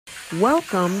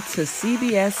Welcome to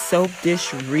CBS Soap Dish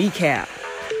Recap,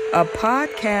 a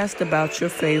podcast about your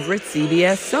favorite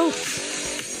CBS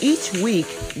soaps. Each week,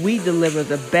 we deliver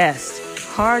the best,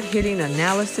 hard-hitting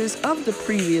analysis of the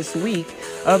previous week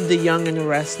of The Young and the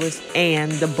Restless and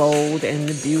The Bold and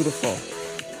the Beautiful.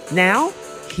 Now,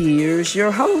 here's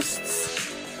your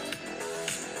hosts.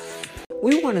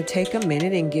 We want to take a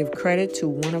minute and give credit to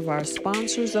one of our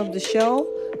sponsors of the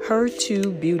show,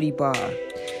 Her2 Beauty Bar.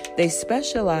 They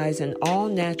specialize in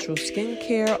all-natural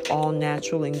skincare,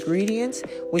 all-natural ingredients,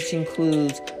 which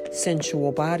includes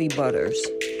sensual body butters,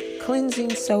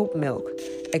 cleansing soap milk,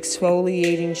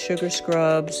 exfoliating sugar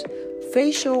scrubs,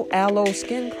 facial aloe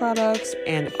skin products,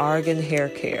 and argan hair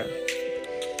care.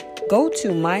 Go to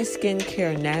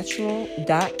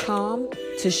myskincarenatural.com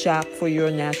to shop for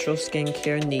your natural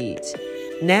skincare needs.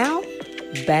 Now,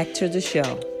 back to the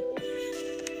show.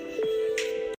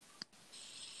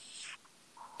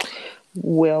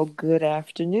 Well, good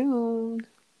afternoon.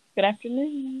 Good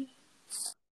afternoon.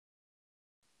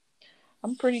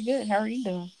 I'm pretty good. How are you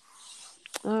doing?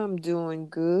 I'm doing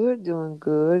good.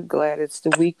 Glad it's the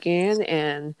weekend,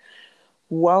 and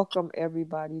welcome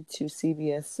everybody to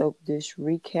CBS Soap Dish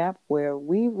Recap, where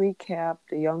we recap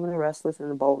The Young and the Restless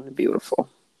and The Bold and the Beautiful.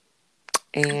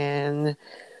 And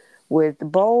with The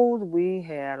Bold, we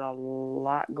had a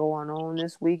lot going on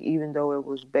this week, even though it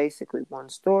was basically one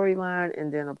storyline.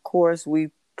 And then, of course,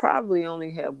 we probably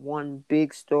only have one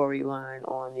big storyline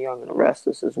on The Young and the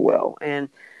Restless as well. And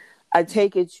I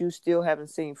take it you still haven't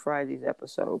seen Friday's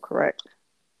episode, correct?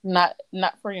 Not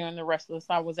for you and the Restless.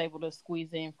 I was able to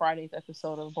squeeze in Friday's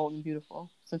episode of Bold and Beautiful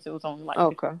since it was only like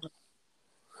 15 minutes.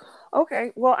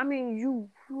 Okay. Well, I mean, you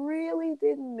really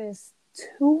didn't miss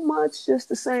too much, just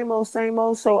the same old.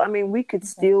 So, I mean, we could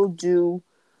still do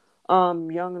Young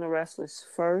and the Restless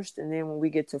first, and then when we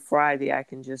get to Friday, I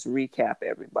can just recap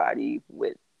everybody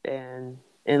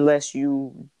unless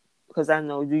you, because I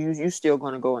know you're still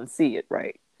going to go and see it,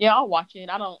 right? Yeah, I'll watch it.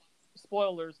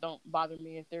 Spoilers don't bother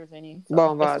me if there's any. So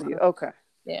Won't bother you. Okay.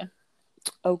 Yeah.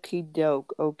 Okie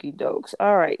dokes.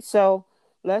 All right, so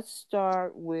let's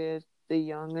start with The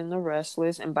Young and the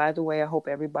Restless. And by the way, I hope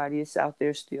everybody is out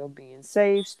there still being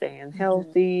safe, staying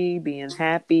healthy, being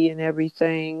happy and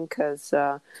everything, because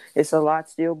it's a lot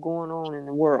still going on in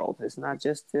the world. It's not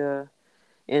just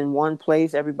in one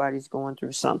place. Everybody's going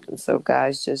through something. So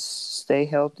guys, just stay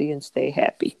healthy and stay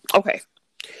happy. Okay.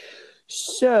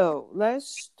 So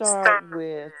let's start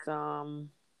with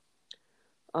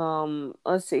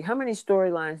let's see, how many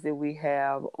storylines did we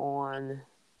have on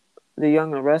The Young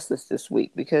and the Restless this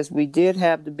week? Because we did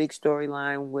have the big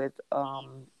storyline with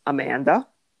Amanda.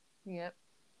 Yep.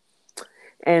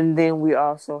 And then we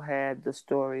also had the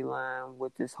storyline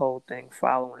with this whole thing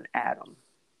following Adam.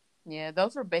 Yeah,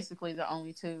 those were basically the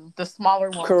only two. The smaller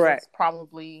one Correct. was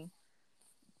probably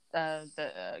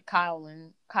the Kyle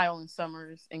and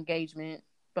Summer's engagement,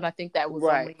 but I think that was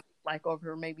only like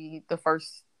over maybe the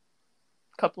first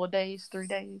couple of days, 3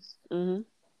 days.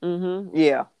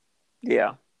 Yeah,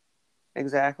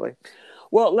 exactly.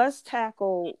 Well, let's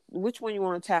tackle, which one you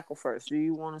want to tackle first? Do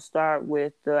you want to start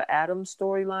with the Adam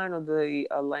storyline or the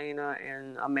Elena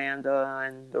and Amanda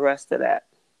and the rest of that?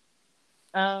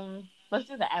 Let's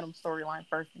do the Adam storyline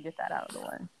first and get that out of the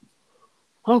way.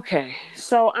 Okay,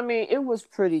 so I mean, it was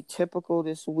pretty typical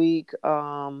this week.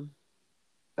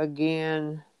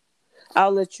 Again,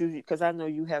 I'll let you, because I know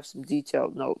you have some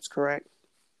detailed notes, correct?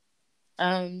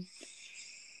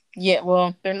 Yeah,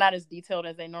 well, they're not as detailed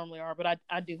as they normally are, but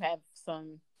I do have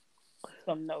some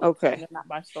notes. Okay. They're not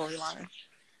by storyline.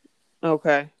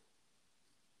 Okay.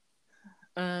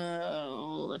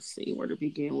 Let's see where to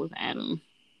begin with Adam.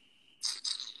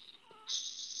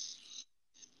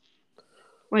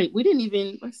 Wait, we didn't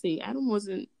even. Let's see. Adam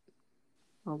wasn't.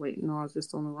 Oh wait, no, I was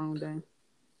just on the wrong day.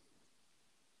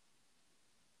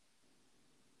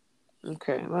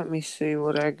 Okay, let me see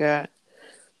what I got.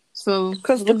 So,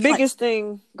 because the biggest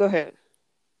thing. Go ahead.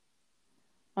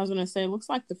 I was gonna say, it looks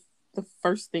like the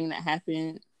first thing that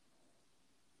happened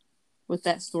with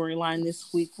that storyline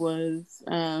this week was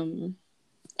Adam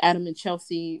and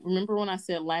Chelsea. Remember when I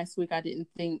said last week I didn't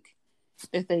think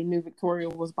that they knew Victoria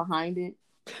was behind it?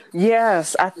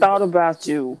 Yes, I thought about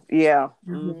you. Yeah.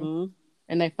 And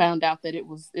they found out that it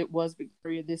was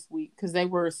Victoria this week, because they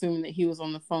were assuming that he was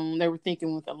on the phone. They were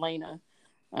thinking with Elena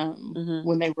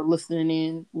when they were listening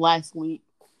in last week,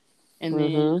 and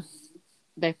then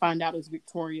they find out it's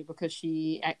Victoria because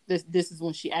this is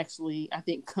when she actually, I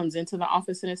think, comes into the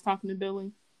office and is talking to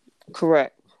Billy.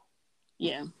 Correct.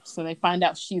 Yeah, so they find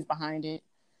out she's behind it.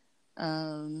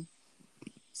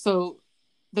 So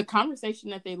the conversation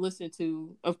that they listen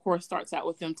to, of course, starts out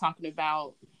with them talking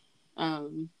about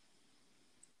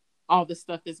all the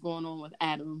stuff that's going on with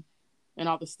Adam and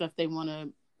all the stuff they want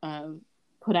to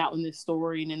put out in this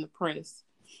story and in the press.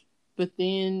 But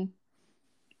then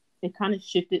it kind of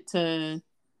shifted to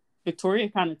Victoria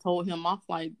kind of told him off,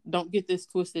 like, don't get this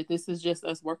twisted. This is just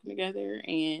us working together,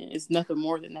 and it's nothing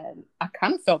more than that. I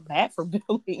kind of felt bad for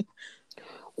Billy.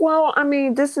 Well, I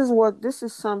mean, this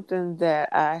is something that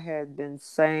I had been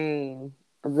saying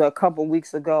a couple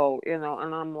weeks ago, and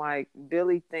I'm like,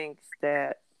 Billy thinks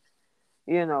that,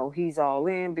 he's all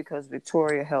in because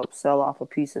Victoria helped sell off a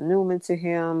piece of Newman to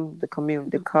him, the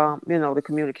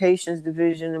communications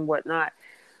division and whatnot.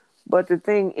 But the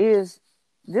thing is,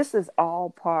 this is all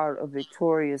part of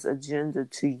Victoria's agenda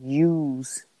to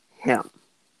use him.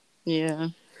 Yeah.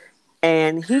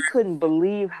 And he couldn't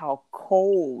believe how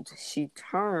cold she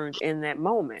turned in that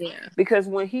moment. Yeah. Because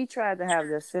when he tried to have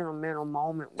that sentimental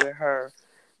moment with her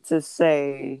to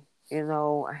say, hey,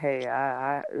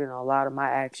 a lot of my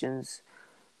actions,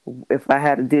 if I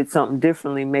had did something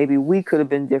differently, maybe we could have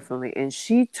been differently. And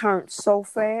she turned so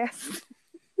fast.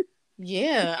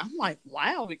 Yeah, I'm like,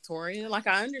 wow, Victoria. Like,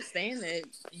 I understand that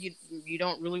you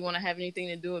don't really want to have anything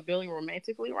to do with Billy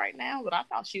romantically right now, but I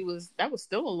thought that was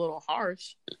still a little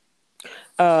harsh.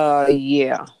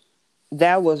 Yeah,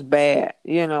 that was bad.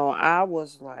 I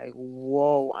was like,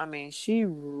 whoa. I mean, she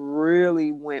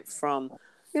really went from,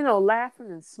 laughing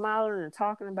and smiling and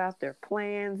talking about their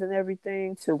plans and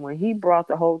everything to when he brought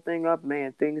the whole thing up,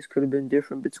 man, things could have been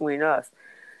different between us.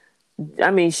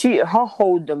 I mean, her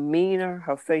whole demeanor,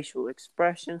 her facial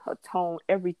expression, her tone,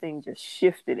 everything just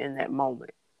shifted in that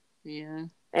moment. Yeah.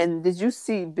 And did you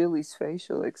see Billy's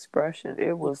facial expression?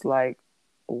 It was like,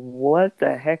 what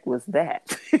the heck was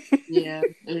that? Yeah.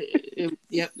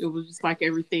 It was just like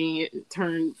everything it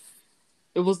turned.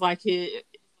 It was like it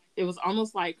was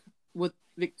almost like with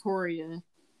Victoria,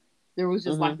 there was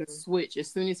just like a switch.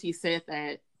 As soon as he said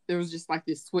that, there was just like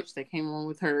this switch that came on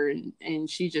with her, and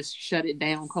she just shut it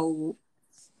down cold.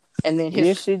 And then his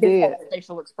Yes, she did. whole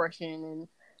facial expression and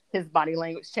his body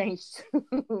language changed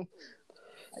too.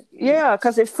 Yeah,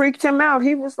 because it freaked him out.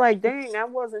 He was like, dang, I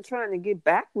wasn't trying to get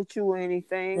back with you or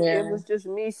anything. It Yeah. was just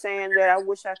me saying that I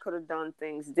wish I could have done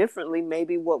things differently.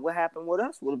 Maybe what would happen with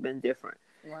us would have been different.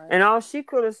 Right. And all she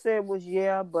could have said was,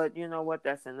 yeah, but you know what?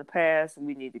 That's in the past.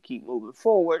 We need to keep moving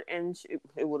forward. And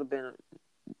it would have been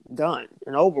done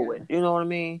and over with. You know what I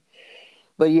mean?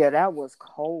 But yeah, that was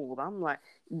cold. I'm like,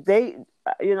 I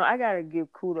got to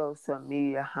give kudos to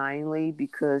Amelia Heinley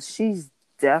because she's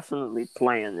definitely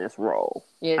playing this role.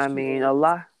 Yeah, I mean,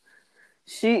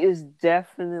 she is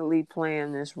definitely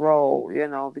playing this role,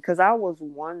 because I was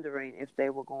wondering if they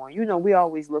were going, we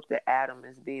always looked at Adam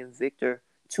as being Victor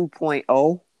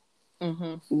 2.0.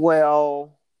 Mm-hmm.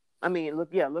 Well, I mean,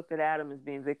 looked at Adam as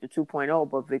being Victor 2.0,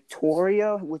 but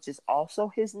Victoria, which is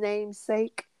also his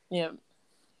namesake. Yeah.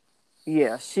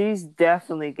 Yeah, she's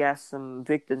definitely got some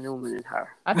Victor Newman in her.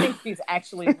 I think she's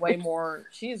actually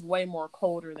she's way more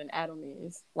colder than Adam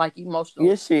is, like emotionally.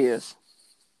 Yes, she is.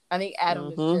 I think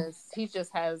Adam he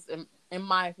just has, in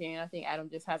my opinion, I think Adam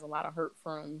just has a lot of hurt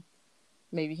from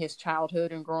maybe his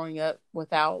childhood and growing up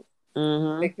without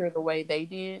Victor the way they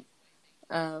did.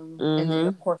 And then,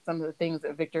 of course, some of the things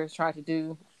that Victor has tried to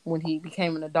do when he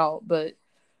became an adult. But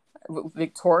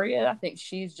Victoria, I think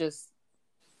she's just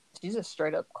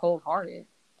straight up cold hearted.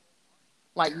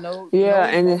 Like, no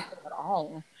emotion at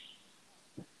all.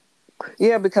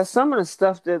 Yeah, because some of the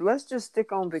stuff let's just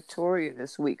stick on Victoria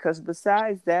this week. Because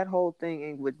besides that whole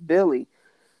thing with Billy,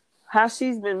 how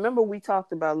she's been, remember we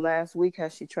talked about last week how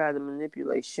she tried to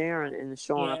manipulate Sharon into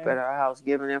showing up at her house,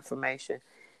 giving information.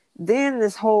 Then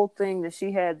this whole thing that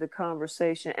she had the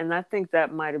conversation, and I think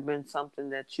that might have been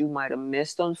something that you might have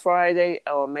missed on Friday,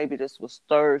 or maybe this was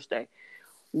Thursday,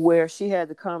 where she had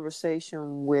the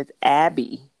conversation with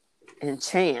Abby and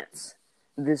Chance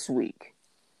this week.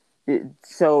 And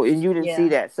you didn't see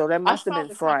that, so that must have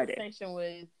been Friday.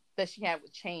 Conversation that she had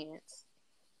with Chance.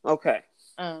 Okay.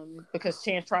 Because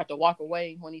Chance tried to walk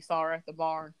away when he saw her at the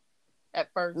bar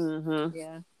at first.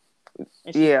 Yeah.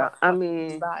 And she I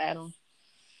mean, about Adam.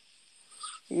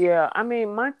 Yeah, I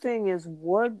mean, my thing is,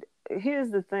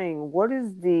 here's the thing. What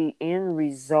is the end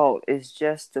result? Is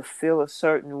just to feel a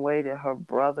certain way that her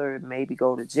brother maybe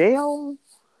go to jail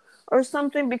or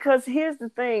something? Because here's the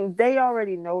thing. They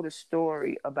already know the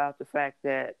story about the fact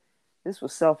that this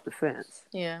was self-defense.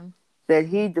 Yeah. That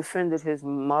he defended his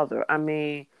mother. I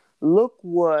mean, look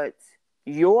what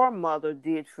your mother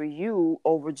did for you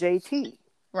over JT.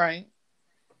 Right.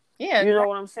 Yeah. You know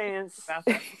what I'm saying?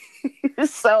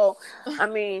 So, I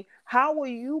mean, how are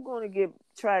you going to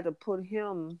try to put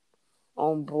him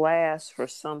on blast for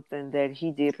something that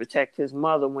he did protect his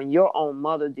mother when your own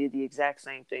mother did the exact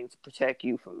same thing to protect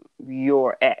you from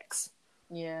your ex.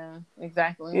 Yeah,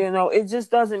 exactly. You know, it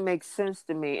just doesn't make sense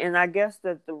to me. And I guess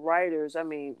that the writers, I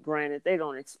mean, granted, they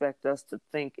don't expect us to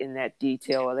think in that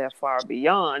detail or that far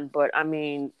beyond. But I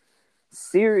mean,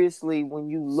 seriously, when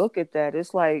you look at that,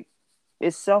 it's like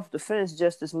it's self-defense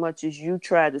just as much as you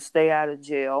tried to stay out of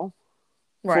jail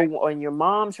Right. and your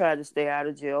mom tried to stay out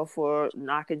of jail for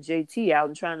knocking JT out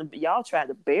and y'all tried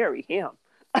to bury him.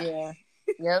 Yeah.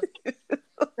 Yep.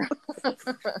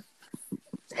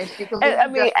 And she And I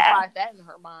completely mean, justified that in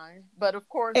her mind. But of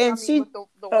course, I and mean, she, with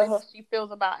the way uh, that she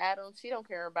feels about Adam, she don't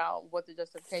care about what the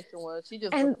justification was. She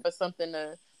just and looking for something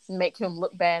to make him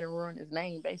look bad and ruin his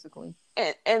name, basically.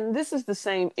 and this is the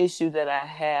same issue that I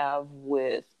have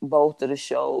with both of the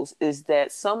shows is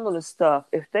that some of the stuff,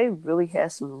 if they really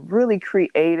had some really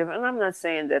creative, and I'm not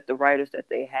saying that the writers that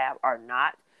they have are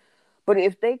not, but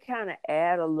if they kind of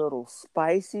add a little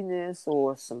spiciness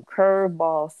or some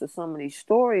curveballs to some of these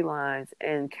storylines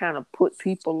and kind of put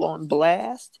people on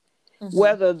blast, Mm-hmm.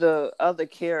 whether the other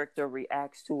character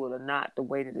reacts to it or not, the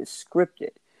way that it's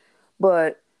scripted.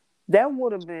 But that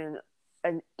would have been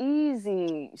an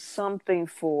easy something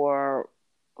for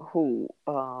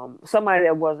somebody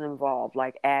that wasn't involved,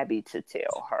 like Abby, to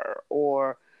tell her,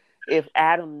 or if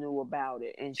Adam knew about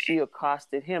it and she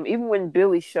accosted him. Even when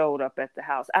Billy showed up at the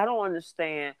house, I don't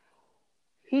understand.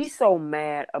 He's so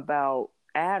mad about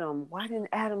Adam. Why didn't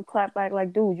Adam clap back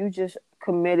like, dude, you just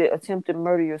committed attempted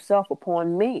murder yourself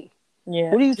upon me?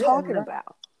 Yeah. What are you Yeah. talking Exactly.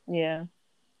 about? Yeah.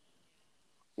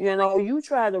 You know, you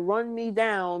tried to run me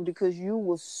down because you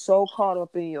were so caught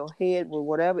up in your head with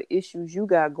whatever issues you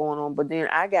got going on, but then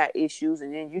I got issues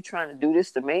and then you trying to do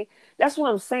this to me. That's what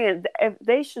I'm saying. If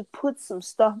they should put some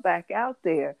stuff back out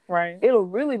there, Right. it'll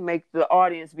really make the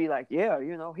audience be like, yeah,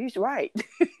 you know, he's right.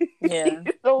 You Yeah.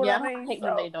 know what Yeah. I I mean? hate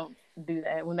when So, they don't do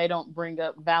that. When they don't bring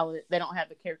up valid. They don't have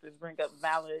the characters bring up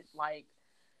valid, like,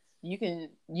 you can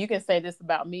say this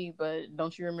about me, but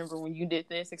don't you remember when you did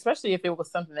this? Especially if it was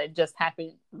something that just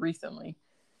happened recently,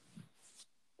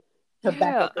 to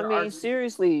back yeah, up I their mean, argument.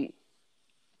 seriously,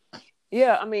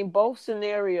 yeah, I mean, both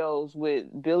scenarios with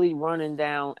Billy running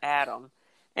down Adam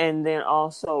and then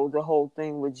also the whole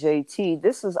thing with JT,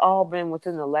 this has all been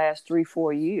within the last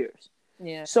 3-4 years.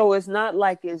 Yeah. So it's not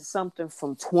like it's something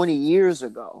from 20 years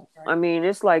ago. I Right. mean,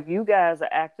 it's like you guys are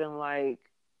acting like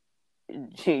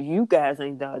you guys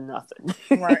ain't done nothing.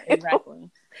 Right. You know? Exactly.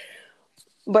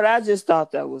 But I just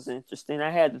thought that was interesting.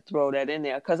 I had to throw that in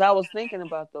there because I was thinking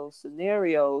about those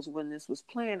scenarios when this was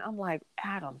playing. I'm like,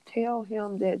 Adam, tell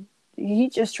him that he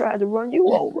just tried to run you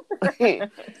over.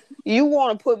 You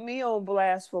want to put me on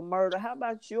blast for murder. How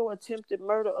about your attempted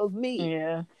murder of me?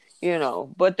 Yeah. You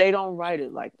know, but they don't write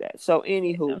it like that. So, Yeah.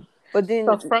 anywho, but then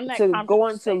So from that to go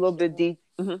into a little bit conversation, deep.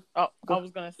 Mm-hmm, oh, I go.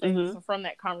 was gonna say, Mm-hmm, so from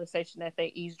that conversation that they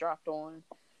eavesdropped on,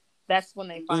 that's when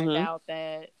they find mm-hmm, out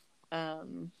that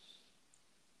um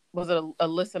was it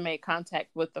Alyssa made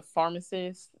contact with the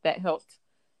pharmacist that helped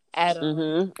Adam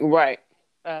mm-hmm, right.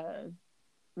 uh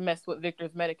mess with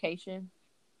Victor's medication.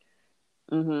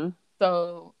 Mm-hmm,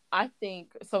 So I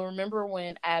think so. Remember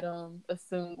when Adam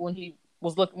assumed when he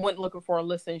went looking for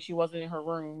Alyssa and she wasn't in her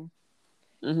room,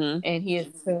 mm-hmm, and he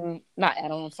assumed not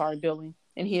Adam. I'm sorry, Billy,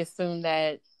 and he assumed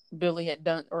that Billy had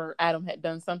done or Adam had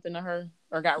done something to her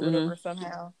or got rid of mm-hmm, her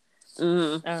somehow.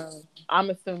 mm-hmm. I'm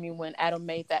assuming when Adam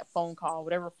made that phone call,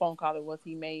 whatever phone call it was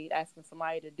he made, asking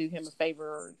somebody to do him a favor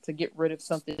or to get rid of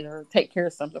something or take care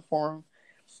of something for him,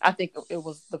 I think it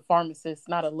was the pharmacist,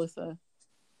 not Alyssa.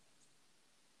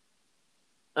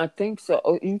 I think so.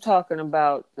 Oh, you talking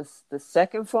about the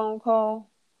second phone call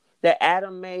that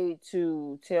Adam made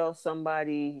to tell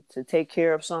somebody to take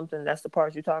care of something? That's the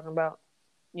part you're talking about?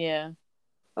 Yeah.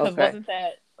 Because Okay.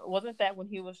 wasn't that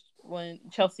when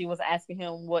Chelsea was asking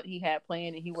him what he had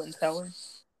planned and he wouldn't tell her?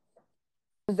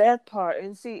 That part,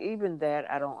 and see, even that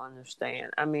I don't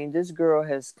understand. I mean, this girl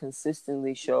has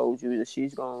consistently showed you that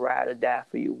she's gonna ride or die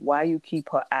for you. Why you keep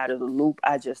her out of the loop,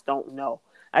 I just don't know.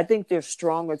 I think they're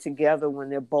stronger together when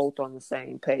they're both on the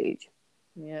same page.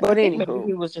 Yeah, I But think maybe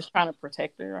he anywho, was just trying to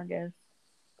protect her. I guess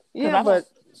because yeah, I don't.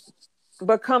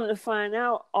 but come to find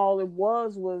out, all it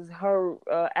was her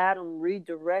Adam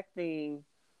redirecting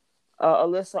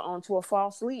Alyssa onto a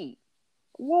false lead.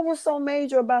 What was so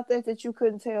major about that you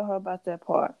couldn't tell her about that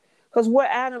part? Because what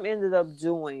Adam ended up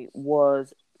doing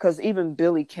was because even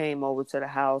Billy came over to the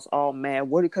house all mad.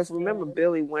 What? Because remember, Yeah,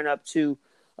 Billy went up to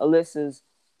Alyssa's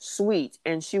suite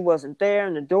and she wasn't there,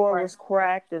 and the door right. was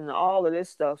cracked, and all of this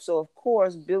stuff. So of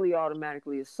course, Billy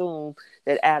automatically assumed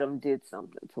that Adam did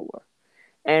something to her.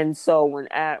 And so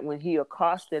when he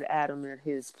accosted Adam at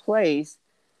his place,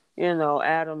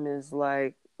 Adam is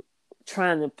like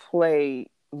trying to play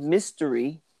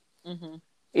mystery, Mm-hmm.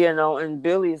 and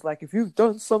Billy is like, if you've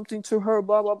done something to her,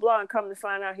 blah, blah, blah. And come to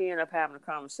find out, he ended up having a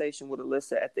conversation with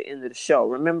Alyssa at the end of the show.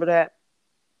 Remember that?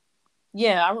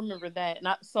 Yeah, I remember that. And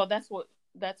so that's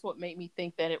what made me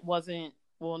think that it wasn't.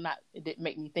 Well, not it didn't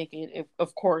make me think it.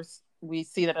 Of course, we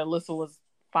see that Alyssa was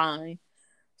fine.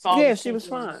 So I Yeah, was she was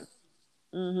thinking. fine.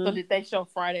 So Mm-hmm. did they show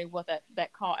Friday what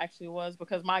that call actually was?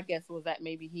 Because my guess was that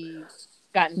maybe he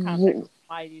got in contact with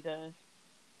somebody to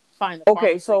find the Okay,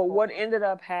 pharmacy so for what her. ended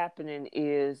up happening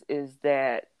is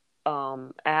that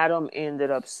Adam ended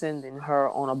up sending her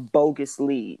on a bogus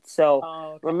lead. So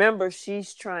Oh, okay. remember,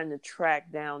 she's trying to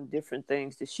track down different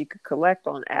things that she could collect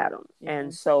on Adam, Mm-hmm.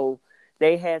 and so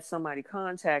they had somebody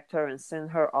contact her and send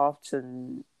her off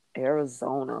to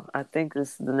Arizona. I think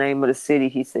this is the name of the city.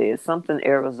 He said something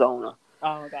Arizona.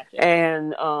 Oh, gotcha.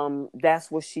 And that's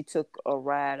what she took a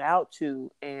ride out to,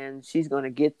 and she's going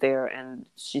to get there and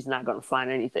she's not going to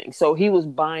find anything. So he was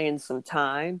buying some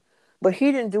time, but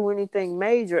he didn't do anything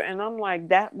major. And I'm like,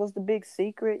 that was the big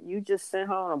secret? You just sent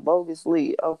her on a bogus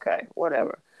lead. Okay,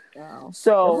 whatever. Wow. It would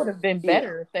So have been yeah,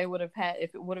 better if they would have had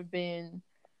if it would have been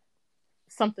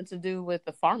something to do with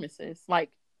the pharmacist,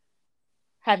 like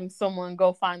having someone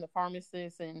go find the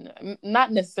pharmacist and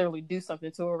not necessarily do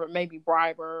something to her, but maybe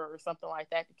bribe her or something like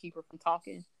that to keep her from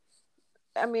talking.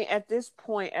 I mean, at this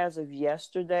point, as of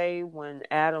yesterday, when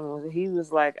Adam was, he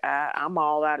was like, I'm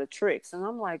all out of tricks. And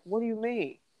I'm like, what do you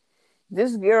mean?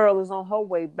 This girl is on her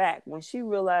way back. When she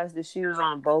realized that she was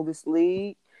on a bogus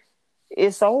lead,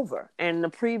 it's over. And the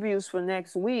previews for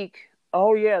next week,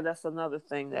 oh yeah, that's another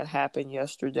thing that happened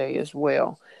yesterday as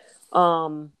well.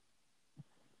 Um,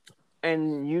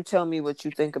 and you tell me what you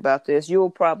think about this.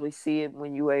 You'll probably see it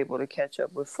when you're able to catch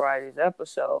up with Friday's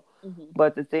episode. Mm-hmm.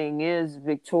 But the thing is,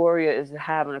 Victoria is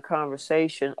having a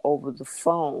conversation over the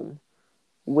phone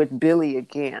with Billy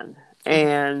again. Mm-hmm.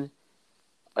 And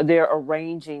they're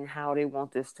arranging how they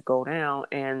want this to go down.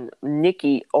 And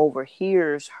Nikki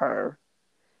overhears her.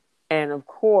 And of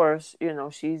course,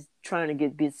 she's trying to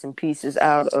get bits and pieces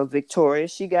out of Victoria.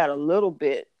 She got a little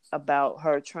bit about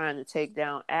her trying to take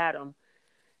down Adam.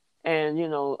 And,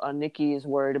 Nikki is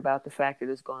worried about the fact that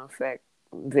it's going to affect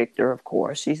Victor, of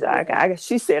course. Yeah.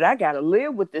 She said, I got to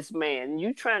live with this man.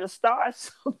 You trying to start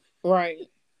something? Right.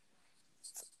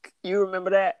 You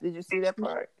remember that? Did you see that No,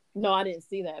 part? no, I didn't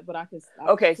see that, but I could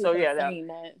Okay, see so her yeah, saying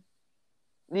that.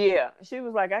 yeah, she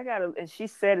was like, I gotta, and she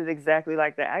said it exactly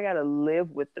like that. I gotta live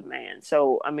with the man.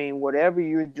 So, I mean, whatever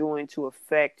you're doing to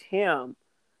affect him,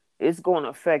 it's going to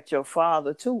affect your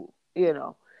father too,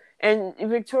 And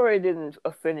Victoria didn't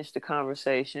finish the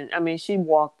conversation. I mean, she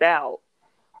walked out.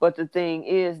 But the thing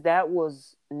is, that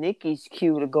was Nikki's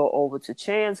cue to go over to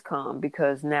Chanscom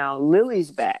because now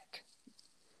Lily's back.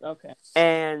 Okay.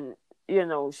 And,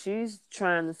 she's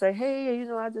trying to say, hey,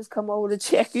 I just come over to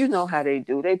check. You know how they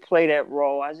do. They play that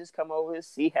role. I just come over to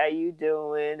see how you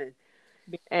doing.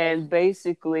 And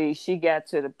basically, she got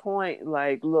to the point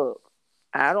like, look,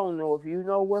 I don't know if you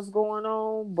know what's going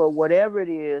on, but whatever it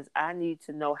is, I need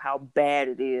to know how bad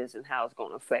it is and how it's going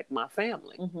to affect my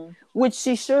family, Mm-hmm. which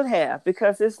she should have,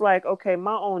 because it's like, okay,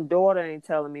 my own daughter ain't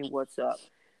telling me what's up.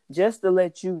 Just to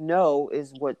let you know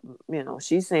is what,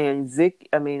 she's saying.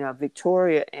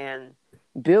 Victoria and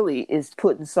Billy is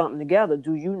putting something together.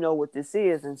 Do you know what this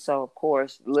is? And so, of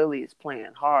course, Lily is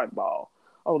playing hardball.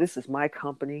 Oh, this is my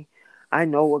company. I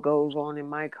know what goes on in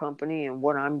my company and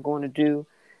what I'm going to do.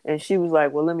 And she was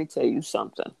like, well, let me tell you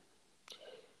something.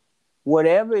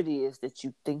 Whatever it is that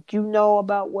you think you know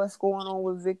about what's going on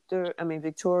with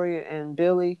Victoria and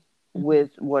Billy, Mm-hmm.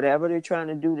 with whatever they're trying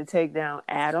to do to take down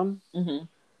Adam,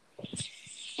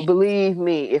 Mm-hmm. believe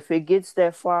me, if it gets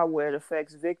that far where it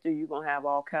affects Victor, you're going to have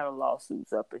all kind of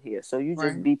lawsuits up in here. So you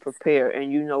just Right. be prepared.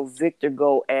 And Victor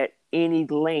go at any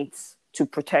lengths to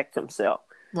protect himself.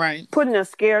 Right. Putting a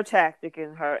scare tactic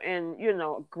in her. And,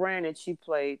 granted, she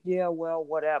played, yeah, well,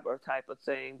 whatever type of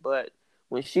thing. But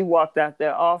when she walked out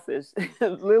their office,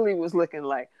 Lily was looking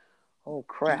like, oh,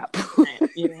 crap.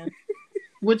 Yeah.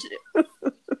 Which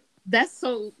that's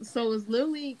so is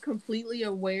Lily completely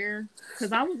aware?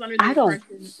 Because I was under the I don't.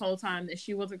 impression this whole time that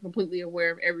she wasn't completely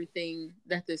aware of everything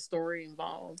that this story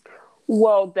involved.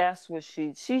 Well, that's what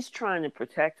she's trying to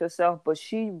protect herself, but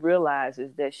she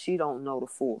realizes that she don't know the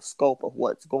full scope of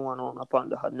what's going on up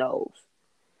under her nose.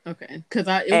 Okay. Because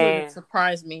it would have And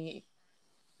surprised me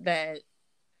that,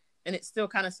 and it still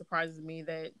kind of surprises me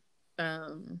that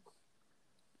um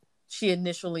she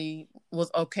initially was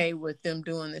okay with them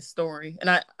doing this story.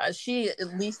 And she,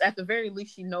 at least, at the very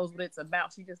least, she knows what it's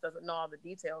about. She just doesn't know all the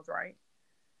details, right?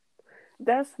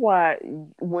 that's why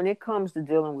when it comes to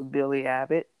dealing with Billy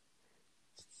Abbott,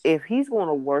 if he's going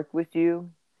to work with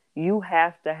you, you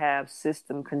have to have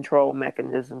system control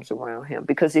mechanisms around him.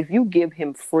 Because if you give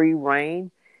him free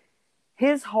reign,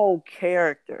 his whole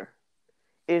character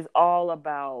is all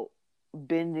about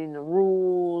bending the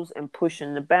rules and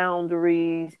pushing the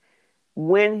boundaries.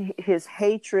 When his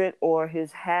hatred or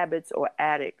his habits or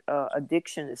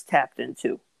addiction is tapped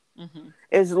into,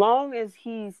 as long as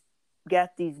he's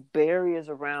got these barriers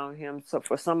around him, so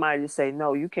for somebody to say,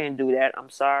 no, you can't do that, I'm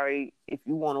sorry, if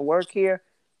you want to work here,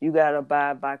 you got to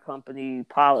abide by company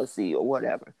policy or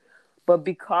whatever. But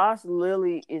because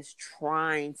Lily is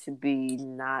trying to be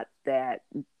not that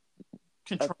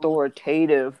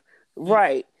authoritative,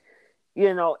 right,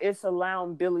 it's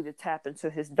allowing Billy to tap into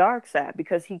his dark side,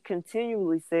 because he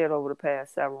continually said over the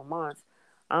past several months,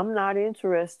 I'm not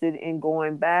interested in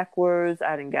going backwards.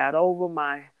 I done got over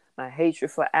my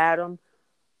hatred for Adam.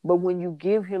 But when you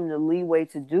give him the leeway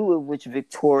to do it, which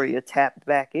Victoria tapped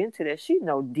back into that, she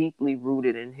know deeply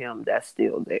rooted in him, that's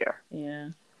still there.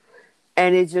 Yeah.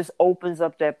 And it just opens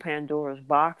up that Pandora's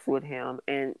box with him,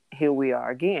 and here we are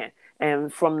again.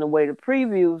 And from the way the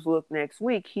previews look next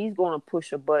week, he's going to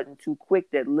push a button too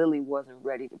quick that Lily wasn't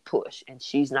ready to push, and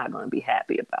she's not going to be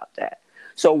happy about that.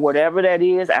 So whatever that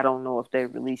is, I don't know if they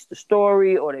released the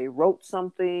story or they wrote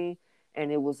something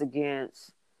and it was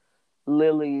against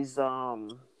Lily's,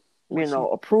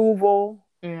 approval.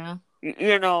 Yeah.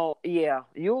 Yeah,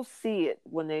 you'll see it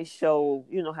when they show,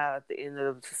 how at the end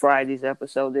of Friday's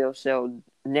episode, they'll show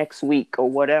next week or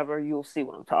whatever. You'll see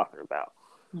what I'm talking about.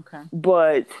 Okay.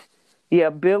 But yeah,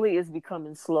 Billy is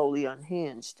becoming slowly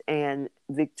unhinged, and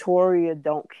Victoria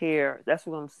don't care. That's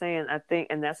what I'm saying. I think,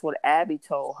 and that's what Abby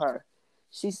told her.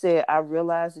 She said, I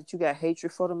realize that you got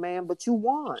hatred for the man, but you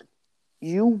won.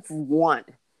 You've won.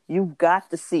 You've got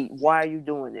the seat. Why are you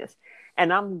doing this?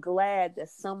 And I'm glad that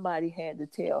somebody had to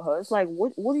tell her. It's like,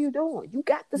 what are you doing? You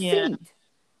got the seat.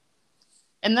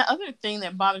 And the other thing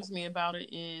that bothers me about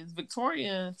it is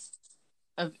Victoria,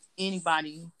 of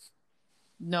anybody,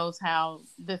 knows how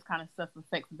this kind of stuff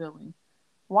affects Billy.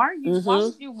 Why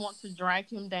would you want to drag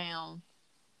him down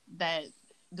that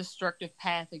destructive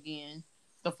path again?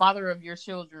 The father of your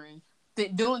children,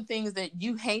 doing things that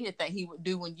you hated that he would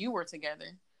do when you were together.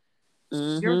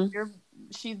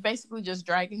 She's basically just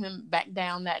dragging him back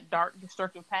down that dark,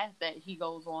 destructive path that he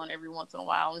goes on every once in a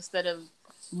while, instead of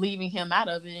leaving him out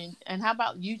of it. And how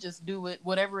about you just do it,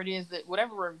 whatever it is, that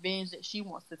whatever revenge that she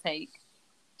wants to take,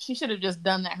 she should have just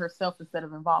done that herself instead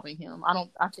of involving him. I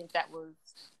think that was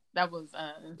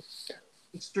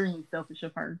extremely selfish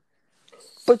of her.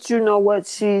 But you know what?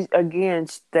 She's, again,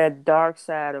 that dark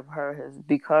side of her has,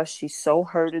 because she's so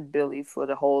hurted Billy for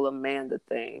the whole Amanda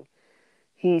thing.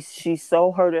 She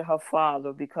so hurted her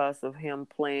father because of him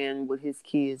playing with his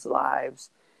kids' lives.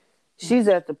 She's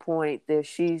at the point that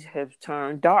she has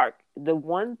turned dark. The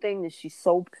one thing that she's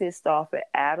so pissed off at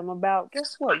Adam about,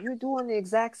 guess what? You're doing the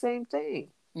exact same thing.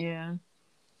 Yeah.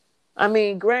 I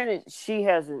mean, granted, she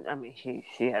hasn't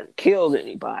killed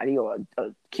anybody or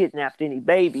kidnapped any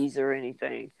babies or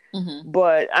anything.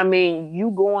 But, I mean,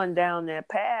 you going down that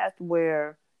path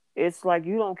where it's like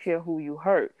you don't care who you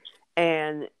hurt.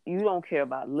 And you don't care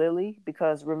about Lily,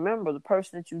 because remember, the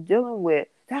person that you're dealing with,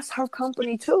 that's her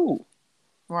company too.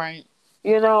 Right.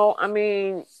 I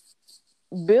mean,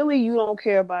 Billy, you don't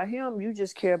care about him. You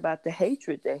just care about the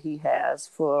hatred that he has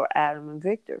for Adam and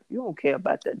Victor. You don't care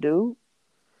about that dude.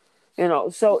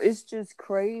 So it's just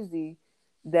crazy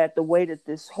that the way that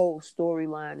this whole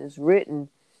storyline is written,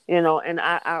 and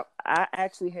I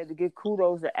actually had to give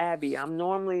kudos to Abby. I'm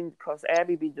normally, because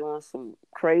Abby be doing some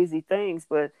crazy things,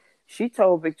 but she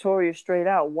told Victoria straight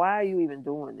out, why are you even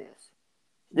doing this?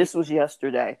 This was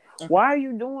yesterday. Why are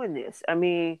you doing this? I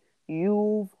mean,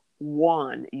 you've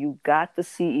won. You got the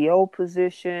CEO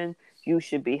position. You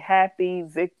should be happy.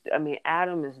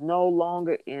 Adam is no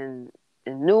longer in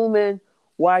Newman.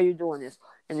 Why are you doing this?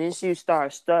 And then she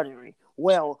starts stuttering.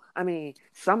 Well, I mean,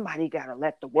 somebody got to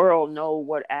let the world know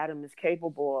what Adam is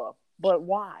capable of. But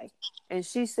why? And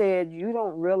she said, you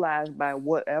don't realize by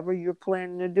whatever you're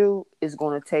planning to do is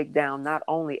going to take down not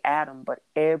only Adam, but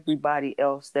everybody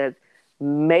else that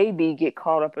maybe get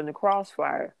caught up in the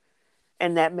crossfire.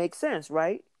 And that makes sense,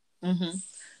 right?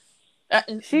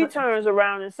 She turns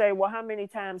around and say, well, how many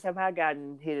times have I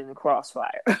gotten hit in the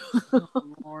crossfire?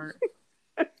 Oh, Lord.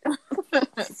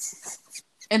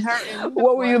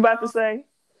 What were you about to say?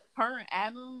 Her and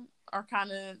Adam are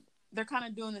they're kind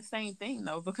of doing the same thing,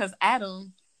 though, because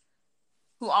Adam,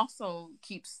 who also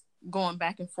keeps going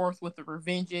back and forth with the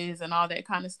revenges and all that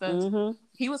kind of stuff,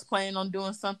 he was planning on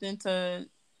doing something to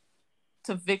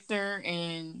Victor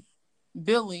and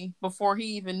Billy before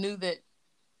he even knew that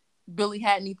Billy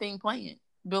had anything planned.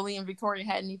 Billy and Victoria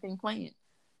had anything planned.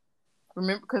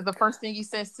 Remember, because the first thing he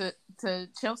says to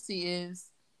Chelsea is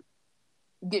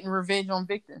getting revenge on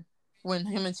Victor when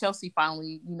him and Chelsea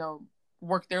finally,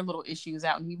 worked their little issues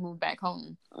out and he moved back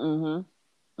home.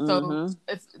 Mm-hmm. So Mm-hmm.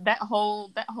 it's that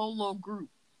whole little group,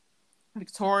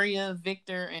 Victoria,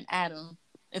 Victor, and Adam.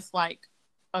 It's like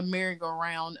a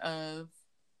merry-go-round of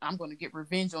I'm going to get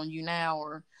revenge on you now,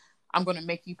 or I'm going to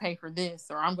make you pay for this,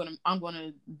 or I'm going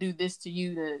to do this to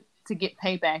you to get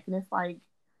payback. And it's like,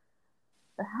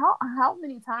 how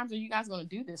many times are you guys going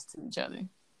to do this to each other?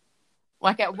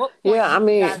 Like, at what point Yeah, do I you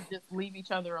mean, guys just leave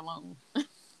each other alone?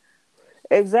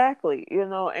 exactly.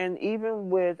 And even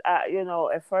with,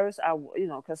 at first,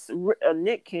 because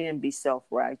Nick can be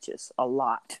self-righteous a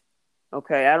lot.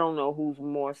 Okay, I don't know who's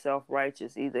more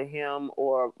self-righteous, either him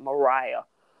or Mariah.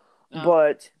 Oh,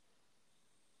 But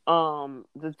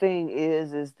the thing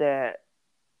is that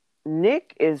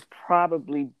Nick is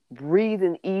probably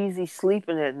breathing easy,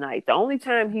 sleeping at night. The only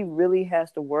time he really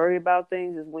has to worry about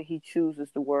things is when he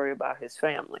chooses to worry about his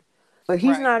family. But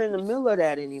he's right. not in the middle of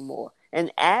that anymore.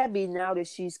 And Abby, now that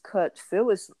she's cut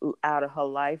Phyllis out of her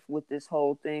life with this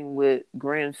whole thing with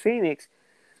Grand Phoenix,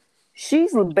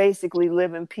 she's basically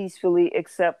living peacefully,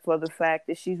 except for the fact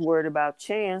that she's worried about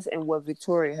Chance and what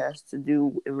Victoria has to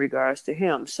do in regards to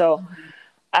him. So Mm-hmm.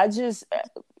 I just,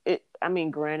 I mean,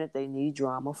 granted, they need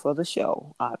drama for the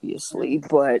show, Right. obviously,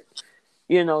 but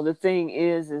the thing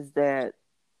is that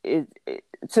it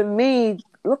to me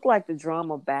looked like the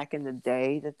drama back in the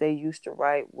day that they used to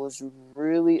write was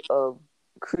really a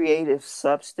creative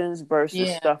substance versus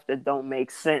Yeah. stuff that don't make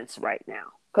sense right now.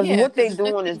 Because Yeah, what they because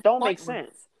it doing is was don't make pointless.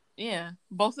 sense. Yeah,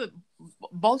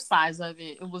 both sides of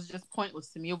it. It was just pointless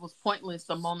to me. It was pointless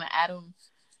the moment Adam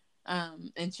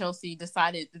and Chelsea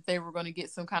decided that they were going to get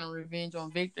some kind of revenge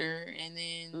on Victor, and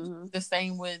then Hmm. the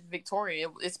same with Victoria.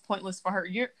 It's pointless for her.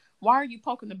 Why are you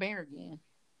poking the bear again?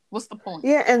 What's the point?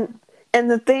 Yeah,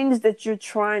 and the things that you're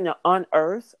trying to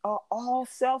unearth are all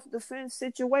self-defense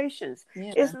situations.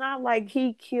 Yeah. It's not like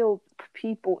he killed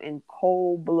people in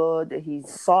cold blood, that he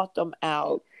sought them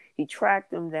out, he tracked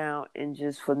them down and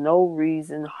just for no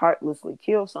reason heartlessly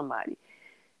killed somebody.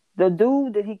 The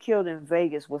dude that he killed in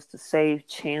Vegas was to save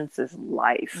Chance's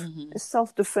life. Mm-hmm. It's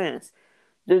self-defense.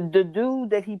 The dude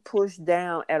that he pushed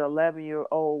down at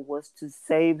 11-year-old was to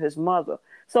save his mother.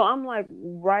 So I'm like,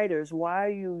 writers, why are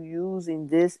you using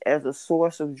this as a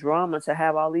source of drama to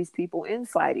have all these people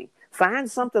infighting?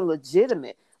 Find something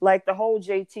legitimate, like the whole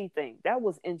JT thing. That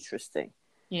was interesting.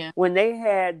 Yeah. When they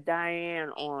had Diane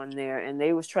on there and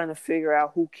they was trying to figure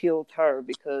out who killed her,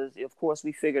 because of course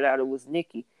we figured out it was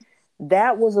Nikki.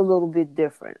 That was a little bit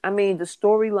different. I mean, the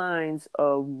storylines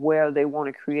of where they want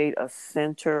to create a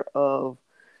center of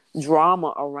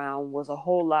drama around was a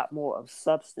whole lot more of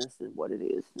substance than what it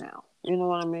is now. You know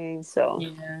what I mean? So,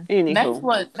 Yeah.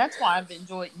 anywho, That's why I've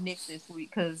enjoyed Nick this week,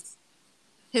 because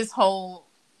his whole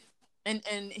and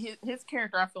his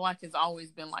character, I feel like, has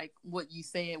always been like what you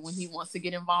said. When he wants to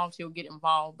get involved, he'll get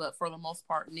involved, but for the most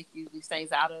part, Nick usually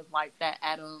stays out of like that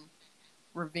Adam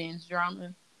revenge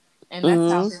drama. And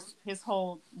that's how mm-hmm. his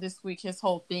whole this week, his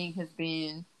whole thing has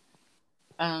been,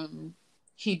 um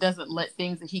he doesn't let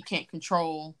things that he can't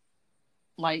control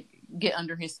like get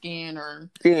under his skin or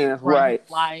Yeah, run his right.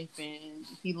 life, and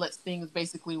he lets things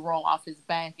basically roll off his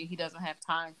back, and he doesn't have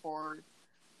time for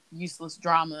useless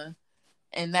drama.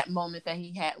 And that moment that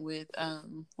he had with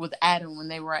Adam when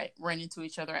they ran into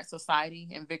each other at Society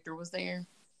and Victor was there,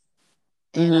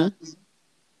 and Mm-hmm.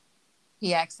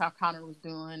 he asked how Connor was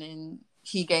doing, and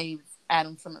he gave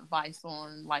Adam some advice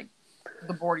on like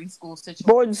the boarding school situation.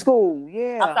 Boarding school. I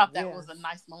Yeah, thought that yeah. was a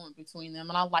nice moment between them,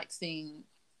 and I like seeing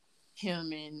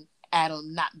him and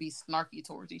Adam not be snarky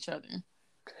towards each other.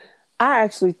 I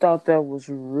actually thought that was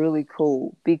really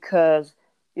cool because,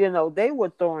 they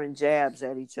were throwing jabs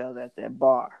at each other at that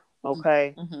bar.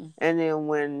 Okay. Mm-hmm. And then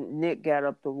when Nick got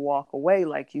up to walk away,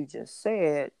 like you just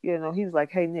said, he was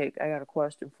like, "Hey, Nick, I got a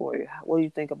question for you. What do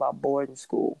you think about boarding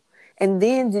school?" And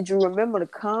then did you remember the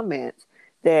comment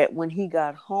that when he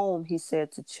got home, he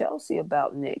said to Chelsea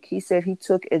about Nick? He said he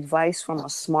took advice from a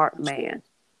smart man.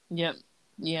 Yep.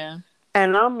 Yeah.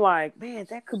 And I'm like, man,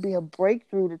 that could be a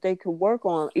breakthrough that they could work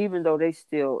on, even though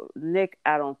Nick,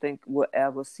 I don't think will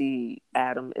ever see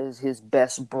Adam as his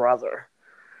best brother.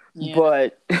 Yeah.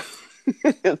 But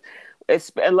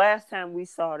last time we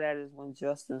saw that is when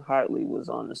Justin Hartley was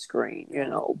on the screen.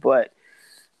 But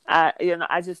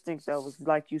I just think that was,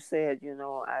 like you said,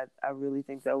 I really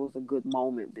think that was a good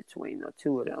moment between the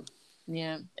two of them.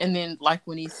 Yeah. And then like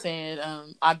when he said,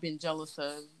 I've been jealous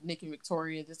of Nick and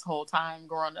Victoria this whole time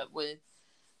growing up with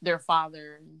their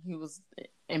father.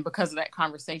 And because of that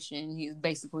conversation, he was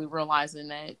basically realizing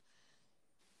that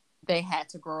they had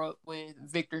to grow up with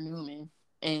Victor Newman,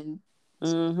 and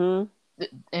Mm-hmm.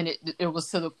 it was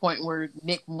to the point where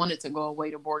Nick wanted to go away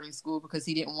to boarding school because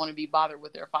he didn't want to be bothered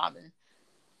with their father.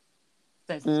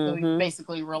 So he was Mm-hmm.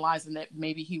 basically realizing that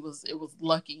maybe it was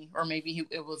lucky, or maybe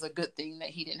it was a good thing that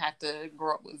he didn't have to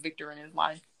grow up with Victor in his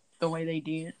life the way they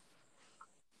did.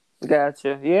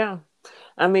 Gotcha. Yeah.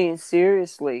 I mean,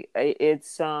 seriously,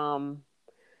 it's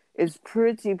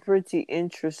pretty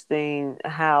interesting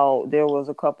how there was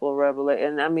a couple of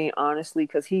revelations. And I mean, honestly,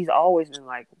 because he's always been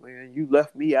like, man, you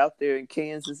left me out there in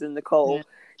Kansas in the Yeah. cold.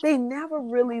 They never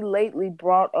really lately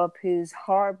brought up his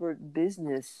Harvard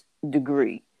business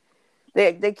degree.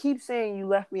 They keep saying you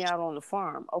left me out on the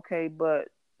farm. Okay, but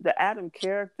the Adam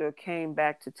character came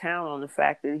back to town on the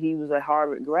fact that he was a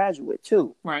Harvard graduate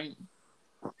too. Right.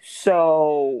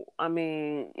 So, I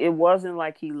mean, it wasn't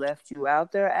like he left you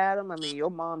out there, Adam. I mean, your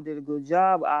mom did a good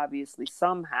job, obviously,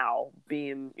 somehow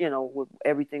being, with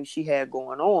everything she had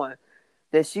going on,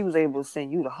 that she was able to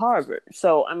send you to Harvard.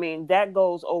 So, I mean, that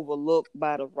goes overlooked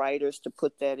by the writers to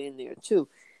put that in there, too.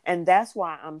 And that's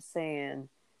why I'm saying,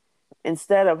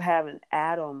 instead of having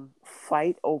Adam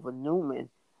fight over Newman,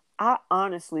 I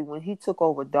honestly, when he took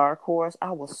over Dark Horse,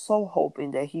 I was so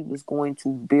hoping that he was going to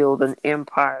build an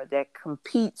empire that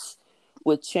competes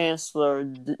with Chancellor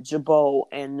Jabot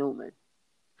and Newman.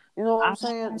 You know what I'm I,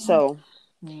 saying? So,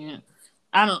 yeah.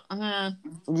 I don't.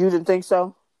 you didn't think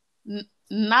so?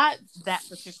 Not that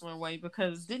particular way,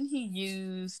 because didn't he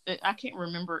use? I can't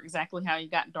remember exactly how he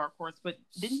got Dark Horse, but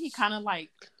didn't he kind of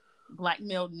like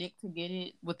blackmail Nick to get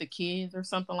it with the kids or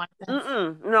something like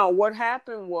that? No, what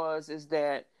happened is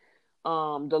that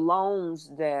the loans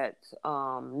that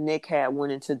Nick had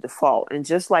went into default. And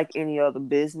just like any other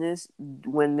business,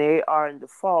 when they are in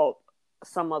default,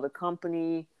 some other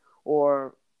company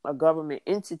or a government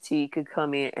entity could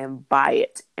come in and buy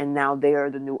it. And now they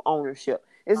are the new ownership.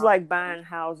 It's like buying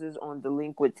houses on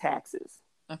delinquent taxes.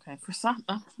 Okay, for some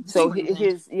So reason.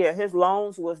 his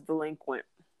loans was delinquent.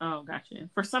 Oh, gotcha.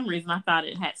 For some reason, I thought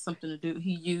it had something to do.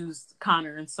 He used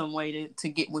Connor in some way to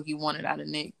get what he wanted out of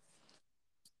Nick.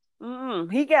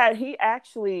 He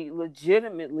actually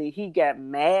legitimately he got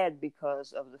mad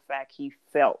because of the fact he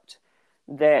felt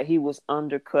that he was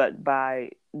undercut by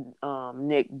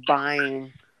Nick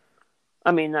buying.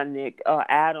 I mean, not Nick.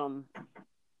 Adam,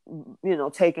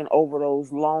 taking over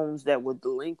those loans that were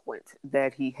delinquent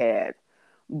that he had.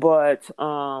 But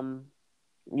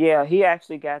yeah, he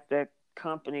actually got that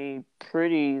company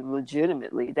pretty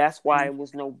legitimately. That's why it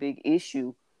was no big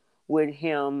issue with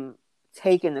him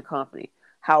taking the company.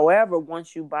 However,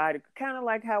 once you buy it, kind of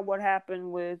like how what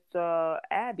happened with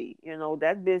Abby,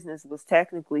 that business was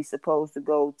technically supposed to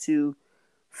go to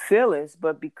Phyllis,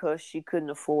 but because she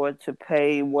couldn't afford to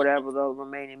pay whatever the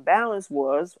remaining balance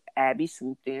was, Abby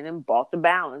swooped in and bought the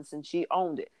balance, and she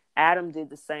owned it. Adam did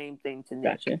the same thing to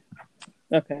Nick. Gotcha.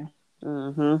 Okay.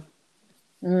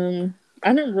 Mm-hmm.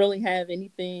 I didn't really have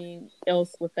anything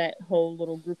else with that whole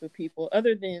little group of people,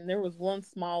 other than there was one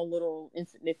small little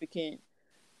insignificant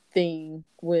thing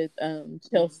with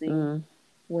Chelsea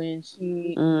when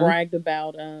she bragged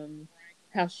about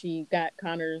how she got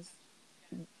Connor's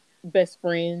best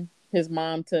friend, his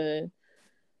mom, to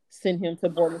send him to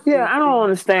boarding Yeah, school. I don't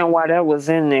understand why that was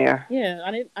in there. Yeah,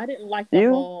 I didn't like the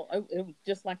You? whole. It was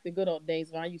just like the good old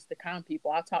days when I used to con people.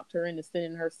 I talked her into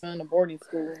sending her son to boarding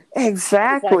school. I was like,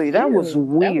 Exactly. That was ew, that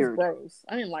was weird. gross.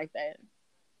 I didn't like that.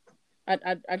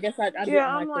 I guess I Yeah, didn't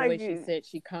I'm like the way like, she said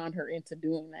she conned her into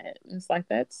doing that. It's like,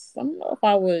 that's, I don't know if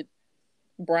I would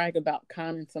brag about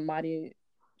conning somebody,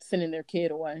 sending their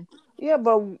kid away. yeah,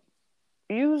 but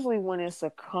usually when it's a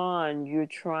con, you're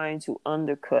trying to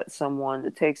undercut someone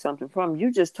to take something from. You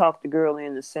just talked the girl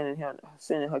into sending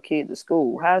her kid to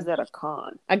school. How's that a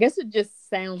con? I guess it just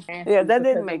sounds Yeah, nasty that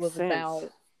didn't because make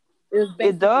sense. it was It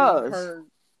basically does. her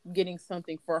getting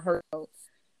something for her,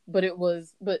 but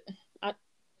I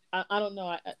I don't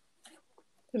know.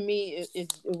 To me, it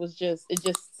was just, it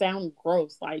just sounded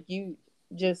gross. Like, you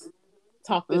just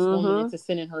talk this woman Mm-hmm. into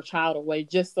sending her child away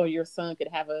just so your son could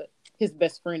have his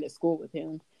best friend at school with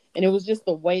him. And it was just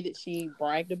the way that she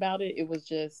bragged about it. It was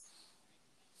just,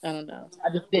 I don't know.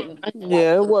 I didn't like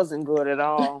Yeah, it wasn't good at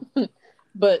all. it.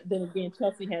 But then again,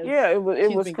 Yeah, it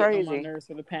she's was been getting on my crazy. nerves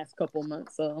for the past couple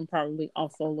months, so I'm probably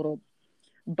also a little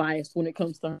biased when it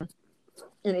comes to her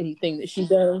and anything that she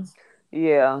does.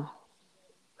 Yeah.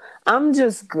 I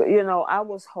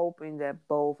was hoping that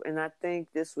both, and I think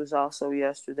this was also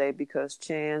yesterday because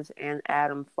Chance and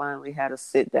Adam finally had a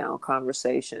sit down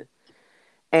conversation.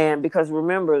 And because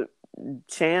remember,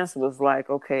 Chance was like,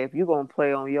 okay, if you're gonna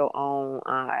play on your own,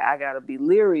 I gotta be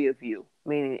leery of you,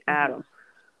 meaning Adam.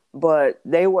 But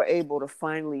they were able to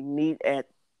finally meet at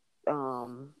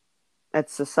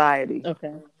society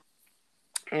Okay.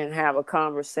 and have a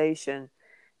conversation.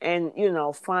 And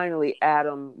finally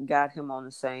Adam got him on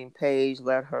the same page,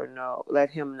 let him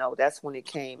know. That's when it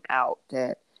came out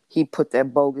that he put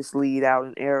that bogus lead out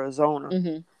in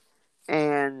Arizona.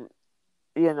 And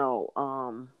you know,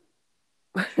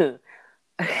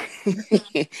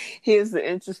 here's the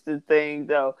interesting thing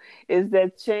though, is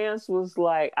that Chance was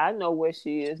like, I know where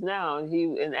she is now.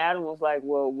 And Adam was like,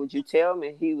 well, would you tell me?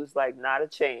 And he was like, not a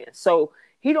chance. So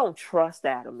he don't trust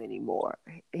Adam anymore.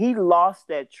 He lost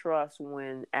that trust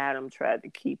when Adam tried to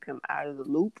keep him out of the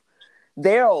loop.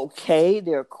 They're okay,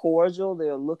 they're cordial,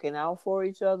 they're looking out for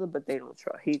each other, but they don't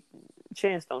trust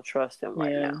Chance don't trust him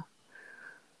right Yeah. now.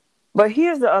 But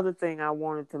here's the other thing I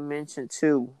wanted to mention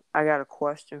too. I got a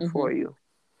question for you.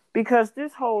 Because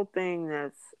this whole thing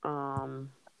that's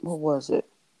what was it?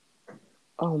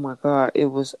 Oh my God, it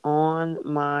was on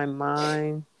my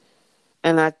mind.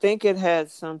 And I think it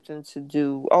had something to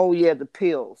do, oh yeah, the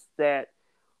pills that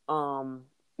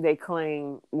they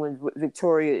claim when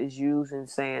Victoria is using,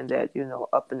 saying that,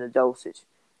 up in the dosage.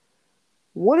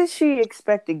 What does she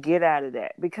expect to get out of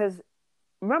that? Because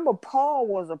remember, Paul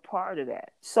was a part of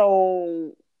that.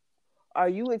 So are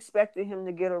you expecting him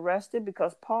to get arrested?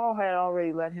 Because Paul had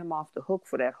already let him off the hook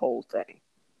for that whole thing.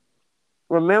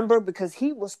 Remember, because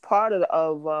he was part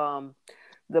of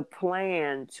the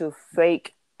plan to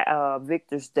fake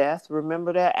Victor's death.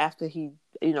 Remember that after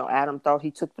Adam thought he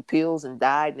took the pills and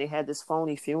died, and they had this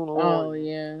phony funeral Oh, and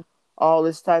yeah. all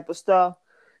this type of stuff.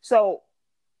 So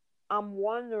I'm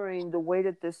wondering, the way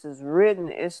that this is written,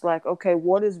 it's like, okay,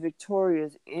 what is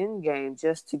Victoria's end game?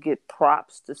 Just to get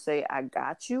props to say, I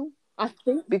got you? I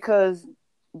think. Because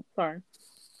Sorry.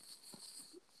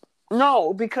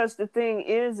 No, because the thing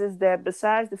is that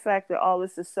besides the fact that all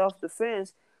this is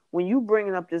self-defense, when you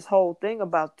bringing up this whole thing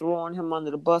about throwing him under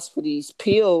the bus for these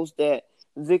pills that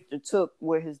Victor took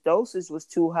where his dosage was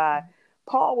too high,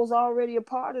 Paul was already a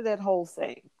part of that whole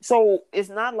thing. So it's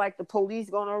not like the police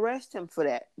going to arrest him for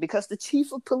that, because the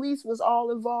chief of police was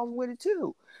all involved with it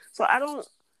too. So I don't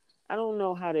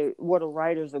know what the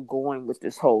writers are going with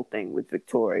this whole thing with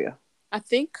Victoria. I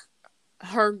think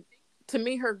her, to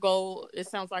me, her goal, it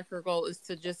sounds like her goal is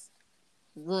to just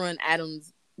ruin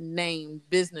Adam's name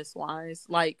business wise.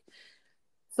 Like,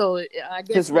 so I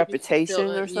guess His maybe she feel, reputation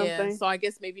or yeah. something. So I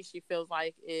guess maybe she feels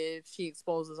like if she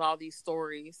exposes all these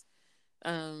stories,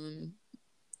 um,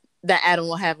 that Adam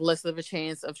will have less of a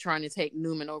chance of trying to take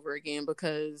Newman over again,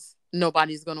 because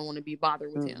nobody's going to want to be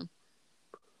bothered with him.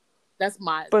 That's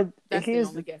But the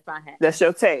only guess I have. that's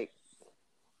your take.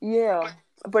 Yeah,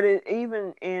 but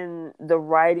even in the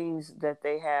writings that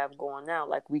they have going now,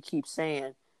 like we keep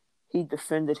saying, he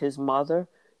defended his mother.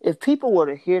 If people were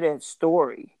to hear that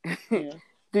story, Yeah.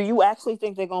 do you actually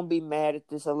think they're going to be mad at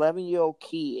this 11-year-old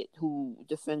kid who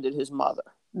defended his mother?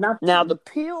 Not. Now, the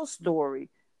pill story,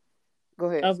 go I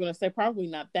ahead. was going to say probably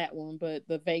not that one, but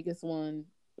the Vegas one,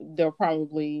 they'll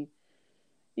probably,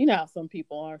 you know how some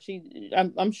people are.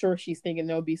 I'm sure she's thinking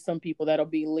there'll be some people that'll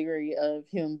be leery of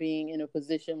him being in a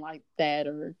position like that,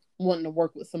 or wanting to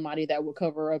work with somebody that would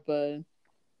cover up a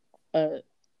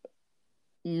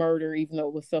murder, even though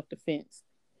it was self defense.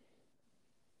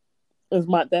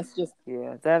 That's just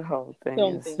Yeah, that whole the thing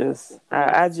only is thing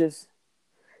I just,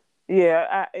 can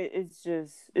see.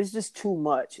 it's just too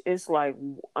much. It's like,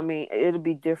 I mean, it'll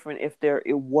be different if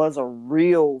it was a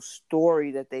real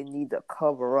story that they need to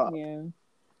cover up. Yeah.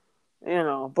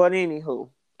 But anywho,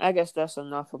 I guess that's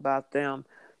enough about them.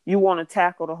 You want to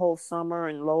tackle the whole Summer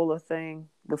and Lola thing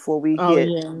before we Oh hit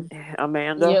yeah.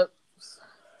 Amanda? Yep.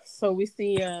 So we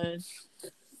see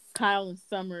Kyle and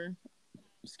Summer,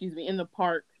 excuse me, in the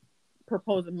park,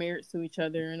 proposing marriage to each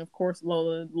other, and of course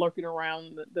Lola lurking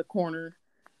around the corner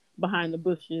behind the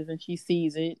bushes, and she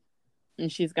sees it,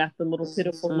 and she's got the little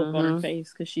pitiful look on her Mm-hmm.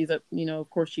 face, because she's up, of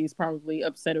course she's probably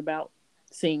upset about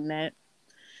seeing that.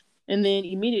 And then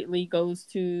immediately goes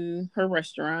to her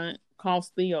restaurant,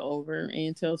 calls Theo over,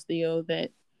 and tells Theo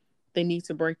that they need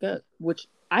to break up, which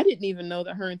I didn't even know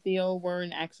that her and Theo were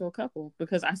an actual couple,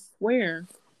 because I swear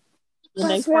when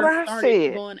they That's what first I started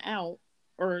said. going out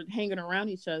or hanging around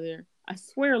each other, I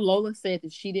swear Lola said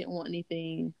that she didn't want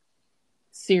anything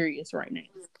serious right now.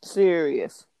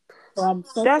 Serious. So I'm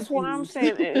so That's what I'm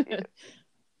confused. saying.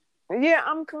 Yeah,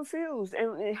 I'm confused.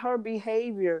 And her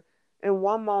behavior in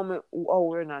one moment, oh,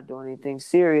 we're not doing anything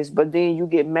serious. But then you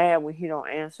get mad when he don't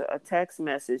answer a text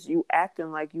message. You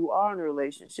acting like you are in a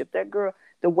relationship.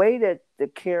 the way that the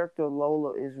character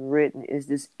Lola is written is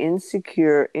this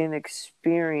insecure,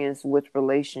 inexperienced with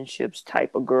relationships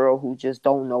type of girl who just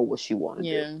don't know what she want to do.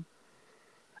 Yeah.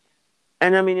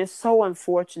 And I mean, it's so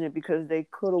unfortunate because they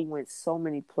could have went so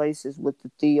many places with the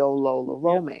Theo Lola Yep.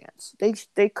 romance.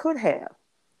 They could have,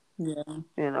 Yeah.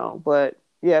 but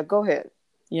yeah, go ahead.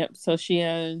 Yep. So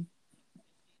she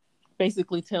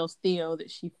basically tells Theo that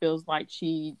she feels like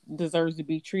she deserves to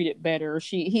be treated better.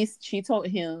 She told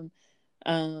him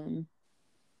um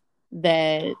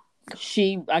that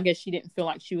I guess she didn't feel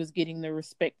like she was getting the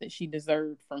respect that she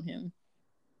deserved from him.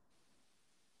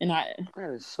 And That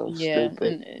is so yeah,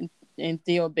 stupid. and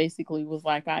Theo basically was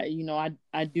like,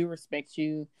 I do respect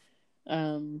you,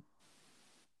 um,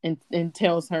 and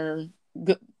tells her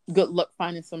good good luck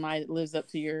finding somebody that lives up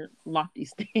to your lofty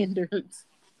standards.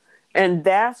 And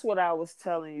that's what I was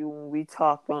telling you when we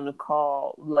talked on the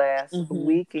call last Mm-hmm.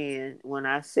 weekend when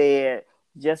I said,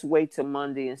 just wait till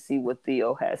Monday and see what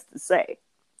Theo has to say.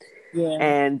 Yeah,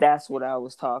 And that's what I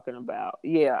was talking about.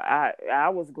 Yeah, I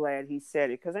was glad he said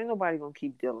it because ain't nobody gonna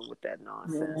keep dealing with that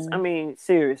nonsense. yeah, I mean,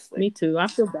 seriously, me too. I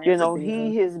feel bad for Theo.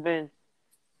 he has been.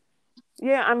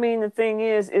 Yeah, I mean, the thing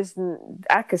is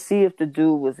I could see if the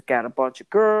dude was got a bunch of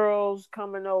girls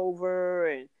coming over,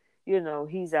 and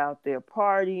he's out there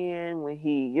partying when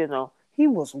he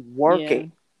was Yeah,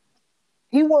 working.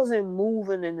 He wasn't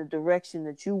moving in the direction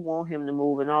that you want him to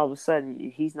move, and all of a sudden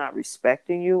he's not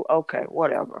respecting you. Okay,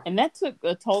 whatever. and that took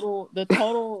the total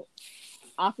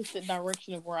opposite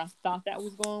direction of where I thought that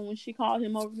was going when she called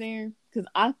him over there. Because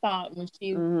I thought when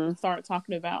she Mm-hmm. started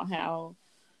talking about how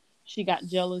she got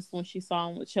jealous when she saw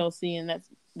him with Chelsea, and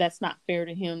that's not fair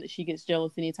to him that she gets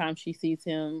jealous anytime she sees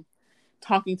him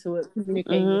talking to it,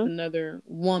 communicating with Mm-hmm. another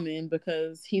woman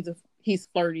because he's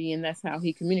flirty and that's how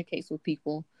he communicates with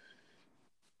people.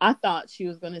 I thought she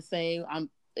was going to say,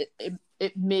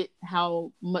 admit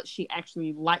how much she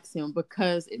actually likes him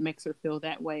because it makes her feel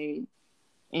that way,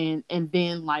 and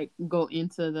then like go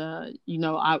into the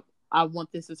I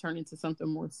want this to turn into something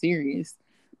more serious.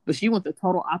 But she went the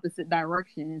total opposite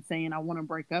direction and saying I want to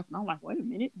break up, and I'm like, wait a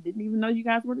minute, didn't even know you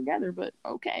guys were together, but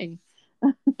okay.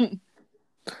 Yeah,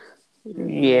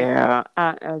 Yeah,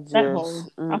 I that just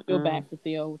whole I feel mm-mm. bad for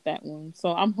Theo with that one.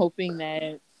 So I'm hoping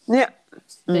that Yeah.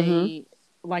 Mm-hmm. they,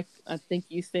 like I think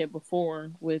you said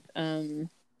before with Courtney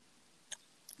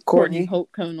Courtney.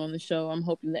 Hope coming on the show. I'm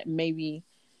hoping that maybe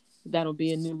that'll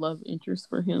be a new love interest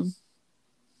for him.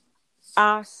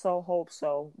 I so hope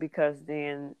so because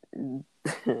then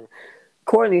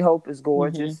Courtney Hope is Mm-hmm.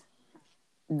 gorgeous.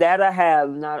 That I have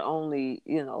not only,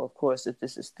 of course, if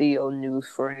this is Theo, new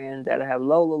friend, that'll have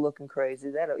Lola looking crazy.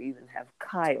 That'll even have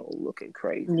Kyle looking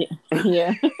crazy. Yeah,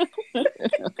 yeah,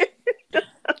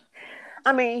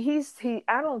 I mean,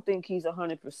 I don't think he's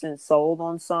 100% sold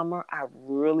on Summer. I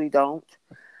really don't.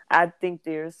 I think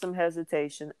there's some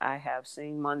hesitation. I have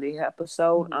seen Monday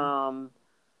episode. mm-hmm.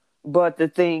 But the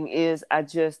thing is,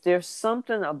 there's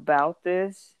something about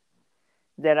this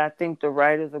that I think the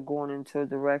writers are going into a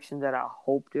direction that I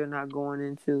hope they're not going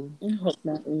into, I hope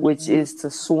not which either. is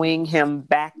to swing him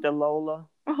back to Lola.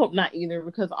 I hope not either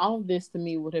because all of this to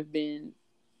me would have been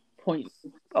pointless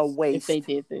A if they waste.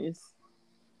 did this.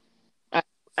 I,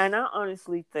 And I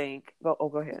honestly think, go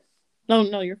ahead. no,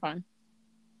 no, you're fine.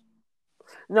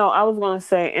 No, I was going to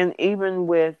say, and even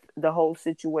with the whole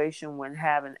situation when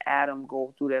having Adam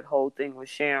go through that whole thing with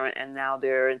Sharon and now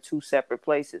they're in two separate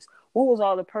places, what was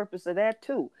all the purpose of that,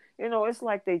 too? It's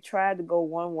like they tried to go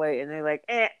one way and they're like,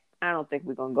 I don't think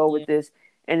we're going to go Yeah, with this.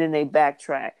 And then they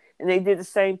backtrack. And they did the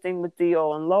same thing with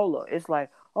Theo and Lola. It's like,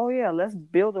 oh, yeah, let's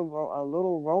build a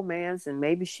little romance and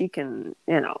maybe she can,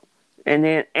 And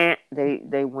then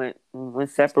they went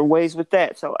separate ways with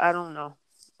that. So I don't know.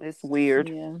 It's weird.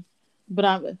 yeah. But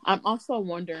I'm also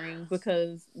wondering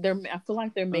because I feel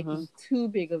like they're Mm-hmm. making too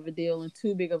big of a deal and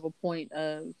too big of a point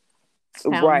of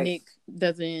how Right. Nick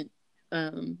doesn't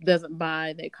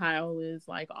buy that Kyle is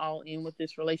like all in with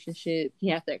this relationship. He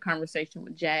had that conversation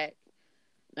with Jack.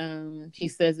 He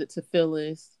says it to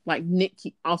Phyllis. Like Nick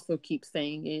also keeps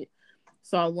saying it.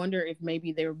 So I wonder if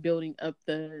maybe they're building up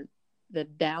the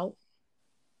doubt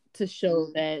to show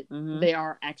that Mm-hmm. they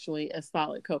are actually a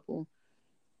solid couple.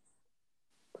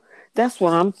 That's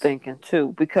what I'm thinking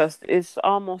too, because it's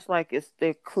almost like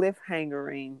they're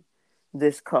cliffhangering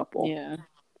this couple. Yeah.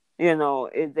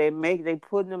 They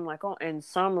putting them like, oh, and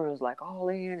Summer is like all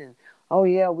in, and oh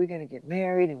yeah, we're gonna get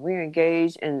married and we're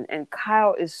engaged, and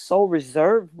Kyle is so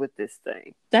reserved with this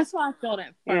thing. That's how I felt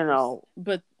at You first. know,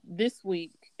 But this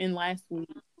week and last week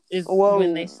is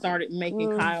when they well, started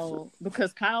making Kyle,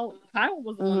 because Kyle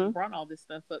was the one that mm-hmm. brought all this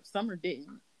stuff up. Summer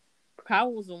didn't.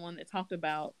 Kyle was the one that talked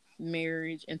about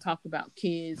marriage and talked about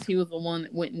kids. He was the one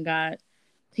that went and got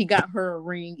her a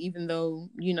ring, even though,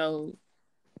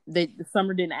 the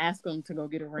Summer didn't ask him to go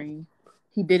get a ring.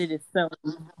 He did it himself.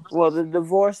 Well, the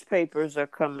divorce papers are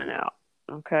coming out.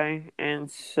 Okay. And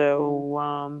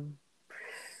so,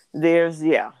 there's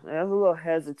a little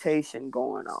hesitation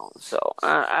going on. So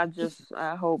I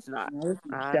hope not.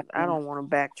 I don't want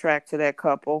to backtrack to that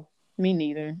couple. Me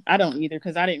neither. I don't either,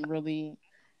 because I didn't really.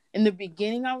 In the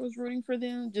beginning, I was rooting for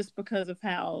them just because of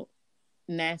how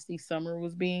nasty Summer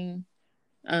was being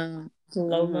to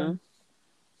Lola. Mm-hmm.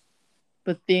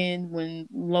 But then when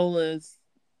Lola's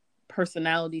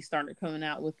personality started coming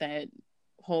out with that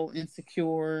whole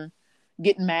insecure,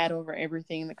 getting mad over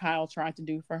everything that Kyle tried to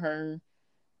do for her,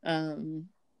 um,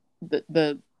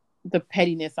 the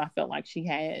pettiness I felt like she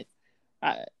had,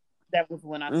 that was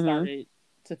when I Mm-hmm. started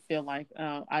to feel like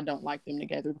I don't like them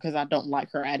together, because I don't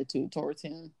like her attitude towards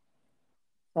him.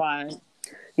 Right.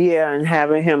 Yeah, and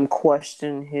having him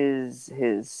question his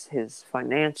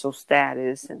financial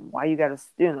status and why you got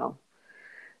to,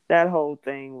 that whole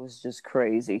thing was just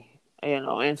crazy,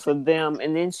 and for them,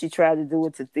 and then she tried to do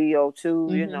it to Theo too,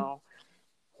 Mm-hmm.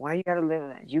 why you gotta live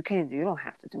that? You don't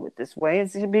have to do it this way.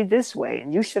 It should be this way,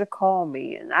 and you should have called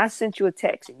me, and I sent you a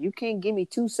text, and you can't give me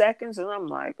 2 seconds, and I'm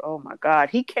like, oh my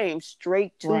God, he came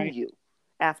straight to Right. you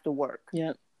after work.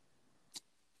 Yep.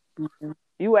 Mm-hmm.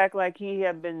 You act like he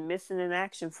had been missing in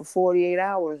action for 48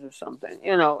 hours or something.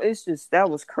 It's just, that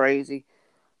was crazy.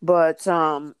 But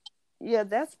yeah,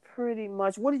 that's pretty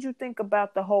much. What did you think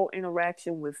about the whole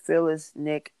interaction with Phyllis,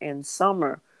 Nick, and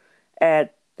Summer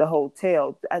at the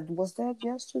hotel? Was that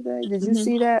yesterday? Did you Mm-hmm.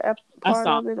 see that I part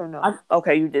saw. of it or no? I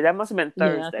Okay, you did. That must have been Yeah,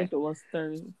 I Thursday. think it was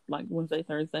Thursday, like Wednesday,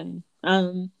 Thursday.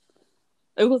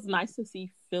 It was nice to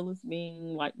see Phyllis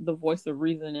being like the voice of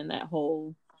reason in that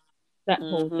whole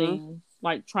Mm-hmm. thing,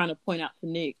 like trying to point out to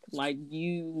Nick, like,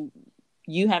 you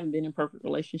haven't been in perfect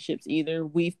relationships either.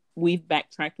 We've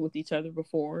backtracked with each other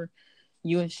before.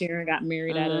 You and Sharon got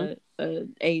married at Mm-hmm. a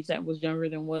age that was younger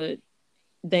than what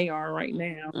they are right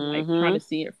now. Like, try Mm-hmm. to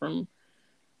see it from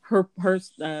her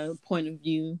point of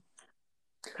view,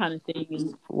 kind of thing.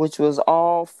 And Which was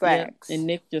all yep, and facts.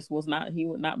 Nick just was not. He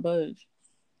would not budge.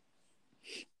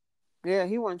 Yeah,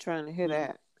 he wasn't trying to hear Yeah,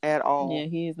 that at yeah, all.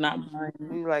 he is not buying.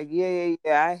 He was like, yeah, yeah,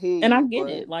 yeah, I hear And I you, get but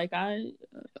it. Like, I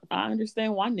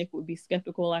understand why Nick would be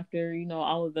skeptical after,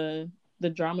 all of the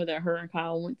drama that her and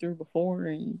Kyle went through before,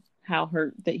 and how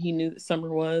hurt that he knew that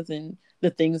Summer was, and the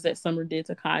things that Summer did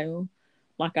to Kyle.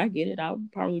 Like, I get it. I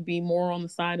would probably be more on the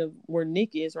side of where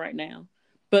Nick is right now.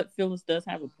 But Phyllis does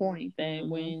have a point that mm-hmm.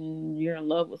 when you're in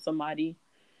love with somebody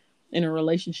in a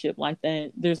relationship like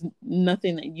that, there's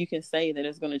nothing that you can say that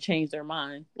is going to change their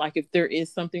mind. Like, if there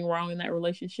is something wrong in that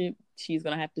relationship, she's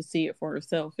going to have to see it for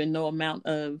herself, and no amount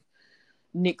of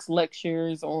Nick's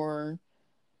lectures or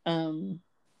um,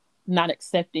 not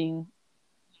accepting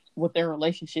what their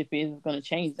relationship is going to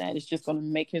change that. It's just going to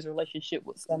make his relationship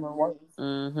with Summer worse.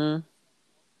 Mm-hmm.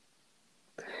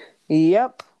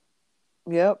 Yep.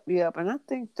 Yep, yep. And I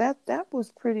think that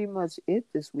was pretty much it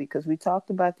this week, because we talked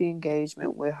about the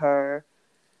engagement with her,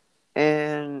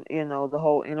 and the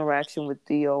whole interaction with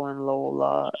Theo and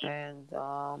Lola, and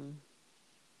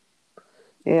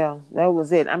yeah, that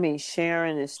was it. I mean,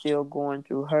 Sharon is still going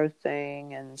through her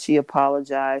thing, and she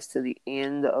apologized to the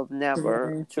end of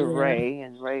never Yeah, to yeah. Ray,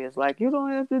 and Ray is like, you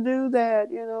don't have to do that,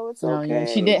 it's No, yeah.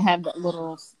 She did okay. have that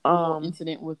little Um,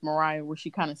 incident with Mariah where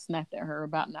she kind of snapped at her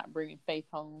about not bringing Faith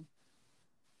home.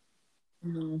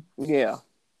 Mm-hmm. yeah,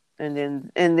 and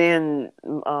then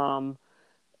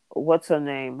what's her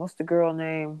name? What's the girl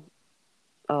name?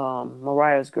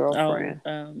 Mariah's Oh, girlfriend.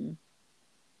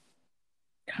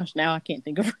 gosh, now I can't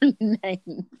think of her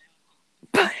name.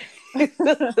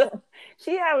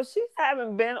 She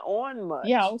haven't been on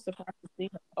Yeah, I much. was surprised to see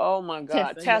her. Oh my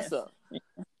God, Tessa, yes. Tessa.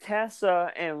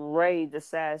 Tessa and Ray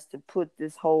decides to put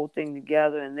this whole thing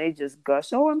together, and they just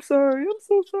gush. Oh, I'm sorry. I'm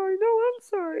so sorry. No, I'm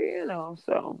sorry.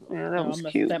 So yeah, that No, was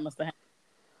cute. that must have happened.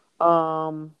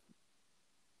 Um,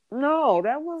 no,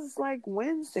 that was like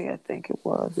Wednesday, I think it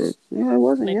was. Yeah, it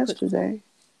wasn't They put yesterday.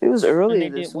 It was and earlier they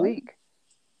did this what? week.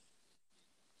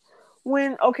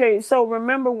 Okay, so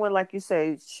remember when, like you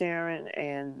say, Sharon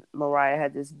and Mariah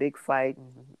had this big fight,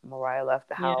 and Mariah left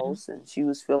the Yeah, house, and she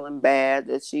was feeling bad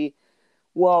that she.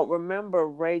 Well, remember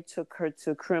Ray took her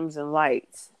to Crimson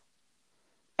Lights,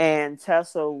 and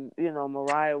Tessa,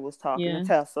 Mariah was talking to yeah.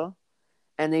 Tessa,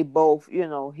 and they both,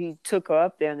 he took her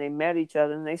up there, and they met each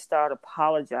other, and they started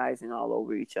apologizing all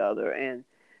over each other, and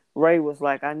Ray was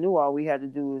like, I knew all we had to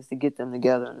do is to get them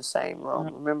together in the same room.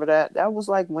 I Remember that? That was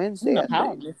like don't Wednesday, know I how I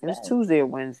think. missed It was that. Tuesday or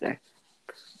Wednesday.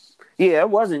 Yeah, it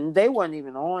wasn't. They wasn't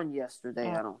even on yesterday.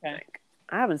 I Oh, don't okay. think.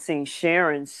 I haven't seen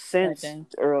Sharon That since day.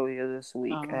 earlier this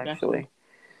week, Oh, gotcha. actually.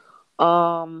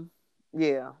 Um,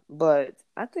 yeah, but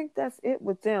I think that's it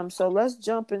with them. So let's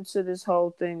jump into this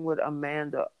whole thing with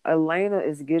Amanda. Elena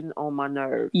is getting on my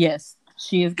nerves. Yes,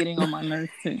 she is getting on my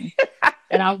nerves too.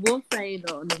 And I will say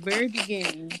though, in the very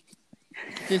beginning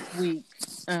this week,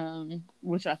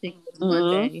 which I think was Mm-hmm.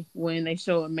 Monday, when they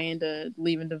show Amanda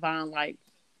leaving Divine like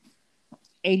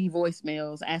 80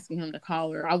 voicemails asking him to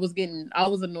call her, I was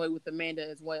annoyed with Amanda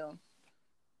as well.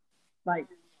 Like,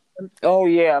 Oh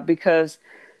yeah, because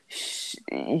sh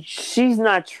she's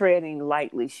not treading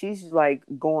lightly. She's like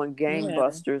going yeah,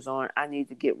 gangbusters on. I need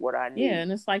to get what I yeah, need.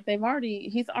 and it's like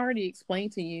he's already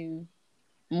explained to you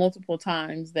multiple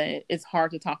times that it's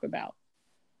hard to talk about.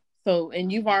 So,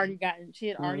 and she had already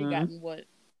Mm-hmm. gotten what,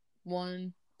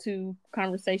 one, two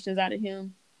conversations out of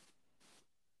him,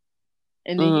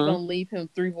 and then you're Mm-hmm. gonna leave him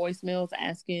three voicemails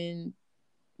asking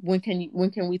when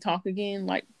can we talk again?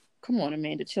 Like, come on,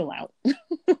 Amanda, chill out.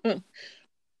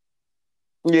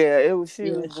 Yeah, it was. She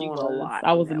Yeah, was she doing a was. lot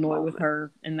I in was that annoyed with moment.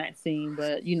 her in that scene,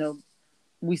 but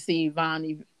we see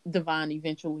Divine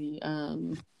eventually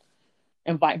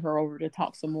invite her over to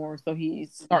talk some more. So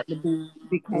he's starting to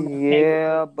become okay with her.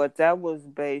 Yeah, but that was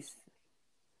based.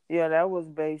 Yeah, that was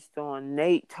based on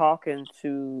Nate talking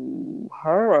to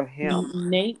her or him.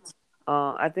 Nate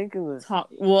I think it was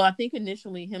talked. Well, I think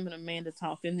initially him and Amanda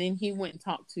talked, and then he went and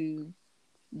talked to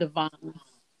Divine.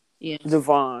 Yeah,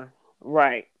 Devon.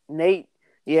 Right. Nate.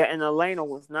 Yeah, and Elena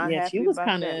was not yeah. She happy was about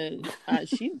kind that. of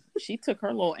she took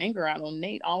her little anger out on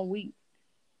Nate all week.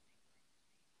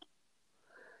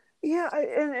 Yeah,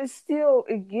 and it still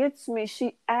it gets me.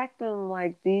 She acting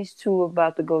like these two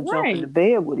about to go jump into Right.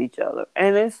 bed with each other,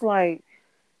 and it's like,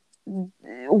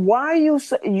 why you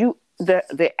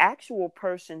the actual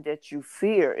person that you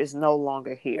fear is no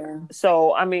longer here. Yeah.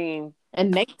 So I mean,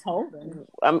 And Nate told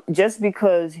her. just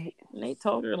because. Nate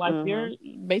told her like Mm-hmm. you're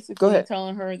Go basically ahead.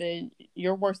 telling her that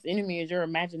your worst enemy is your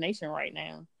imagination right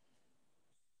now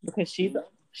because she's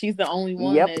the only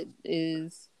one Yep. that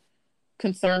is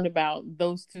concerned about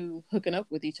those two hooking up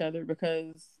with each other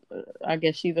because I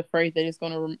guess she's afraid that it's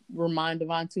going to remind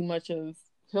Devon too much of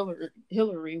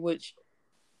Hillary, which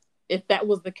if that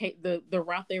was the case, the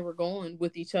route they were going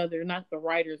with each other, not the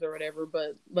writers or whatever,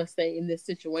 but let's say in this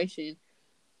situation,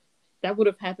 that would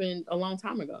have happened a long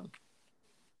time ago.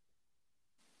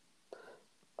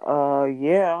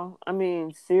 Yeah. I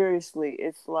mean, seriously,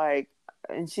 it's like,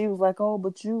 and she was like, "Oh,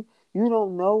 but you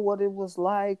don't know what it was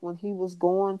like when he was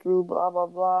going through blah blah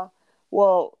blah."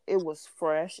 Well, it was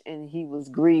fresh, and he was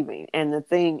grieving. And the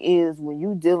thing is, when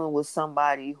you dealing with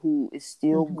somebody who is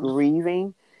still Mm-hmm.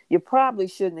 grieving, you probably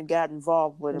shouldn't have got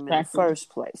involved with him in the Exactly. first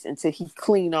place until he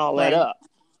cleaned all that Right. up.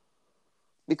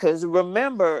 Because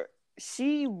remember,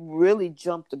 she really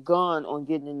jumped the gun on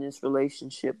getting in this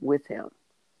relationship with him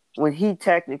when he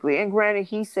technically, and granted,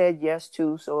 he said yes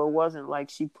too, so it wasn't like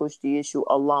she pushed the issue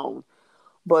alone.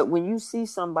 But when you see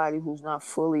somebody who's not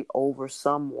fully over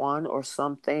someone or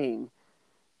something,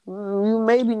 you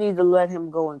maybe need to let him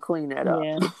go and clean that up.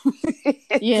 Yeah. And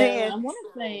Yeah. then, I want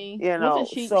to say, you wasn't know,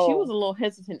 she? She was so, a little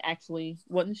hesitant, actually,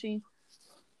 wasn't she,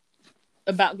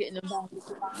 about getting involved with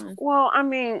Devon? well, I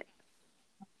mean,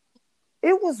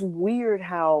 it was weird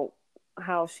how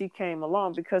she came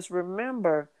along because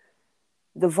remember,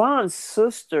 Devon's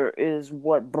sister is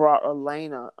what brought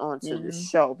Elena onto the Yeah.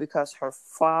 show because her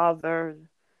father,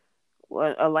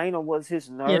 well, Elena was his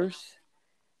Yeah. nurse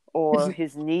His or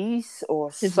his niece or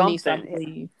his niece, I something.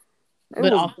 believe, It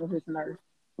but was, also his nurse.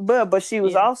 but she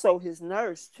was Yeah. also his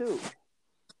nurse too.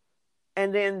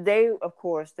 And then they, of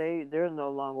course, they're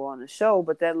no longer on the show,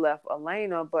 but that left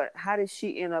Elena. But how did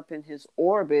she end up in his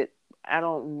orbit? I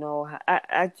don't know.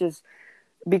 I just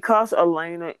because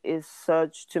Elena is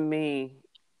such to me,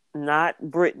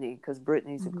 not Brittany, because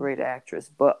Brittany's a Hmm. great actress,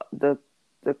 but the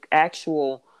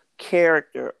actual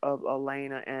character of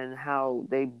Elena and how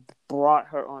they brought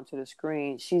her onto the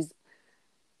screen.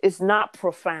 It's not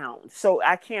profound. So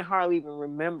I can't hardly even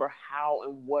remember how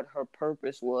and what her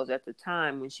purpose was at the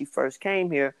time when she first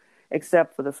came here,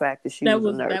 except for the fact that she was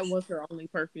a That nurse. was her only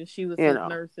purpose. She was You his know,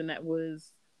 nurse, and that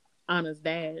was Anna's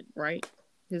dad, right?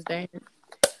 His dad. And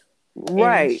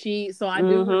right? so I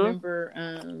do Mm-hmm.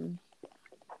 remember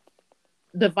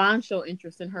Devon showed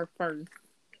interest in her first,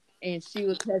 and she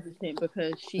was hesitant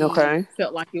because she Okay.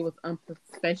 felt like it was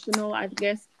unprofessional, I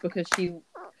guess,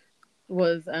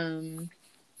 was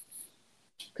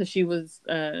because she was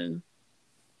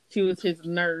his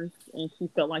nurse, and she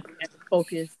felt like she had to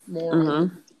focus more on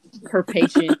Mm-hmm. her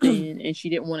patients, and she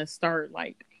didn't want to start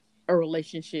like a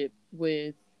relationship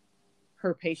with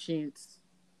her patients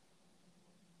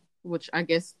which I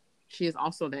guess she is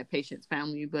also that patient's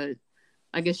family, but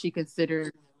I guess she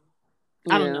considered,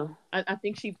 I don't Yeah. know. I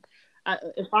think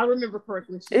if I remember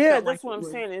correctly, she Yeah, felt like that's what it I'm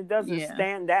was, saying. It doesn't yeah.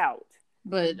 stand out.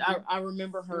 But I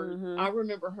remember her. I Mm-hmm.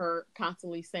 remember her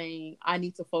constantly saying, "I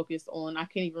need to focus on." I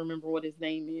can't even remember what his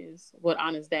name is, what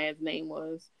Anna's dad's name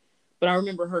was, but I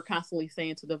remember her constantly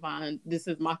saying to Devon, "This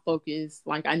is my focus.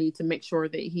 Like I need to make sure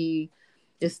that he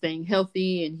is staying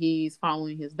healthy and he's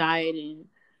following his diet,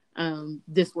 and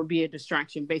this will be a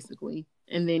distraction, basically."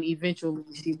 And then eventually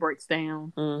she breaks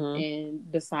down Mm-hmm.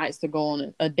 and decides to go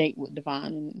on a date with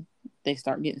Devon, and they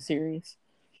start getting serious.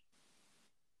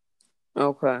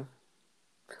 Okay.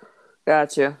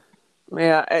 Gotcha.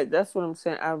 Yeah, that's what I'm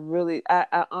saying.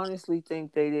 I honestly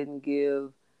think they didn't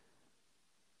give,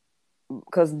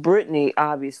 because Brittany,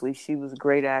 obviously, she was a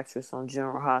great actress on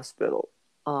General Hospital.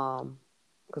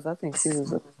 Because I think she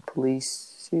was a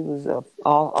police, she was a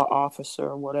officer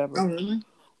or whatever. Oh, really?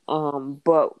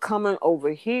 But coming over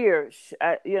here,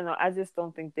 I just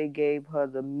don't think they gave her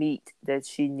the meat that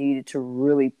she needed to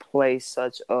really play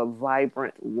such a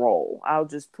vibrant role. I'll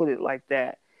just put it like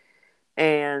that.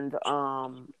 And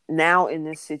now in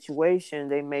this situation,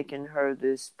 they making her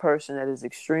this person that is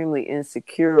extremely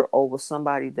insecure over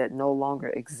somebody that no longer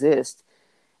exists,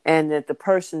 and that the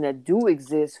person that do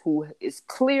exist, who is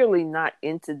clearly not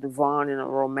into Devon in a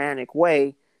romantic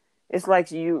way, it's like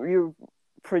you're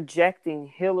projecting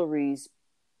Hillary's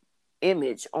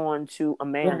image onto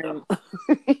Amanda,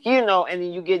 Right. and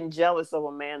then you're getting jealous of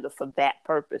Amanda for that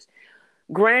purpose.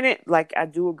 Granted, like I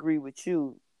do agree with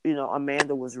you,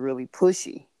 Amanda was really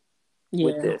pushy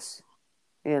with Yeah. this,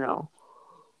 you know.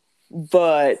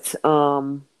 But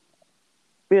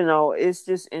it's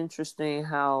just interesting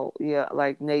how, yeah,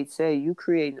 like Nate said, you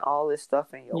creating all this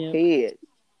stuff in your Yeah. head.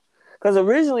 Because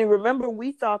originally, remember,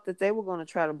 we thought that they were going to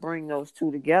try to bring those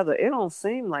two together. It don't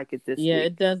seem like it this Yeah, it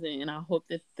week. doesn't, and I hope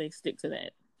that they stick to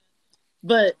that.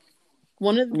 But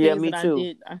one of the Yeah, things me that I too.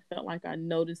 did, I felt like I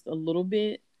noticed a little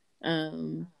bit.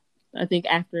 Um, I think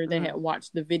after they had Mm.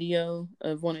 watched the video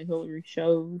of one of Hillary's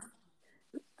shows,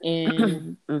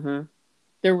 and Mm-hmm.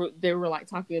 they were like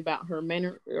talking about her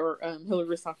manner, or Hillary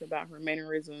was talking about her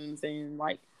mannerisms and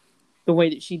like the way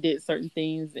that she did certain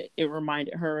things. It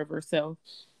reminded her of herself,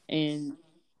 and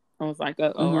I was like,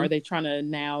 oh, Mm-hmm. are they trying to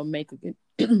now make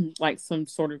like some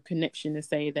sort of connection to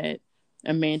say that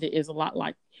Amanda is a lot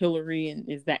like Hillary, and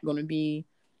is that going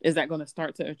to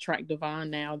start to attract Devon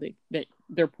now that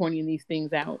they're pointing these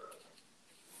things out?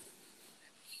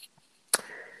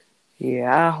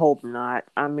 Yeah, I hope not.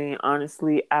 I mean,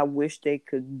 honestly, I wish they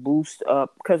could boost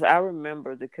up, because I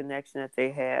remember the connection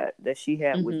that she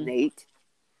had with Mm-hmm. Nate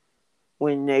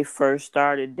when they first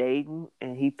started dating,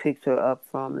 and he picked her up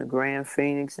from the Grand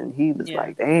Phoenix, and he was Yeah.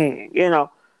 like, dang,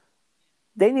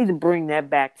 they need to bring that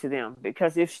back to them,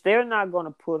 because if they're not going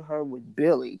to put her with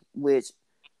Billy, which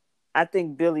I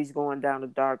think Billy's going down a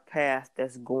dark path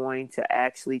that's going to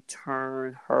actually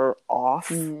turn her off,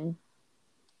 Mm-hmm.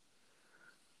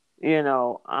 you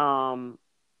know,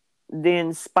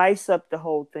 then spice up the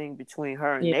whole thing between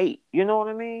her and Yeah. Nate. You know what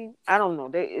I mean? I don't know.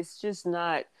 It's just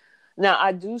not. Now,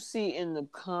 I do see in the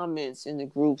comments in the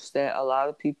groups that a lot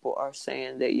of people are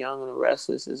saying that Young and the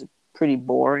Restless is pretty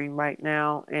boring right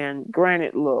now. And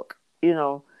granted, look,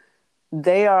 they're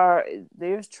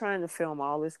trying to film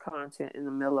all this content in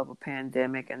the middle of a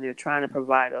pandemic, and they're trying to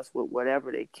provide us with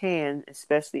whatever they can,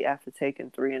 especially after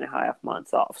taking 3.5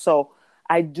 months off. So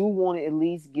I do want to at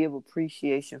least give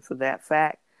appreciation for that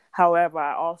fact. However,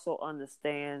 I also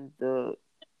understand the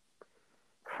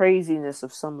craziness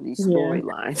of some of these Yeah.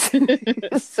 storylines.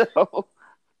 So,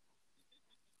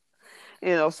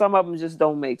 some of them just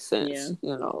don't make Yeah. sense,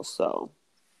 so.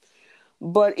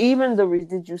 But even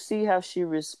did you see how she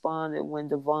responded when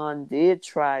Devon did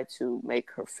try to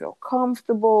make her feel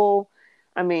comfortable?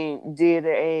 I mean,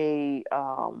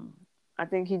 I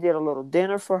think he did a little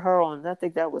dinner for her I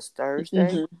think that was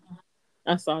Thursday. Mm-hmm.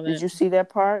 I saw Did that. you see that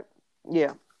part?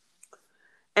 Yeah.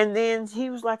 And then he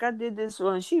was like, I did this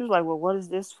one. And she was like, well, what is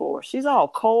this for? She's all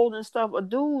cold and stuff. A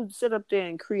dude sit up there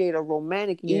and create a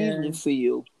romantic Yeah. evening for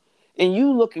you. And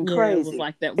you looking Yeah. It was crazy.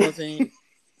 like that wasn't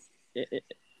it,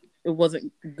 it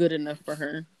wasn't good enough for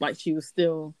her. Like she was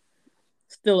still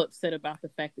upset about the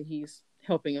fact that he's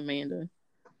helping Amanda.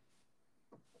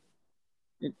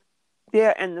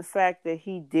 Yeah, and the fact that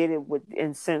he did it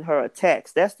and sent her a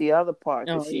text. That's the other part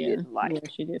that Oh she yeah, didn't yeah, like.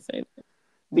 she did say that.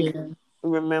 Be- Yeah.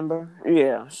 Remember?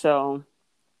 Yeah. So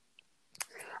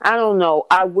I don't know.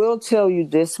 I will tell you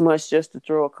this much, just to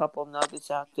throw a couple nuggets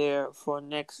out there for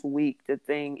next week. The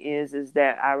thing is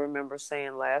that I remember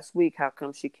saying last week, how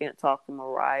come she can't talk to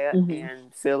Mariah Mm-hmm.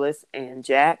 and Phyllis and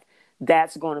Jack?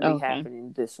 That's going to be Okay.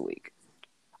 happening this week.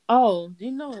 Oh,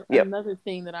 you know, Yep. another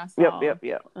thing that I Yep. saw Yep.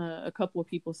 Yep. a couple of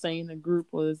people saying in the group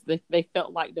was they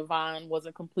felt like Divine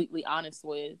wasn't completely honest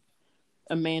with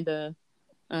Amanda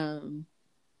um,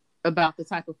 about the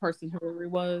type of person Hilliary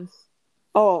was.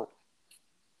 Oh,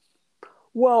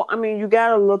 well, I mean, you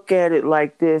got to look at it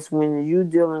like this: when you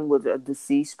dealing with a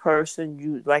deceased person,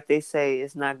 you, like they say,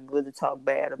 it's not good to talk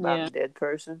bad about Yeah. a dead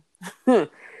person.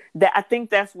 That, I think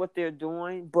that's what they're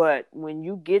doing. But when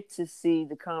you get to see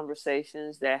the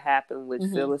conversations that happen with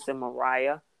Mm-hmm. Phyllis and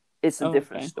Mariah, it's a Oh,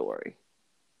 different okay. story.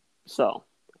 So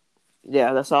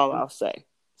yeah, that's all I'll say.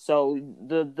 So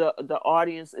the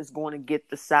audience is going to get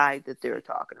the side that they're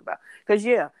talking about. Because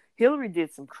yeah, Hillary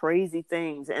did some crazy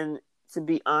things, and to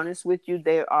be honest with you,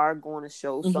 they are going to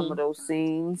show some Mm-hmm. of those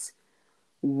scenes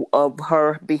of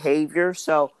her behavior.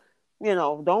 So,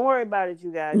 don't worry about it,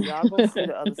 you guys. Y'all gonna see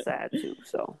the other side too.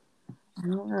 So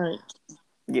All right.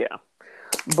 yeah,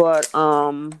 but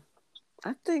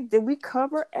I think, did we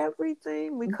cover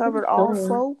everything? We I'm pretty covered all sure.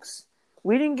 folks.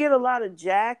 We didn't get a lot of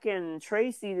Jack and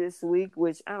Tracy this week,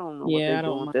 which I don't know what they're Yeah, I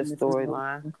doing don't with mind that missing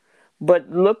storyline. that. But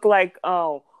look like,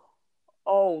 the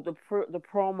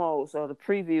promos or the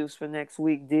previews for next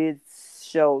week did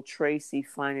show Tracy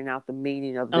finding out the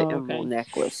meaning of the Oh, emerald okay.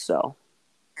 necklace. So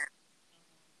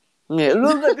yeah,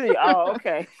 look at you. Oh,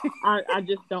 okay. I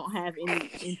just don't have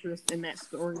any interest in that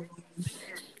story.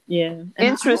 Yeah, and I don't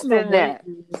Interest know in what it that.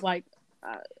 is. Like,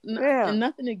 Yeah. and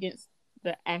nothing against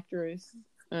the actress,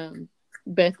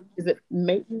 Beth. Is it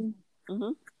Maitland?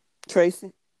 Mm-hmm.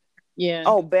 Tracy. Yeah,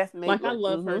 Oh, Beth like I Maitland.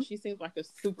 love her. Mm-hmm. She seems like a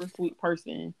super sweet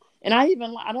person, and I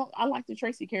even I like the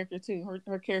Tracy character too.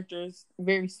 Her character is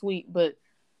very sweet, but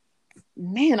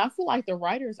man, I feel like the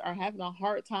writers are having a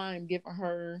hard time giving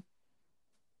her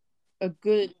a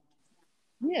good,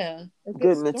 yeah, a good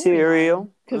Good storyline.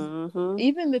 material. Because Mm-hmm.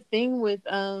 even the thing with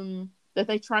that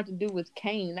they tried to do with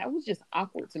Kane, that was just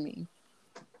awkward to me.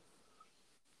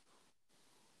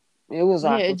 It was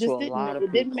Yeah, it awkward to just a lot of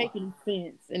it didn't people. make any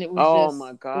sense, and Oh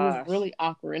my it was gosh. really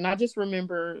awkward. And I just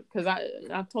remember because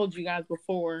I told you guys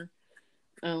before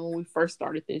when we first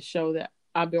started this show that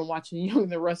I've been watching Young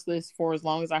and the Restless for as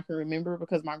long as I can remember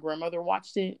because my grandmother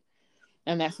watched it,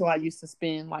 and that's who I used to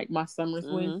spend like my summers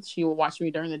with. Mm-hmm. She would watch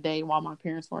me during the day while my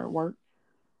parents were at work.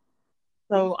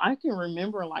 So I can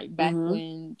remember like back Mm-hmm.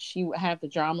 when she would have the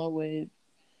drama with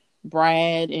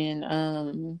Brad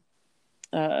and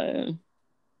uh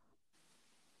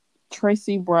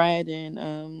Tracy, Brad,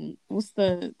 and what's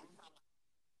the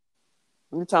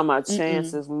You're talking about mm-mm.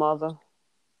 Chance's mother?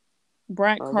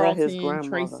 Brad Or is that his Carlton,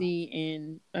 grandmother?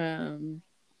 Tracy, and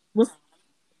what's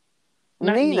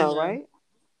not Nina, Nina. right?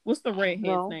 What's the redhead's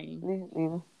No, name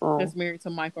Nina. Oh. that's married to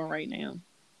Michael right now?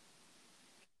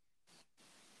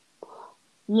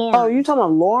 Oh, you Lauren. talking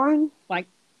about Lauren? Like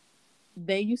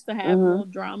they used to have a Mm-hmm. little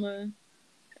drama,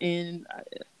 and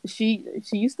she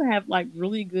used to have like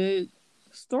really good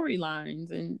storylines,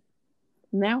 and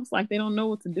now it's like they don't know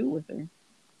what to do with her.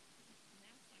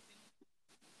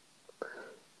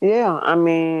 Yeah, I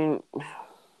mean,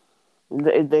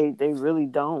 they really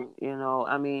don't.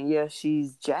 I mean, yeah,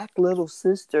 she's Jack's little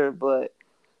sister, but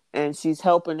and she's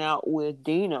helping out with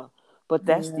Dina, but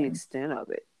that's the Yeah. extent of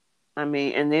it. I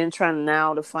mean, and then trying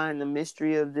now to find the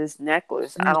mystery of this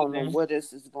necklace. I don't know Yeah. where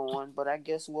this is going, but I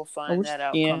guess we'll I find wish. that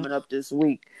out Yeah. coming up this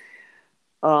week.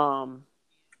 Um,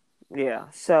 yeah.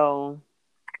 So,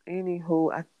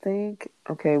 anywho, I think,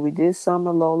 okay, we did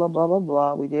Summer, Lola, blah blah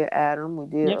blah. We did Adam. We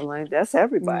did Yep. Elaine. That's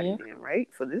everybody Yep. then,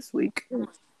 right, for this week.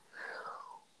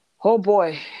 Oh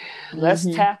boy, let's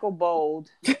Mm-hmm. tackle bold.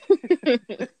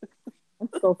 I'm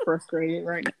so frustrated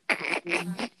right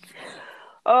now.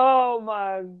 Oh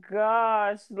my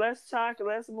gosh. Let's talk.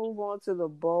 Let's move on to the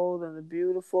bold and the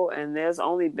beautiful. And there's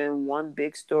only been one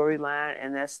big storyline,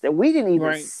 and that's that we didn't even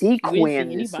Right. see We didn't see Quinn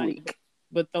this anybody week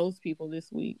but those people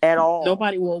this week. at all.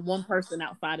 Nobody. Well, one person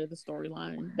outside of the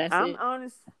storyline. That's I'm it.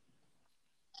 honest.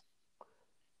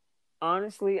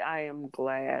 Honestly, I am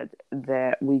glad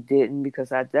that we didn't, because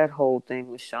that whole thing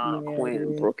with Shauna, Yeah, it Quinn,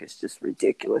 and is. Brooke is just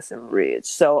ridiculous and rich.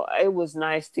 So it was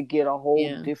nice to get a whole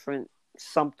Yeah. different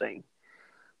something.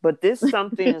 But this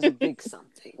something is a big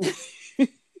something.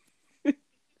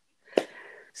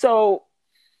 So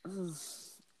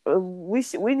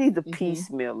we need the Mm-hmm.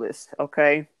 piecemeal list,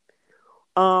 okay?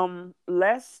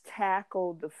 Let's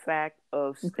tackle the fact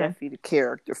of Okay. Steffy the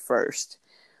character first.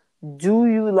 Do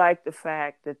you like the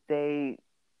fact that they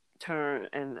turn,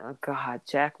 and God,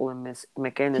 Jacqueline Miss She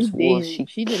McInnes Wolf, did. she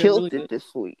She did a really killed good. it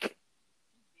this week.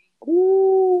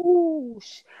 Ooh,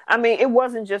 I mean, it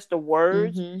wasn't just the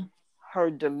words, Mm-hmm. her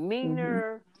Mm-hmm.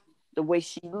 demeanor, the way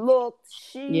she looked.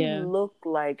 She Yeah, looked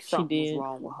like she something was did.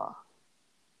 wrong with her.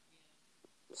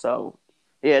 So,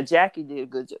 yeah, Jackie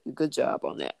did a good job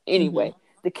on that. Anyway,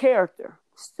 the character,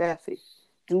 Steffi,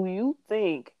 do you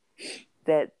think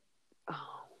that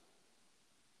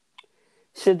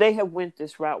should they have went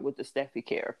this route with the Steffi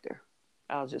character?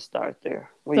 I'll just start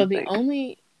there. What do So you think?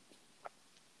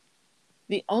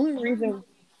 the only reason,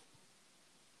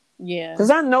 yeah, Because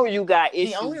I know you got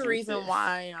the only issues with reason this.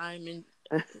 why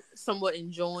somewhat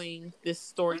enjoying this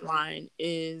storyline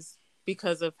is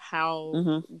because of how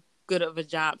Mm-hmm. good of a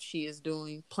job she is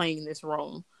doing playing this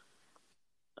role.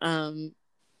 Um,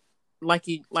 like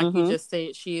you Mm-hmm. just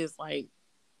said, she is like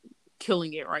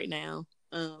killing it right now.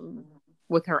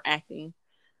 With her acting,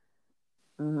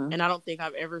 Mm-hmm. and I don't think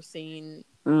I've ever seen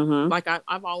Mm-hmm. like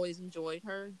I've always enjoyed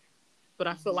her, but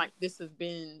I feel like this has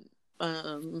been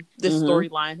this Mm-hmm.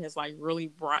 storyline has like really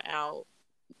brought out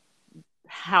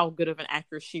how good of an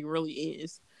actress she really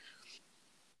is.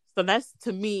 So that's,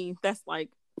 to me, that's like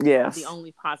the Yes.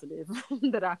 only positive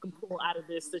that I can pull out of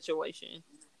this situation.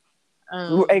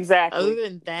 Other Exactly.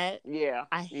 than that, Yeah.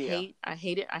 I Yeah. hate, I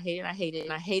hate it, I hate it, I hate it,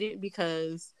 and I hate it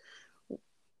because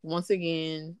once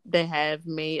again they have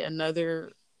made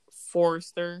another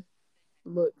Forrester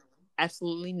look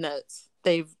absolutely nuts.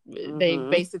 They've Mm-hmm.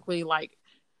 basically like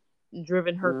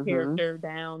driven her Mm-hmm. character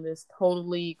down this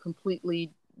totally,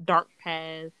 completely dark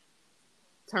path,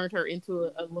 turned her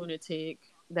into a lunatic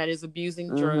that is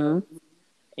abusing Mm-hmm. drugs.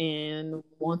 And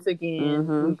once again,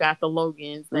 Mm-hmm. we've got the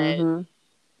Logans that Mm-hmm.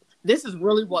 this is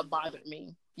really what bothered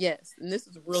me. Yes, and this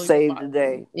is really what Save the bothered me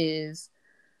day. is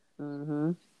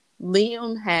Mm-hmm.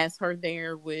 Liam has her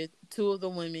there with two of the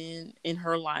women in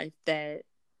her life that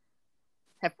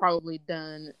have probably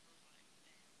done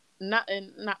not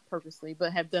purposely,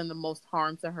 but have done the most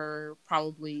harm to her,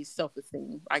 probably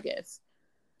self-esteem, I guess,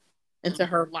 and to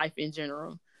her life in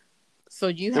general. So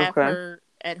you have Okay. her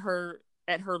at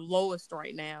her lowest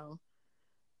right now,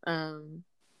 um,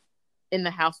 in the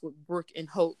house with Brooke and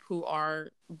Hope, who are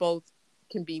both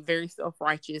can be very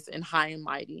self-righteous and high and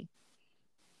mighty,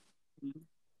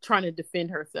 trying to defend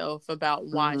herself about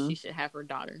why Mm-hmm. she should have her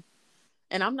daughter.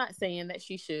 And I'm not saying that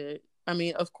she should. I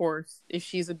mean, of course, if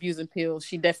she's abusing pills,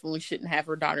 she definitely shouldn't have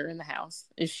her daughter in the house.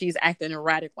 If she's acting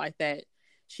erratic like that,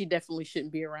 she definitely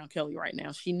shouldn't be around Kelly right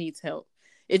now. She needs help.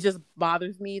 It just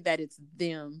bothers me that it's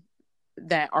them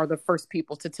that are the first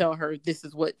people to tell her this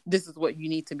is what you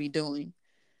need to be doing.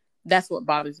 That's what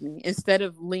bothers me. Instead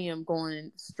of Liam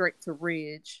going straight to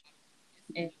Ridge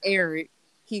and Eric,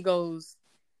 he goes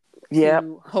Yep.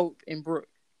 to Hope and Brooke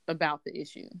about the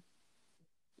issue.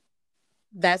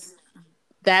 That's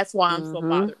that's why I'm so Mm-hmm.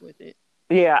 bothered with it.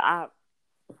 Yeah.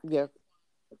 Yeah.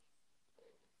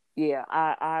 Yeah.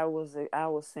 I was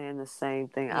saying the same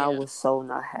thing. I Yeah, was so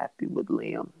not happy with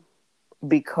Liam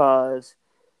because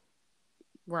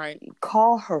right.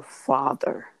 call her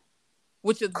father.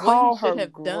 Which is what he Call should her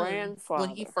have done when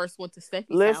he grandfather. first went to Steffi's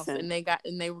house Listen,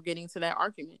 and they were getting to that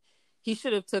argument. He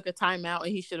should have took a timeout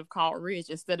and he should have called Ridge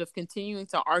instead of continuing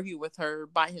to argue with her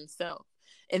by himself,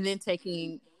 and then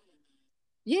taking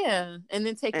and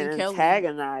then taking and Kelly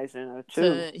antagonizing her too.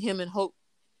 to him and Hope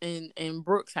and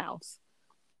Brooke's house.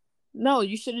 No,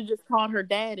 you should have just called her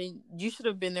dad, and you should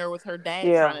have been there with her dad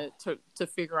Yeah. trying to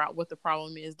figure out what the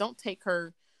problem is. Don't take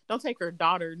her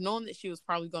daughter, knowing that she was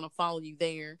probably going to follow you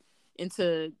there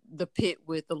into the pit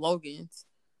with the Logans,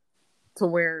 to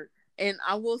where. And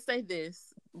I will say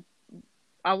this,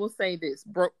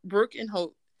 Brooke and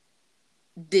Hope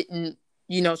didn't,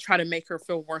 try to make her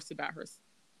feel worse about herself.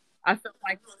 I felt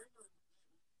like,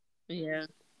 yeah,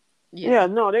 yeah, Yeah,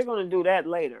 no, they're going to do that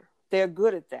later. They're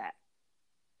good at that.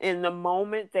 In the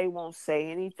moment, they won't say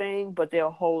anything, but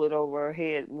they'll hold it over her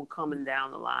head when coming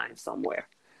down the line somewhere.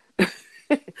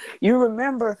 You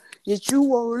remember that you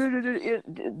were.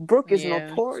 Brooke is yeah,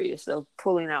 notorious of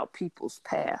pulling out people's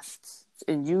pasts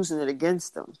and using it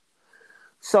against them.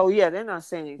 So, yeah, they're not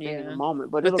saying anything in the yeah. moment,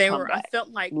 but But it'll come I back. felt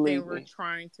like they Believe were me.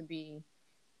 trying to be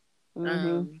Mm-hmm.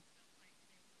 um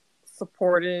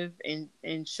supportive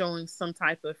and showing some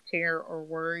type of care or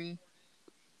worry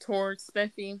towards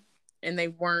Steffi, and they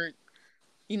weren't,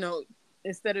 you know,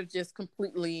 instead of just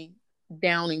completely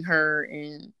downing her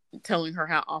and telling her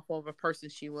how awful of a person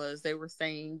she was, they were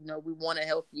saying, we want to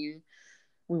help you.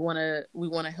 We want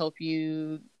to help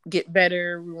you get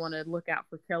better. We want to look out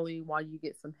for Kelly while you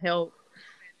get some help.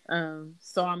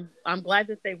 So I'm glad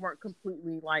that they weren't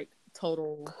completely like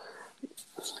total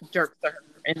jerks to her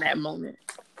in that moment.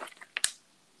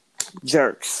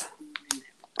 Jerks.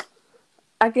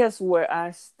 I guess where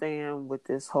I stand with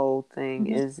this whole thing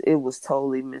Mm-hmm. is it was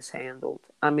totally mishandled.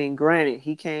 I mean, granted,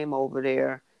 he came over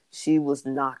there. She was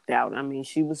knocked out. I mean,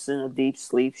 she was in a deep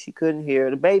sleep. She couldn't hear.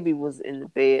 The baby was in the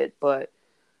bed, but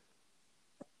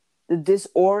the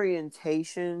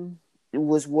disorientation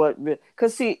was what,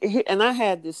 because see, and I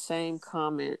had this same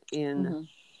comment in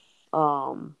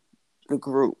Mm-hmm. the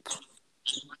group,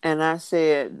 and I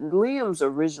said Liam's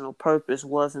original purpose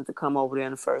wasn't to come over there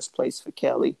in the first place for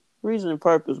Kelly. Reason and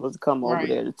purpose was to come over Right.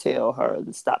 there to tell her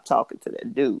to stop talking to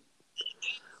that dude.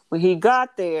 When he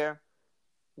got there,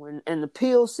 and the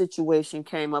pill situation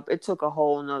came up, it took a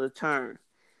whole nother turn.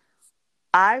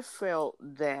 I felt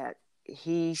that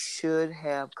he should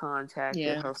have contacted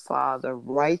Yeah. her father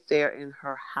right there in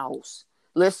her house.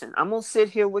 Listen, I'm going to sit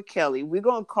here with Kelly. We're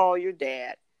going to call your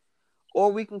dad,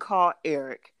 or we can call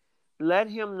Eric. Let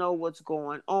him know what's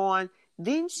going on.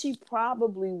 Then she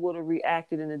probably would have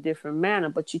reacted in a different manner.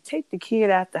 But you take the kid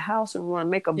out the house and run,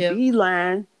 make a Yep.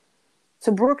 beeline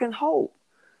to Brooke and Hope.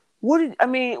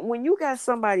 When you got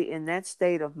somebody in that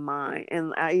state of mind,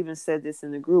 and I even said this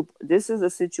in the group, this is a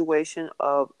situation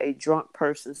of a drunk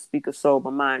person speak a sober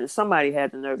mind. And somebody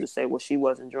had the nerve to say, well, she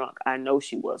wasn't drunk. I know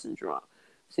she wasn't drunk.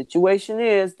 Situation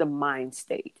is the mind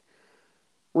state.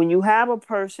 When you have a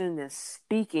person that's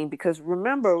speaking, because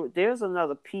remember, there's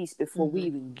another piece before we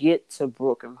even get to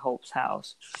Brooke and Hope's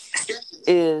house,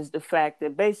 is the fact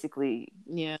that basically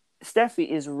Yeah. Steffy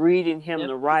is reading him Yep.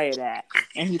 the riot act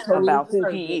And he totally about who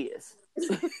deserved he it. is.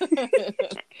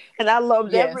 And I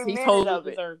loved Yes, every he minute totally of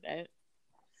it. deserved that.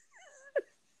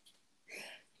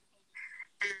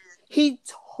 He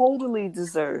totally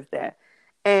deserved that.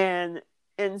 And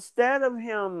instead of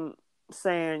him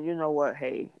saying, you know what,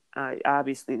 hey,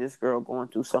 obviously this girl going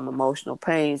through some emotional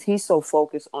pains, he's so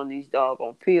focused on these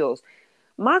doggone pills.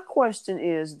 My question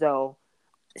is, though,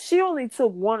 she only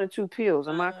took 1 or 2 pills.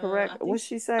 Am I correct? What'd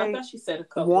she I say? thought she said a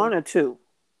couple. 1 or 2.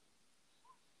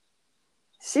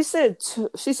 She said 2.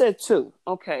 She said 2.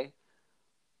 Okay.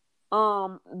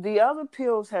 The other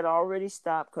pills had already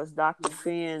stopped because Dr.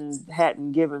 Finn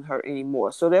hadn't given her any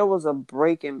more. So there was a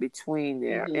break in between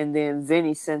there. Mm-hmm. And then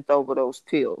Vinny sent over those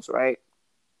pills, right?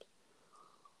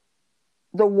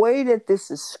 The way that this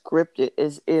is scripted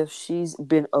is if she's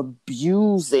been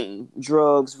abusing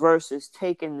drugs versus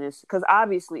taking this, because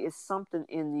obviously it's something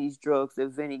in these drugs that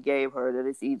Vinny gave her that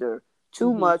is either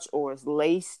too Mm-hmm. much or is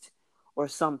laced or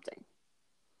something.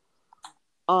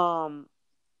 Um,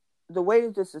 the way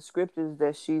that this is scripted is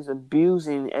that she's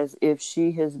abusing as if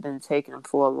she has been taking them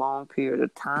for a long period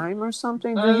of time or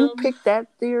something. Do you Um, pick that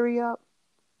theory up?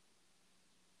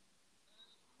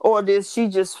 Or did she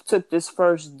just took this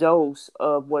first dose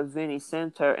of what Vinny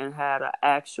sent her and had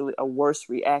actually a worse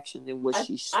reaction than what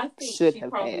she I think should she have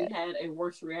probably had? had a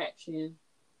worse reaction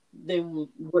than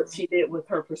what she did with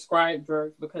her prescribed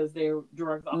drugs because they're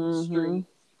drugs off the Mm-hmm. street.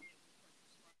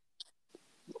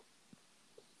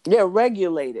 They're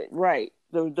regulated, right?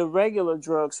 The regular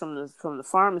drugs from the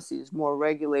pharmacy is more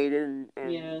regulated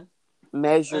and Yeah.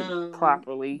 measured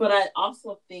properly. But I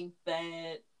also think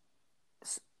that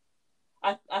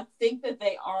I think that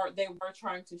they were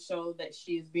trying to show that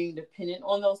she is being dependent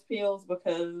on those pills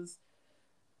because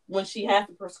when she had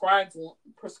the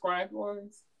prescribed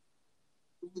ones,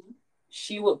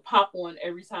 she would pop one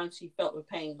every time she felt the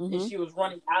pain, and Mm-hmm. she was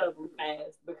running out of them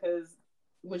fast because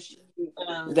when she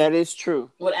That is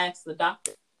true. would ask the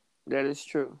doctor. That is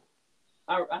true.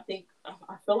 I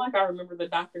feel like I remember the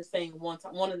doctor saying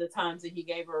one of the times that he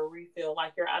gave her a refill,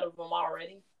 like you're out of them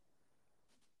already.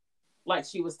 Like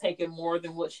she was taking more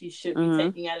than what she should be Mm-hmm.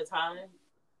 taking at a time,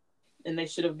 and they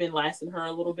should have been lasting her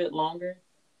a little bit longer.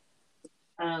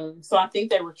 So I think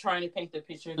they were trying to paint the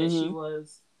picture that Mm-hmm. she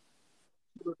was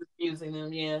abusing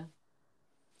them. Yeah.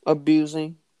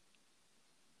 Abusing.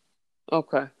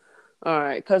 Okay. All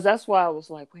right. Because that's why I was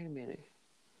like, wait a minute.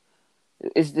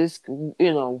 Is this,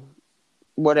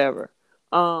 whatever?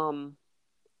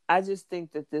 I just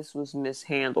think that this was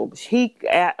mishandled. Should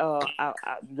I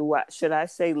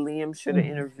say Liam should have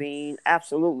Mm-hmm. intervened?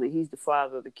 Absolutely. He's the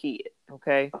father of the kid.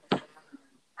 Okay.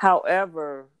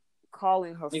 However,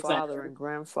 calling her father Exactly. and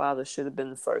grandfather should have been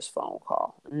the first phone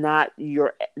call, not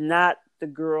the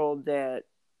girl that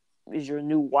is your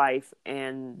new wife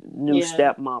and new Yeah.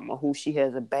 stepmama who she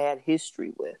has a bad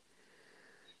history with.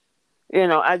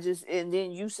 And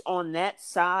then you on that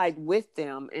side with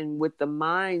them and with the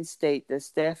mind state that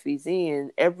Steffi's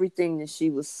in, everything that she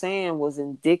was saying was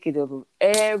indicative of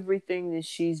everything that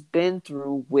she's been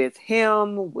through with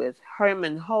him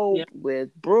and Yeah. Hope,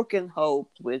 with Brooke and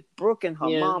Hope, with Brooke and her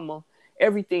Yeah. mama.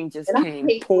 Everything just And I came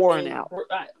hate pouring when out,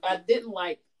 I didn't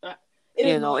like. It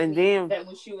annoyed and me then, that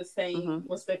when she was saying mm-hmm,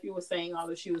 when Steffi was saying all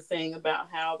that she was saying about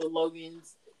how the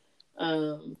Logans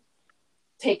um,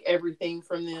 take everything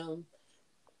from them,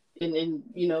 and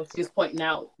she was pointing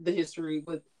out the history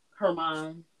with her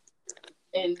mom.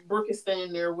 And Brooke is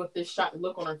standing there with this shocked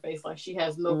look on her face, like she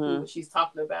has no clue Mm-hmm. what she's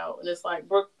talking about. And it's like,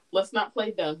 Brooke, let's not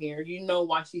play dumb here. You know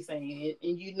why she's saying it,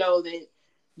 and you know that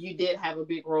you did have a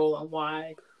big role in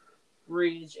why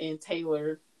Ridge and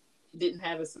Taylor didn't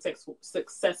have a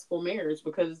successful marriage,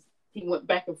 because he went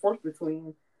back and forth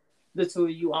between the two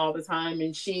of you all the time.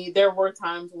 And there were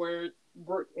times where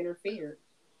Brooke interfered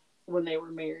when they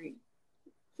were married.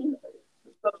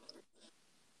 So,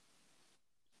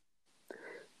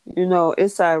 You know,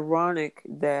 it's ironic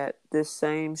that this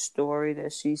same story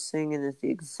that she's singing is the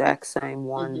exact same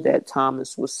one mm-hmm. that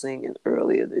Thomas was singing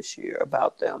earlier this year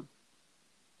about them.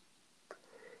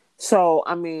 So,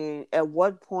 I mean, at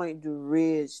what point do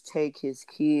Ridge take his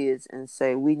kids and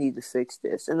say, we need to fix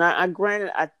this? And I granted,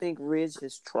 I think Ridge has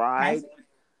Has tried, it?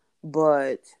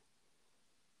 but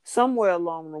somewhere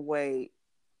along the way,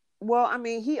 well, I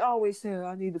mean, he always said,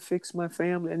 I need to fix my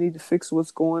family. I need to fix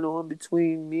what's going on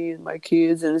between me and my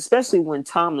kids. And especially when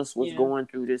Thomas was Yeah. going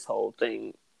through this whole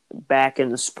thing back in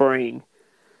the spring,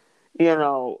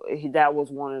 that was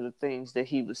one of the things that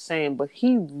he was saying. But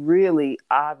he really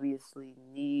obviously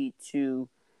need to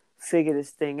figure this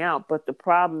thing out. But the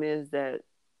problem is that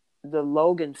the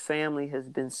Logan family has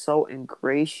been so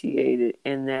ingratiated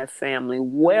in that family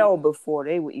well before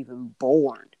they were even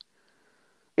born.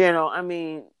 I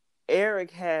mean,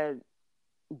 Eric had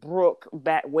Brooke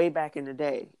way back in the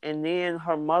day, and then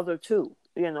her mother too.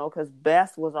 Because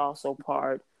Beth was also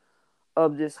part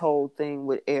of this whole thing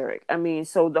with Eric. I mean,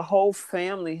 so the whole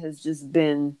family has just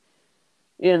been,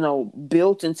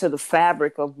 built into the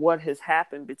fabric of what has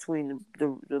happened between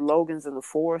the Logans and the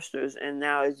Forresters, and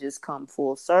now it's just come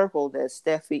full circle that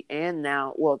Steffy and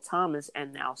now, well, Thomas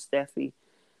and now Steffy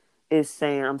is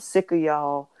saying, I'm sick of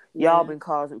y'all. Y'all Yeah. been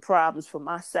causing problems for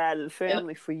my side of the And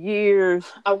family for years.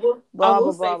 I Blah,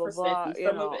 will blah, say blah, blah, for blah. Steffi,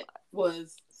 some of it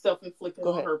was self inflicted Go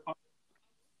on ahead. her part,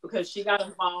 because she got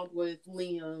involved with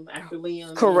Liam after Liam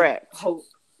and Correct. Hope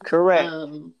Correct.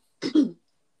 um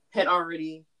had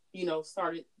already,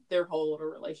 started their whole other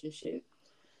relationship.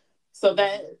 So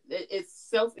that it's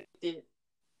self inflicted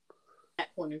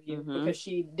that point of view, Mm-hmm.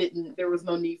 because there was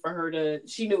no need for her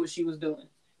she knew what she was doing,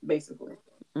 basically.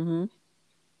 Mm-hmm.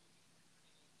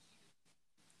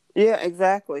 Yeah,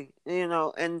 exactly.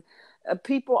 And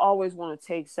people always want to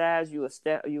take sides. You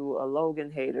a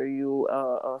Logan hater, you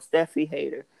a Steffi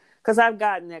hater. Because I've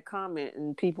gotten that comment,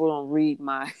 and people don't read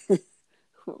my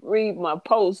read my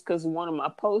post, because one of my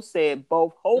posts said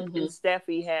both Hope and Mm-hmm.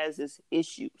 Steffi has his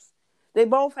issues. They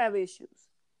both have issues.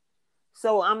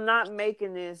 So I'm not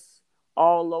making this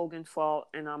all Logan's fault,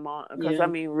 and I'm on, because I Yeah.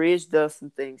 mean, Ridge does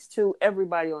some things too.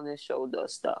 Everybody on this show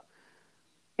does stuff.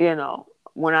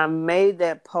 When I made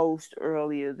that post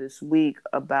earlier this week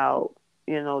about,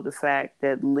 the fact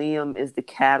that Liam is the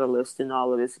catalyst in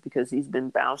all of this, because he's been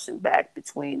bouncing back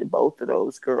between the both of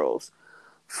those girls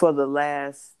for the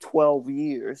last 12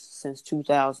 years since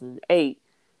 2008.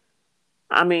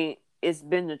 I mean, it's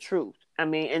been the truth. I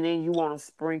mean, and then you want to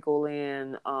sprinkle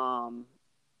in,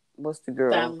 what's the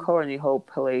girl? Sally. Courtney Hope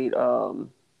played,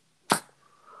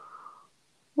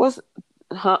 what's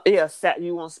yeah,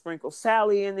 you want to sprinkle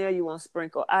Sally in there. You want to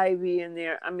sprinkle Ivy in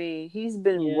there. I mean, he's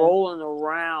been Yeah. rolling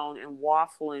around and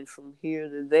waffling from here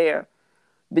to there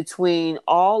between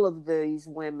all of these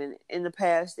women in the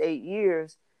past 8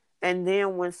 years. And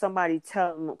then when somebody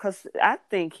tell him, because I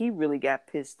think he really got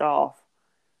pissed off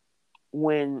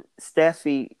when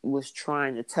Steffi was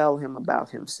trying to tell him about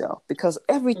himself, because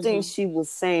everything Mm-hmm. she was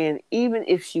saying, even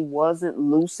if she wasn't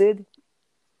lucid,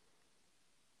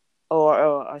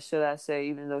 or should I say,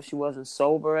 even though she wasn't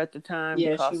sober at the time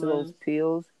Yeah, she because of those was.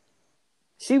 pills,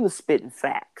 she was spitting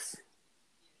facts.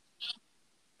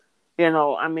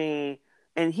 I mean,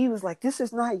 and he was like, "This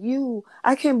is not you.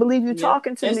 I can't believe you're Yep.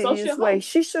 talking to And so me should this way." Hope.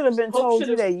 She should have been Hope told should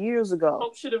you have that years ago.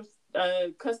 Hope should have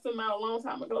cussed him out a long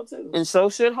time ago too. And so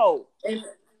should Hope. And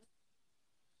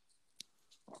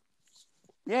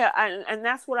Yeah, and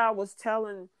that's what I was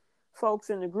telling folks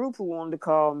in the group who wanted to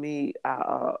call me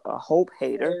a Hope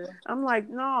hater. yeah. I'm like,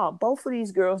 no, both of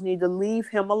these girls need to leave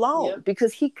him alone, Yep.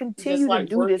 because he Just continued to like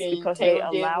do Brooke this and because they Taylor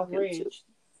did allow with him to. Ridge.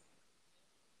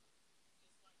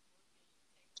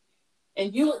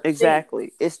 And you would think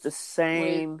Exactly. It's the with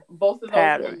same both of those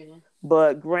pattern. women,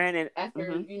 But granted, after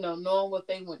mm-hmm, knowing what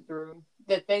they went through,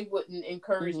 that they wouldn't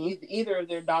encourage mm-hmm. either of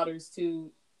their daughters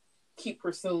to keep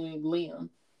pursuing Liam.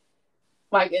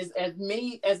 Like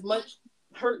as much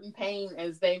hurt and pain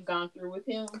as they've gone through with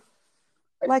him.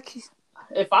 Like,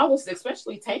 If I was,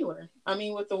 especially Taylor, I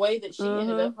mean, with the way that she ended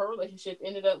mm-hmm, up, her relationship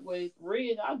ended up with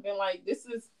Ridge, I've been like,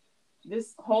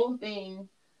 this whole thing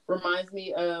reminds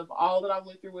me of all that I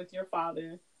went through with your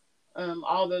father,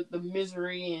 all the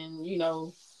misery and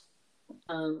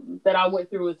that I went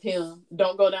through with him.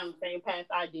 Don't go down the same path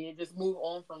I did. Just move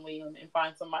on from Liam and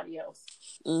find somebody else.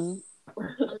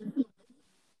 Mm-hmm.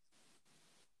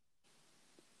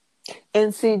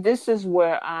 And see, this is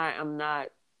where I am not.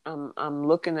 I'm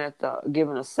looking at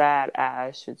giving a side eye,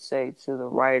 I should say, to the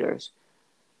writers.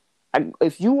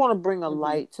 If you want to bring a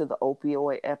light to the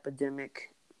opioid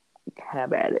epidemic,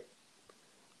 have at it.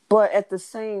 But at the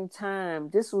same time,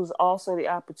 this was also the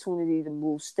opportunity to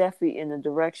move Steffi in the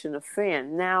direction of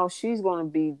Finn. Now she's going to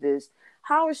be this.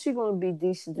 How is she going to be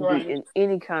decent to be in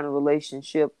any kind of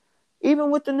relationship,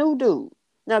 even with the new dude?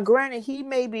 Now, granted, he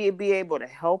may be able to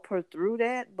help her through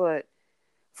that, but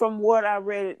from what I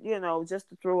read, just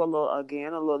to throw a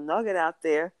little nugget out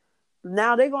there,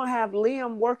 now they're going to have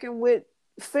Liam working with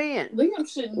Finn. Liam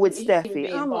shouldn't with even Steffi.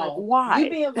 be I'm like, involved. why? You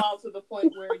be involved to the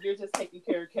point where you're just taking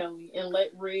care of Kelly and let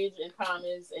Ridge and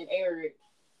Thomas and Eric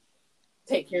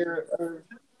take care of her.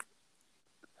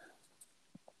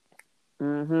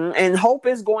 Mm-hmm. And Hope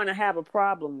is going to have a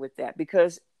problem with that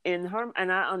because in her,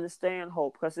 and I understand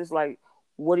Hope because it's like,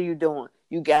 what are you doing?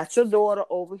 You got your daughter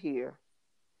over here.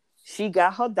 She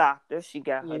got her doctor. She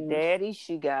got her daddy.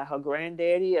 She got her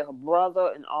granddaddy and her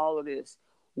brother and all of this.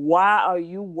 Why are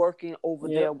you working over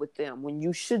there with them when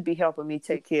you should be helping me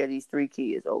take care of these 3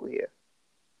 kids over here?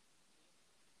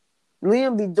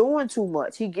 Liam be doing too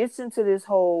much. He gets into this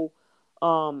whole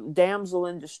damsel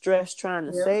in distress trying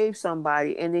to save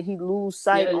somebody, and then he lose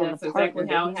sight on the partner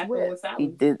that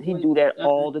he's with. He do that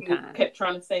all the time. Kept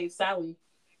trying to save Sally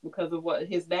because of what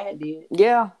his dad did.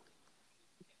 Yeah.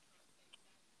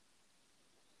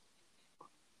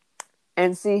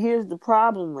 And see, here's the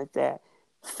problem with that.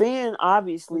 Finn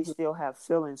obviously still have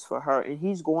feelings for her, and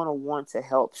he's going to want to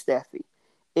help Steffi.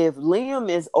 If Liam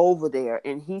is over there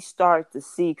and he starts to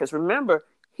see, because remember,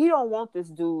 he don't want this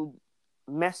dude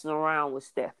messing around with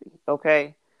Steffi,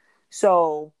 okay?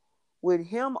 So with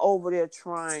him over there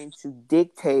trying to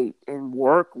dictate and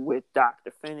work with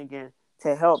Dr. Finnegan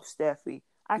to help Steffi,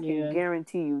 I can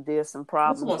guarantee you there's some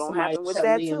problems going to happen with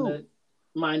that too.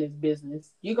 Mind his business.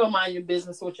 You go mind your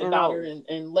business with your daughter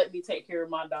and let me take care of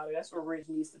my daughter. That's what Ridge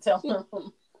needs to tell him.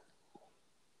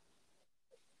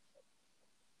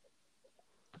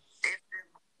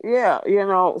 Yeah,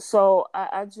 so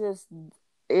I just,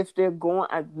 if they're going,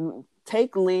 I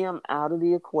take Liam out of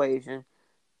the equation.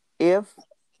 If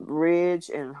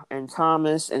Ridge and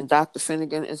Thomas and Dr.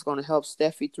 Finnegan is going to help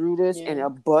Steffi through this and a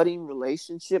budding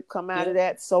relationship come out of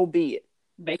that, so be it.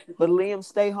 Basically. But Liam,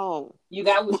 stay home. You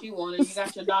got what you wanted. You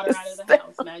got your daughter out of the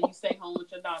house. Now you stay home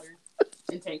with your daughter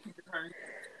and take care of her.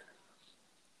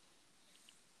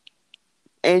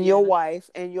 And your wife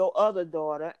and your other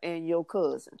daughter and your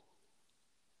cousin.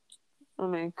 I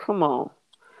mean, come on.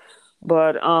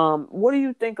 But what do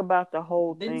you think about the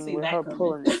whole thing with her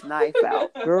pulling this knife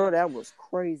out? Girl, that was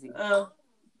crazy.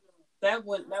 That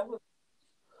was.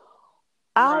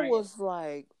 I was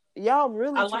like, y'all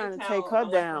really trying to take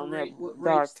her down that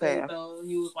dark path. Though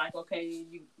he was like, okay,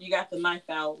 you got the knife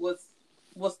out.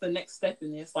 What's the next step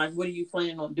in this? Like, what are you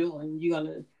planning on doing? You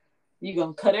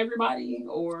gonna cut everybody,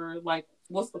 or like,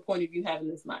 what's the point of you having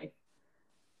this knife?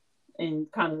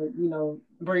 And kind of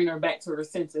bring her back to her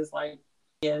senses. Like,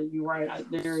 yeah, you're right.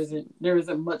 There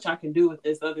isn't much I can do with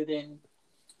this other than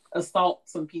assault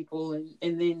some people,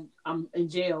 and then I'm in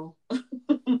jail.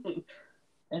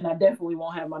 And I definitely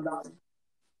won't have my daughter.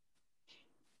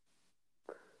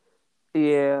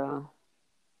 Yeah.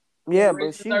 Yeah,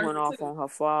 but she went off on her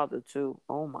father too.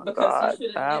 Oh my God.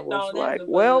 I was like,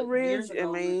 well, Ridge, I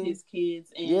mean, his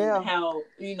kids and how,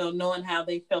 knowing how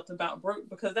they felt about Brooke,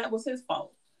 because that was his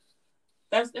fault.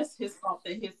 That's his fault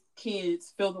that his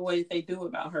kids feel the way that they do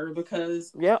about her,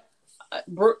 because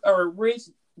Brooke or Ridge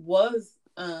was,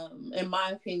 in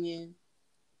my opinion,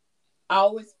 I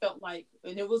always felt like,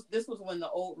 and this was when the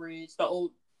old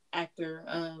actor,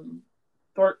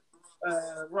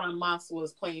 Ron Moss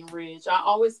was playing Ridge. I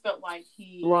always felt like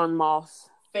Ron Moss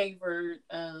favored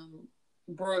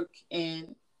Brooke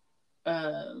and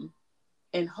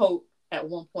Hope at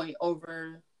one point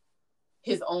over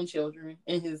his own children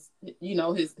and his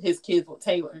kids with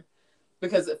Taylor,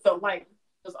 because it felt like it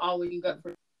was always gut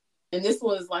for. And this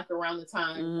was like around the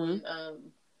time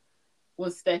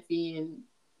when Steffi and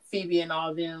Phoebe and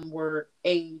all of them were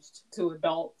aged to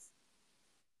adults.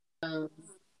 And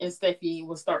Steffi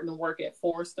was starting to work at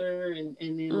Forrester, and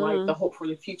then like the Hope for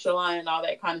the Future line and all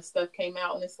that kind of stuff came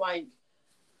out. And it's like,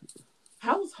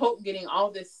 how is Hope getting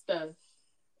all this stuff,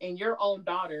 and your own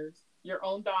daughter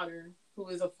who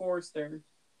is a Forrester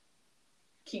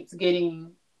keeps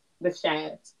getting the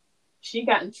shaft? She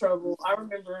got in trouble. I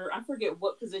forget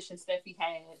what position Steffi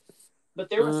had, but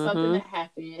there was something that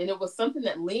happened, and it was something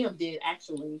that Liam did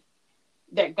actually.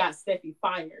 that got Steffi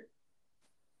fired.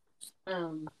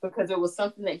 Because it was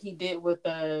something that he did with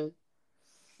a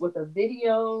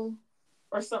video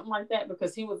or something like that,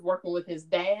 because he was working with his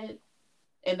dad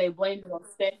and they blamed it on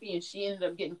Steffi and she ended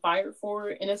up getting fired for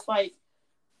it. And it's like,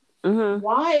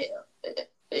 why?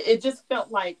 It just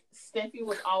felt like Steffi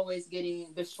was always getting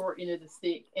the short end of the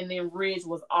stick, and then Ridge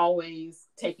was always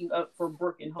taking up for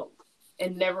Brooke and Hope,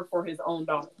 and never for his own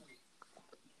daughter.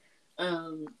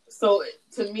 So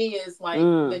to me, it's like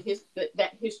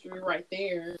that history right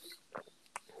there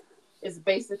is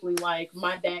basically like,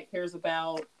 my dad cares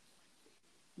about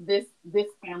this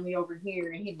family over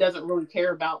here, and he doesn't really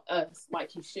care about us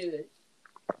like he should.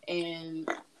 And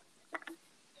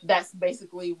that's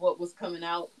basically what was coming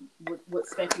out with what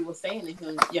Steffi was saying to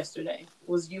him yesterday,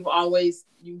 was you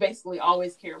basically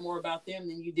always care more about them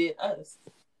than you did us.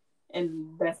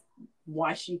 And that's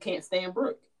why she can't stand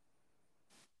Brooke.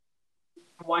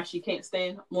 Why she can't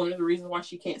stand, one of the reasons why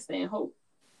she can't stand Hope.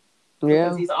 Yeah.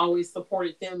 Because he's always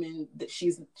supported them, and that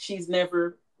she's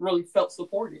never really felt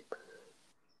supported.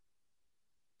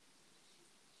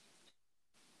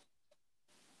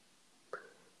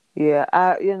 Yeah,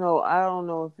 I don't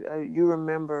know if you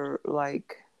remember,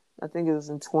 like, I think it was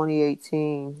in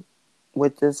 2018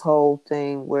 with this whole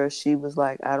thing where she was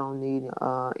like, I don't need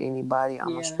anybody,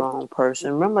 I'm a strong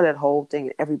person. Remember that whole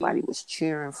thing? Everybody was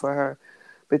cheering for her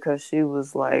because she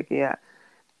was like, yeah,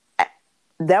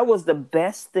 that was the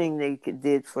best thing they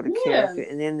did for the character.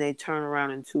 And then they turn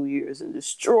around in 2 years and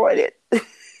destroyed it.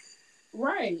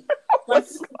 Right. I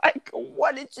was like,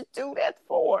 what did you do that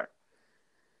for?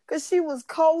 Because she was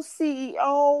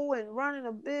co-CEO and running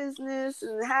a business,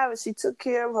 and she took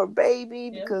care of her baby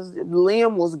because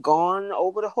Liam was gone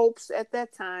over the Hopes at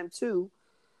that time too.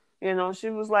 She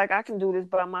was like, I can do this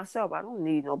by myself. I don't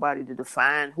need nobody to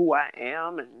define who I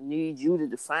am and need you to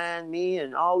define me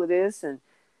and all of this. And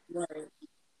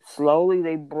slowly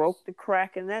they broke the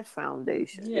crack in that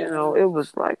foundation. Yeah. It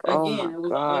was like, again, it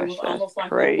was almost like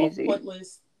crazy. A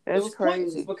pointless. It was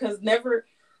crazy. Pointless because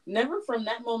never from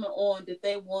that moment on did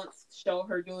they once show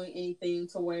her doing anything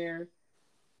to where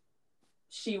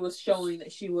she was showing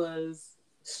that she was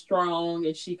strong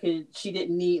and she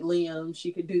didn't need Liam.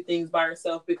 She could do things by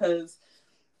herself, because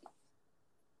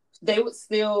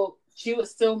she would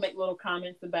still make little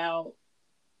comments about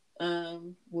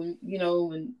when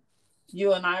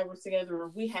you and I were together, or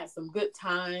we had some good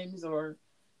times, or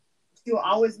she'll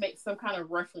always make some kind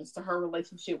of reference to her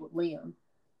relationship with Liam.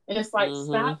 And it's like,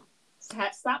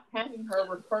 stop having her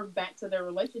refer back to their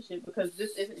relationship, because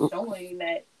this isn't showing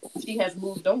that she has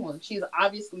moved on. She's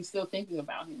obviously still thinking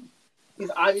about him.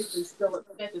 She's obviously still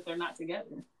upset that they're not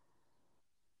together.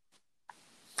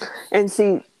 And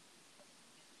see,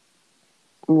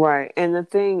 right. And the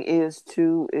thing is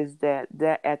too, is that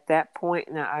at that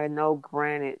point, now I know,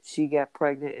 granted, she got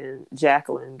pregnant and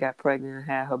Jacqueline got pregnant and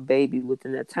had her baby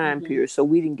within that time period. So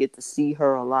we didn't get to see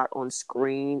her a lot on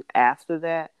screen after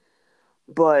that.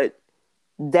 But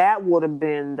that would have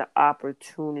been the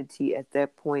opportunity at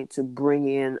that point to bring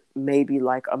in maybe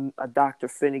like a Dr.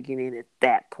 Finnegan in at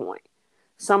that point.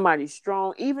 Somebody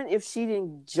strong, even if she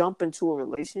didn't jump into a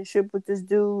relationship with this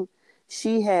dude,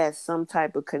 she had some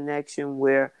type of connection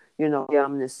where, yeah,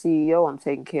 I'm the CEO, I'm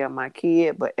taking care of my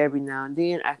kid, but every now and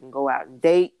then I can go out and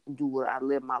date, do what I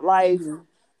live my life,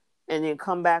 and then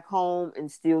come back home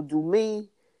and still do me.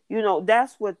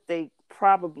 That's what they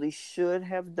probably should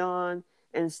have done,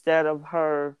 instead of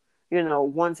her,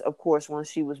 once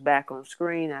she was back on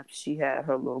screen after she had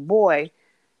her little boy,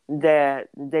 that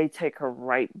they take her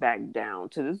right back down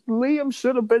to this. Liam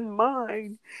should have been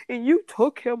mine, and you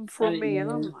took him from me. And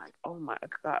I'm like, oh my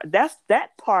God.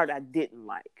 That part I didn't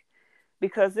like,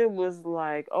 because it was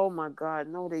like, oh my God,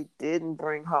 no, they didn't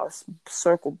bring her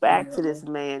circle back to this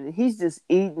man. And he's just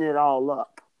eating it all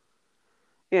up.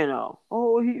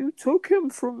 Oh, you took him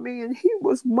from me, and he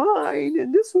was mine,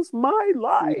 and this was my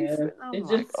life. Yeah. And I'm it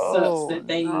like, just sucks that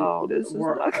they this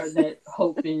were is not... that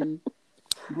Hope and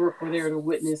Brooke were there to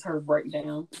witness her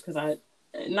breakdown, because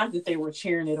not that they were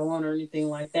cheering it on or anything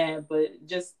like that, but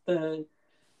just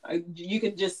you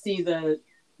could just see the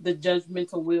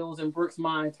judgmental wheels in Brooke's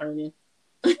mind turning.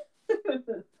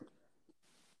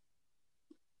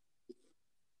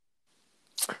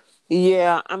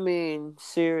 Yeah, I mean,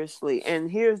 seriously.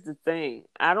 And here's the thing.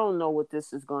 I don't know what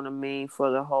this is going to mean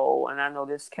for the whole, and I know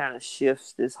this kind of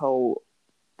shifts this whole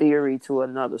theory to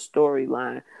another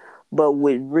storyline, but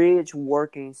with Ridge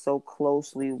working so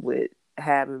closely with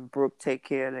having Brooke take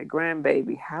care of that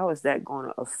grandbaby, how is that going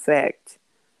to affect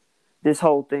this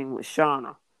whole thing with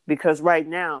Shauna? Because right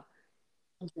now,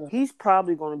 he's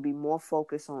probably going to be more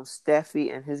focused on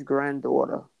Steffi and his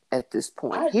granddaughter at this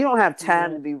point. He don't have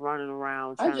time Yeah. to be running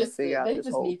around I trying to just figure out they this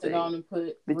just whole need to go thing on and put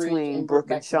Ridge between and Brooke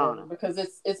Brooke and back together, Shauna. because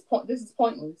this is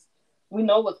pointless. We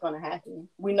know what's going to happen.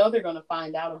 We know they're going to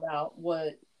find out about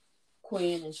what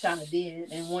Quinn and Shauna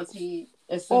did, and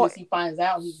as soon Or as he finds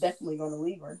out, he's definitely going to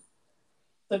leave her.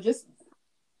 So just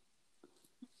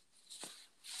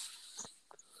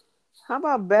how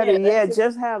about better yeah, yet,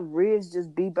 just have Ridge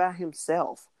just be by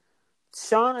himself.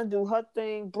 Shauna do her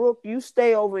thing. Brooke, you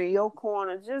stay over in your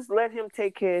corner. Just let him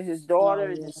take care of his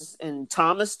daughter and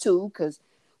Thomas too, because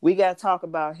we got to talk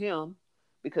about him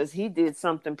because he did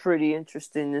something pretty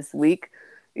interesting this week.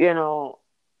 You know,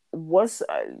 what's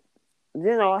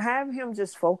have him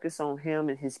just focus on him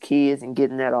and his kids and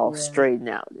getting that all yeah. straightened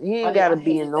out. He ain't got I to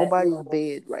be in hated that nobody's little.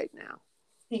 bed right now.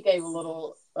 He gave a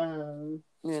little.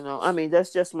 I mean,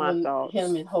 that's just my When him thoughts.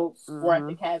 and Hope were at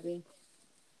the Mm-hmm. cabin,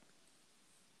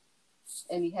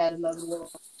 and he had another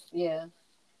little. Yeah,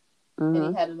 and he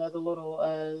Mm-hmm. had another little.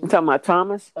 You talking about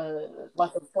Thomas?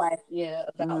 Like a flash, yeah,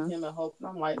 about Mm-hmm. him and Hope. And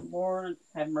I'm like, Lord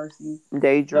have mercy. Don't tell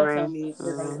Daydream. me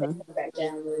they're gonna take Mm-hmm. him back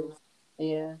down there.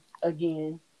 Yeah,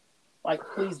 again. Like,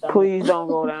 please don't. Please don't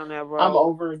go down that I'm road.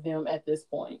 over them at this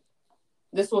point.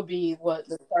 This will be what,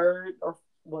 the third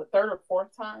or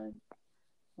fourth time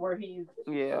where he's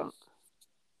Yeah.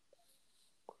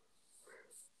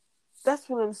 That's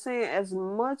what I'm saying. As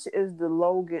much as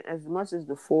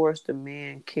the Forrester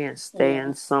man can't yeah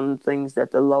stand some things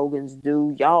that the Logans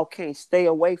do, y'all can't stay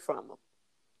away from them.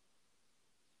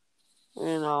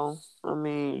 I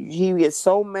mean, he gets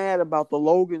so mad about the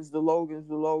Logans, the Logans,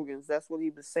 the Logans. That's what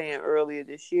he was saying earlier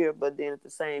this year. But then at the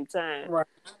same time, right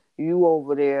you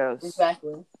over there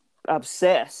exactly.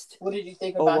 obsessed What did you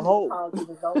think over about his Hope. apology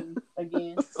to Zoe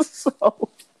again? So,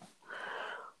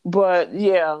 but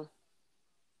yeah,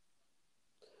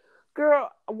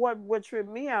 girl, what tripped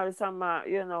me out is talking about,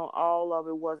 all of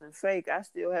it wasn't fake. I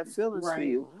still have feelings for Right.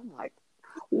 you. I'm like,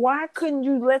 why couldn't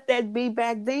you let that be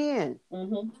back then?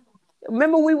 Mm-hmm.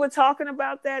 Remember we were talking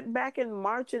about that back in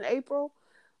March and April?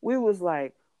 We was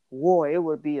like, boy, it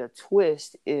would be a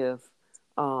twist if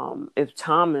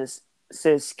Thomas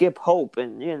says skip Hope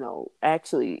and,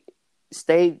 actually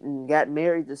stayed and got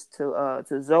married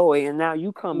to Zoe, and now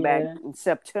you come back Yeah. in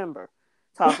September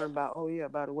talking about, oh yeah,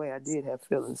 by the way, I did have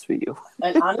feelings for you.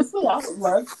 And honestly,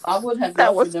 I would have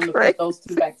That loved for was them to put those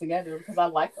two crazy. back together, because I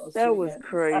like those two That was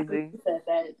together. I think crazy. you said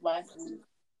that last week.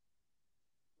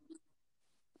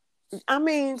 I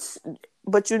mean,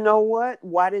 but you know what?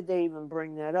 Why did they even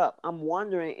bring that up? I'm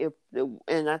wondering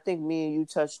and I think me and you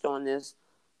touched on this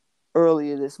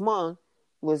earlier this month,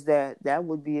 was that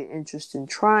would be an interesting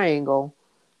triangle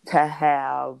to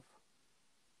have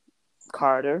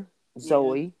Carter, Yeah.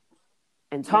 Zoe,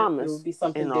 and Yep. It would Thomas be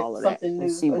something and all different, of that something and new,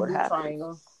 see a what new happens.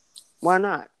 triangle. Why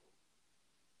not?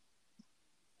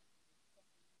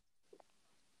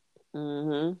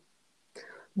 Mm-hmm.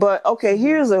 But okay, Mm-hmm.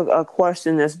 here's a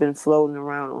question that's been floating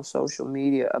around on social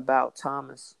media about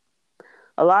Thomas.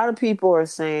 A lot of people are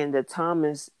saying that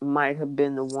Thomas might have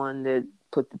been the one that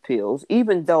put the pills,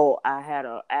 even though I had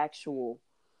an actual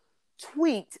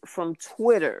tweet from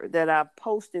Twitter that I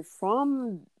posted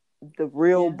from the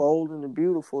Real Yeah. Bold and the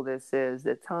Beautiful that says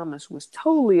that Thomas was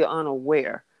totally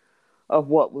unaware of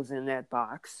what was in that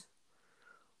box.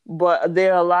 But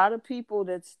there are a lot of people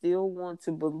that still want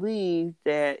to believe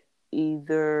that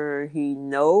either he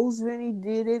knows when he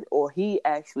did it or he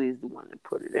actually is the one that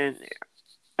put it in there.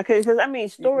 Okay, because I mean,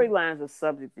 Yeah. storylines are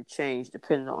subject to change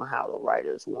depending on how the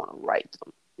writers want to write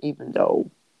them. Even though,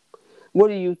 what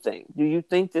do you think? Do you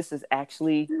think this is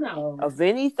actually No, of I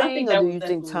anything, think or do that was you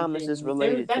think definitely Thomas is genuine. There,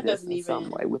 related to that this doesn't in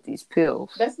some way even. with these pills?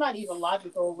 That's not even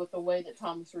logical with the way that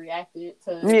Thomas reacted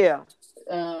to Yeah.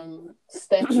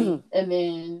 Steffi, and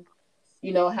then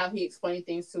how he explained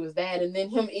things to his dad, and then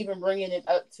him even bringing it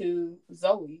up to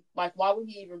Zoe. Like, why would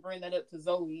he even bring that up to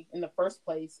Zoe in the first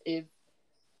place if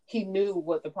he knew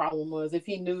what the problem was? If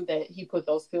he knew that he put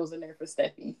those pills in there for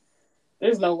Steffi,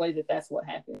 there's no way that that's what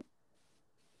happened.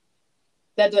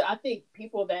 I think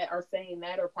people that are saying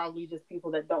that are probably just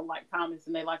people that don't like Thomas,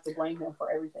 and they like to blame him for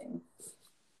everything.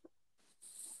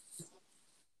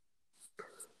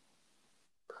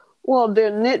 Well,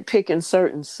 they're nitpicking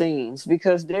certain scenes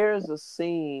because there's a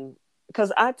scene,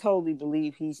 because I totally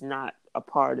believe he's not a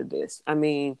part of this. I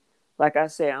mean, like I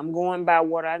said, I'm going by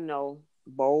what I know.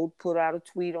 Bold put out a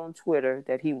tweet on Twitter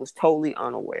that he was totally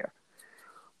unaware.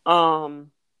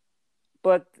 Um,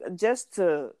 but just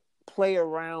to play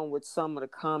around with some of the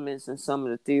comments and some of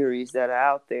the theories that are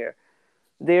out there,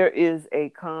 there is a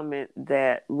comment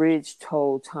that Ridge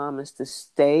told Thomas to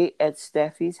stay at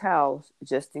Steffi's house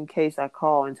just in case I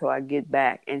call until I get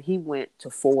back. And he went to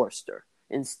Forrester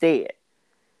instead.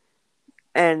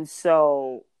 And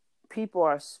so people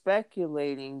are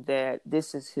speculating that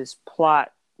this is his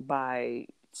plot by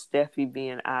Steffi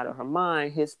being out of her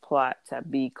mind, his plot to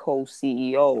be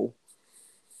co-CEO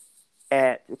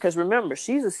at, because remember,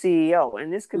 she's a CEO,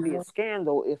 and this could be a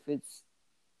scandal if it's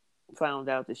found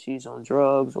out that she's on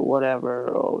drugs or whatever,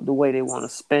 or the way they want to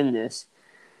spin this.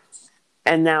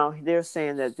 And now they're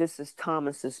saying that this is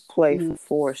Thomas's play for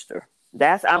Forrester.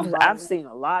 I've seen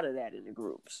a lot of that in the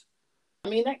groups. I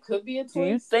mean, that could be a twist. Do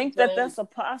you think that that's a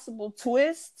possible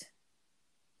twist?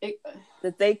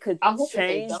 That they could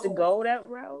change to go that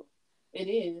route? It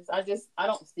is. I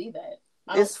don't see that.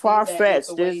 It's far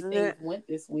fetched, isn't it? Went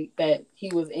this week that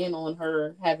he was in on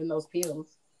her having those pills.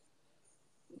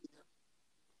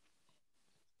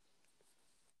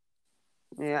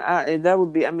 Yeah, that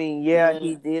would be. I mean, yeah,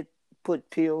 he did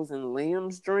put pills in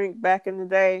Liam's drink back in the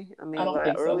day. I mean,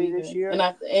 like early this year.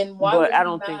 But I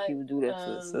don't think he would do that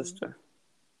to his sister.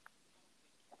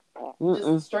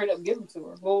 Just straight up give them to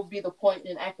her. What would be the point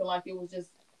in acting like it was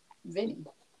just Vinny?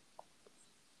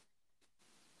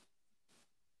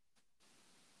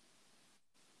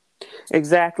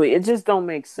 Exactly. It just don't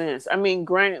make sense. I mean,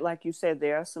 granted, like you said,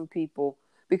 there are some people,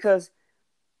 because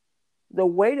the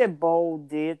way that Bo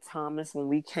did Thomas when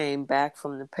we came back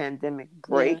from the pandemic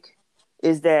break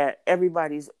is that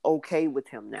everybody's okay with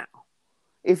him now.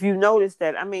 If you notice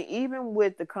that, I mean, even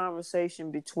with the conversation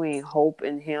between Hope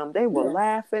and him, they were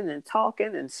laughing and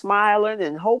talking and smiling,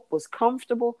 and Hope was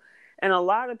comfortable. And a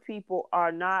lot of people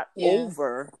are not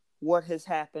over what has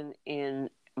happened in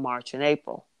March and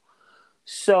April.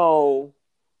 So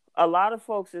a lot of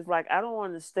folks is like, I don't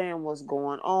understand what's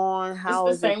going on. How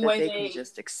is it that they can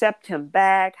just accept him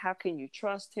back? How can you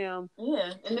trust him?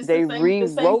 Yeah, and they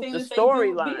rewrote the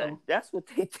storyline. That's what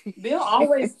they did.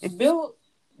 Bill.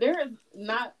 There is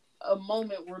not a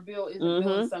moment where Bill isn't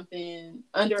doing something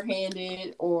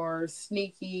underhanded or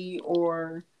sneaky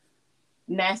or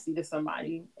nasty to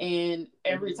somebody, and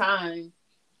every time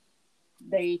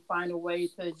they find a way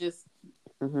to just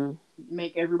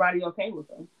make everybody okay with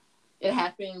them. It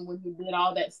happened when he did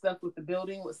all that stuff with the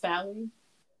building with Sally.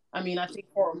 I mean, I think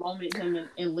for a moment him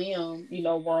and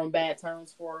Liam, were on bad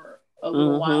terms for a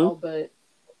little while, but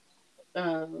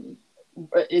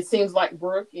it seems like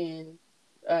Brooke and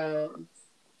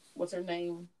what's her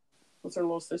name? What's her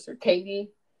little sister? Katie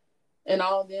and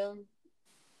all of them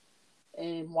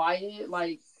and Wyatt,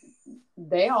 like,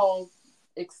 they all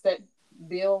accept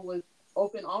Bill with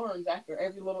open arms after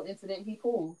every little incident he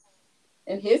pulls.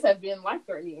 And his have been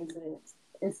life-threatening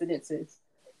incidences.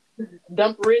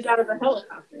 Dump Ridge out of a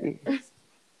helicopter.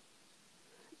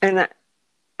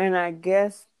 And I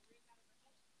guess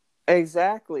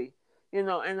exactly.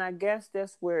 And I guess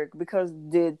that's where, because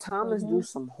did Thomas do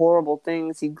some horrible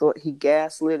things? He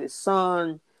gaslit his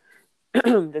son.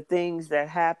 The things that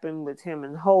happened with him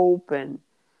and Hope, and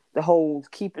the whole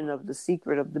keeping of the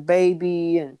secret of the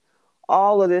baby, and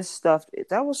all of this stuff.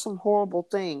 That was some horrible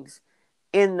things.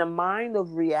 In the mind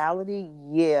of reality,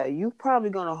 yeah, you're probably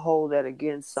going to hold that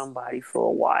against somebody for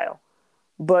a while.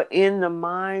 But in the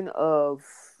mind of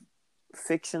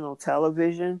fictional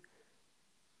television,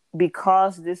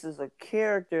 because this is a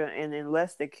character, and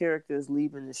unless the character is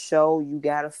leaving the show, you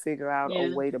got to figure out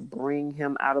a way to bring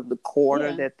him out of the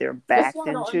corner that they're backed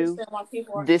into.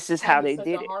 This is how they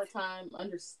did it. Hard time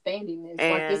understanding this.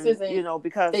 And, like, this isn't,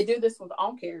 because they do this with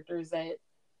all characters that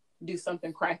do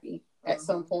something crappy at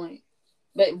some point.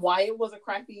 That Wyatt was a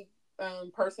crappy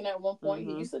person at one point.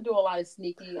 He used to do a lot of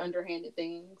sneaky, underhanded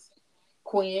things.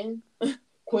 Quinn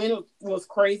was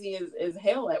crazy as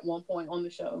hell at one point on the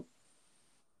show.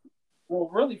 Well,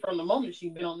 really, from the moment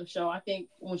she's been on the show, I think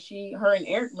when her and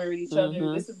Eric married each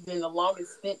other, this has been the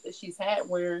longest stint that she's had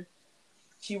where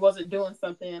she wasn't doing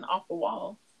something off the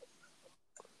wall.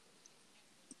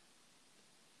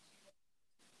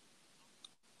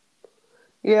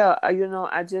 Yeah,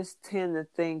 I just tend to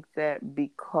think that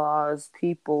because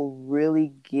people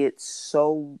really get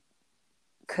so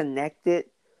connected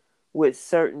with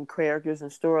certain characters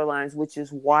and storylines, which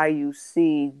is why you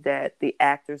see that the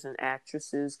actors and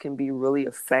actresses can be really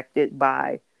affected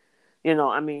by,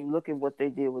 I mean, look at what they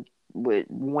did with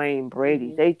Wayne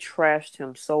Brady. They trashed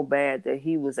him so bad that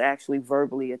he was actually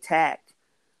verbally attacked,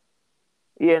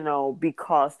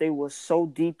 because they were so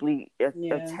deeply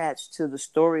attached to the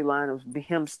storyline of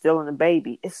him stealing a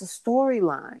baby. It's a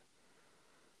storyline.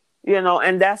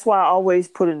 And that's why I always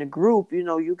put in the group,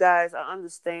 you guys, I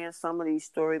understand some of these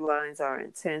storylines are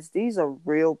intense. These are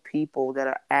real people that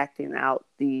are acting out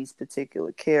these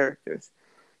particular characters.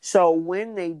 So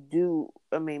when they do,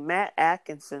 I mean, Matt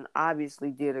Atkinson obviously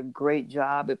did a great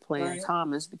job at playing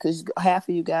Thomas, because half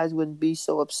of you guys wouldn't be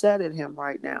so upset at him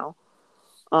right now.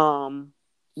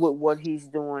 with what he's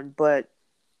doing, but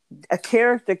a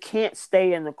character can't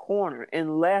stay in the corner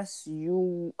unless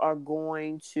you are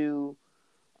going to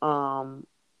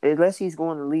unless he's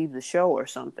going to leave the show or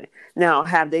something. Now,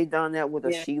 have they done that with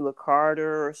a Yeah. Sheila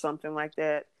Carter or something like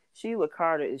that? Sheila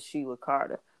Carter is Sheila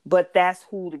Carter, but that's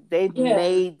who they've Yeah.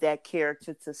 made that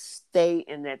character to stay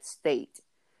in that state.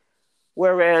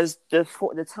 Whereas the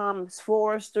Thomas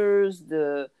Forresters,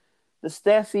 the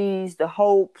Steffys, the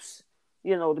Hopes,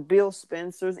 the Bill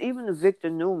Spencers, even the Victor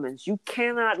Newmans, you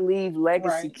cannot leave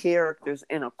legacy Right. characters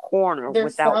in a corner There's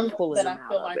without some pulling that them I out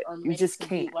feel of like it. are You made just to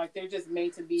be can't. like they're just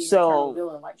made to be an eternal So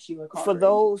villain, like Sheila for Carter is.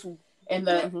 those, And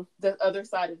mm-hmm. the other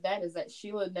side of that is that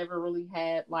Sheila never really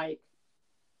had like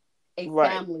a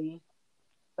Right. family,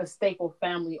 a staple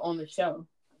family on the show.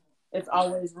 It's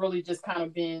always really just kind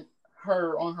of been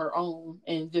her on her own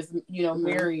and just Mm-hmm.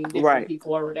 marrying different Right.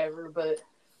 people or whatever. But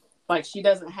like she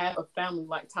doesn't have a family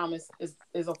like Thomas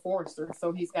is a Forrester,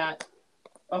 so he's got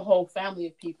a whole family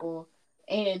of people,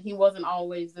 and he wasn't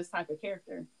always this type of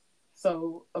character.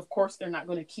 So of course they're not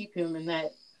going to keep him in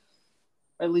that.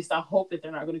 At least I hope that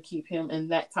they're not going to keep him in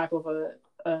that type of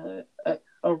a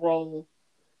role.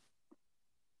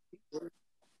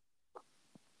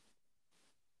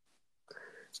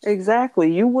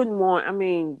 Exactly. You wouldn't want. I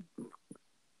mean,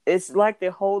 it's like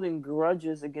they're holding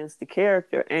grudges against the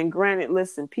character. And granted,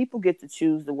 listen, people get to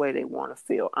choose the way they want to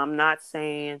feel. I'm not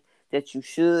saying that you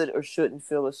should or shouldn't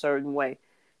feel a certain way.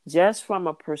 Just from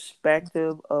a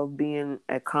perspective of being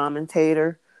a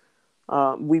commentator,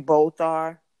 we both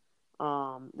are.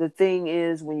 The thing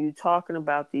is, when you're talking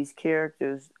about these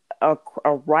characters, a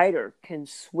writer can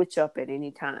switch up at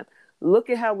any time.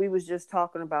 Look at how we was just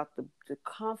talking about the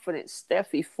confident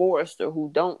Steffi Forrester who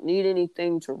don't need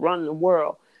anything to run the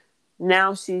world.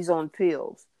 Now she's on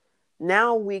pills.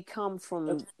 Now we come from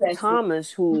Especially,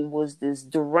 Thomas, who was this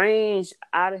deranged,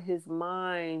 out of his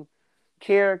mind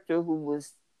character who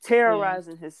was yeah,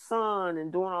 terrorizing his son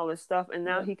and doing all this stuff, and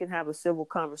now yeah, he can have a civil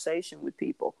conversation with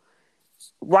people.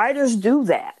 Writers do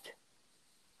that,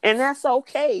 and that's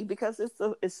okay because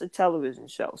it's a television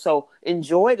show. So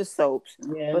enjoy the soaps,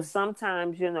 yeah. but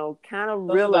sometimes kind of Those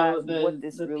are realize what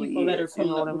this the people really that are is. You know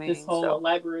coming what up I with this mean? whole So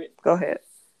elaborate go ahead.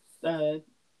 uh,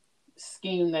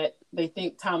 scheme that they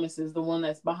think Thomas is the one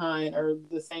that's behind, or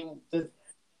some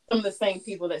of the same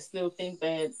people that still think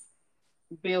that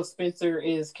Bill Spencer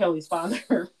is Kelly's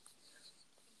father.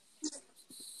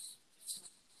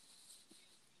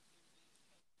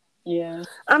 Yeah,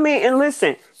 I mean, and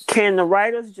listen, can the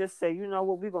writers just say, you know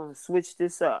what, we're going to switch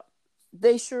this up?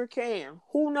 They sure can.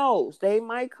 Who knows? They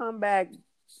might come back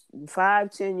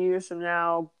 5, 10 years from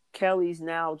now. Kelly's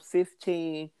now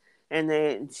 15, and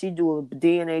then she do a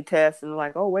DNA test, and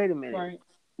like, oh, wait a minute, right.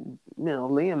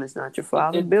 Liam is not your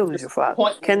father. It's Bill is just your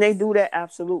father. Can they pointless. do that?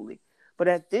 Absolutely. But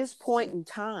at this point in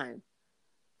time,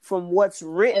 from what's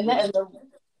And that written,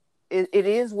 it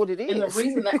is what it and the is.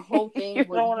 reason that whole You thing know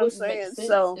what I'm wouldn't make saying? sense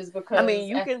So, is I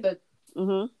mean, because you can.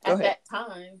 Go at ahead. that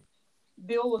time,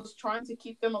 Bill was trying to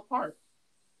keep them apart.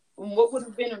 And what would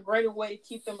have been a greater way to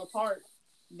keep them apart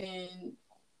than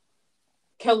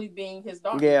Kelly being his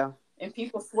daughter? Yeah, And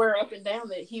people swear up and down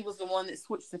that he was the one that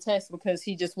switched the test because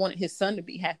he just wanted his son to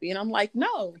be happy. And I'm like,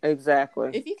 no. exactly.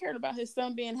 If he cared about his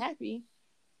son being happy,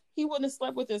 he wouldn't have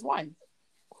slept with his wife.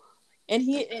 And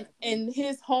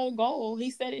his whole goal,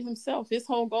 he said it himself, his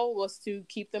whole goal was to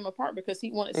keep them apart because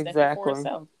he wanted Steffi for Exactly.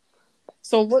 himself.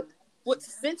 So what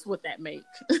sense would that make?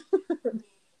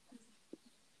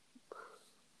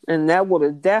 And that would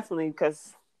have definitely,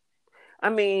 because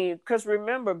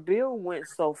remember, Bill went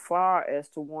so far as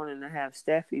to wanting to have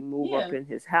Steffi move up Yeah. in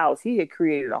his house. He had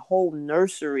created a whole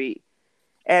nursery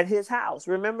at his house.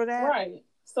 Remember that? Right.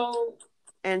 So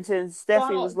And then I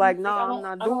Steffi was don't like, "No, like I'm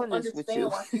not I don't doing this with understand you."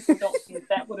 why people don't see if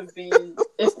that would have been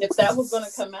if that was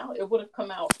gonna come out, it would have come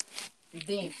out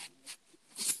then.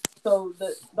 So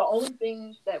the only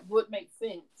thing that would make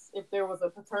sense if there was a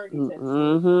paternity test done.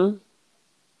 Mm-hmm.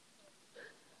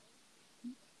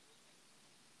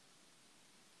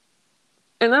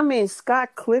 And I mean,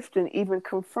 Scott Clifton even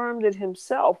confirmed it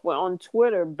himself on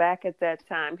Twitter back at that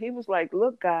time. He was like,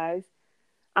 "Look, guys,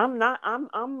 I'm not.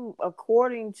 I'm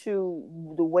according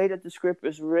to the way that the script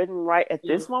is written right at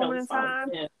He was this moment Kelly's in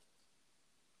father.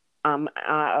 time.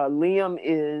 Yeah. Liam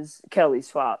is Kelly's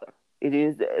father. It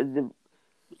is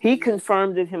he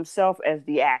confirmed it himself as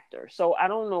the actor. So I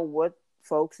don't know what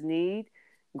folks need.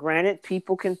 Granted,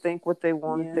 people can think what they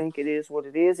want to Yeah. think. It is what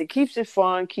it is. It keeps it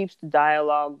fun, keeps the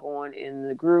dialogue going in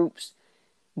the groups.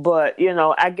 But,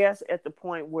 I guess at the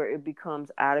point where it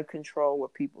becomes out of control, where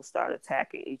people start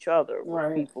attacking each other, where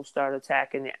Right. people start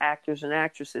attacking the actors and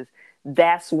actresses,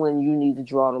 that's when you need to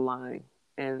draw the line.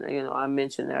 And I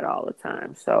mention that all the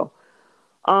time. So,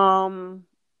 um,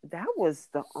 that was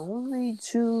the only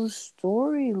two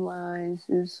storylines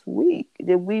this week.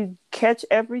 Did we catch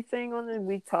everything on it?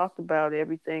 We talked about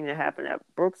everything that happened at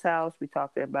Brooke's house. We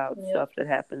talked about stuff that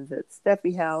happens at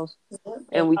Steffi's house.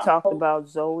 And we talked about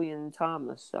Zoe and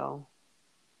Thomas. So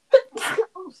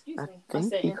Oh, excuse I me. I think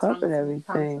said we and covered Thomas and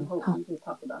everything. Hope. We did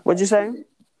talk about What'd that. you say?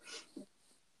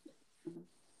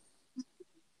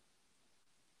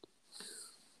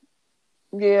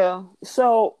 Yeah.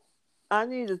 So I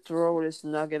need to throw this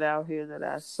nugget out here that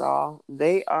I saw.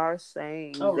 They are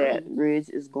saying Oh, that really? Ridge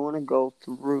is going to go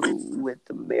through with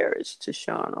the marriage to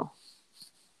Shauna.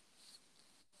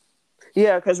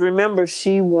 Yeah, because remember,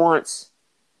 she wants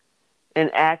an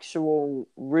actual,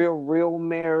 real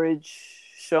marriage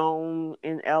shown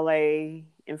in LA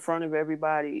in front of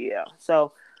everybody. Yeah.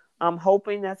 So I'm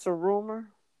hoping that's a rumor.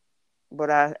 But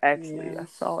I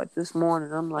saw it this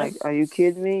morning. I'm like, That's, are you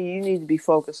kidding me? You need to be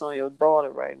focused on your daughter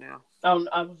right now.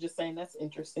 I was just saying that's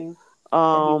interesting that he's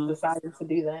Um, decided to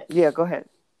do that. yeah, go ahead.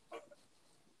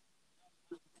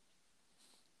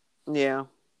 Yeah.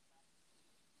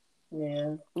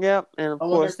 Yeah. Yep. And of I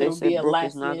wonder course, if they it'll be said a Brooke is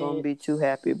last not going to minute. be too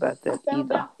happy about I that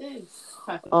found either. out this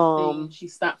type of thing, and Um, she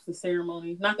stops the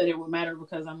ceremony. Not that it would matter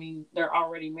because they're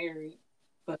already married,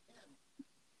 but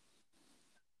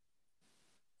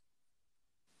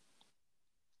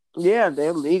yeah,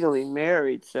 they're legally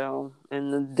married, so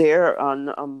their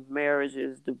marriage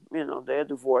is their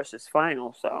divorce is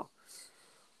final. So,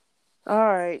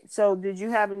 all right. So, did you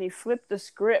have any flip the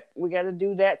script? We got to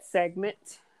do that segment.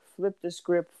 Flip the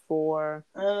script for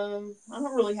I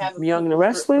don't really have a Young flip and the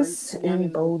the script for Restless Young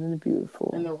and Bold and the and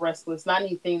Beautiful. the Restless. Not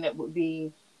anything that would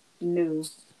be new.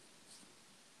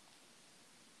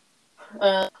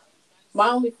 Uh, my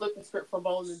only flip the script for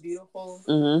Bold and Beautiful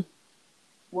Mm-hmm.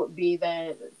 would be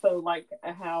that so like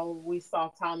how we saw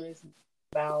Thomas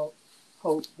about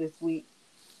Hope this week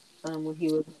when he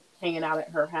was hanging out at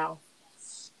her house.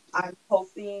 I'm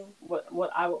hoping what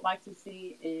I would like to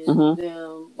see is Mm-hmm.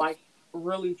 them like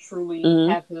really truly Mm-hmm.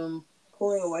 have him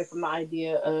pulling away from the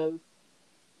idea of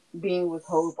being with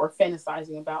Hope or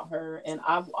fantasizing about her, and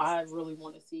I really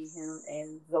want to see him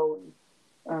and Zoe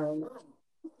um,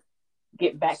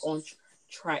 get back on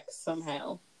track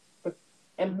somehow,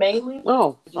 and mainly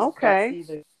Oh, I just don't okay. see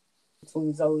the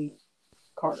between Zoe and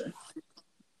Carter.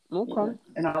 Okay. Yeah,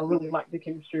 and I really like the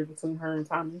chemistry between her and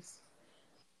Thomas.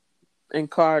 And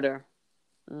Carter.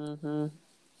 Mm-hmm.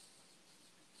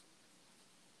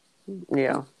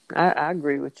 Yeah, I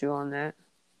agree with you on that.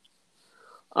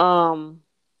 Um,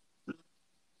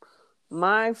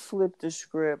 my flip the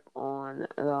script on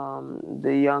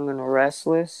the Young and the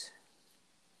Restless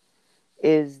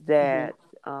is Mm-hmm. that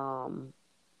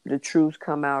the truth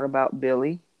come out about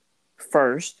Billy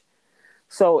first.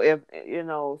 So if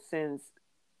since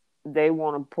they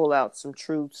want to pull out some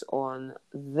truths on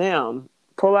them,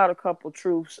 pull out a couple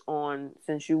truths on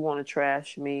since you want to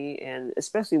trash me, and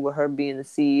especially with her being the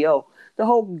CEO, the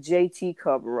whole JT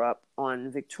cover up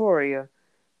on Victoria,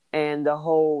 and the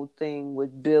whole thing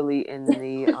with Billy and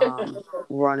the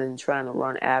trying to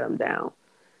run Adam down.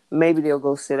 Maybe they'll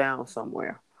go sit down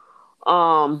somewhere.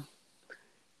 Um,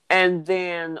 and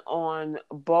then on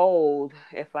Bold,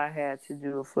 if I had to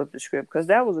do a flip the script, because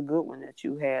that was a good one that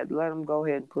you had, let them go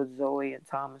ahead and put Zoe and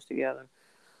Thomas together.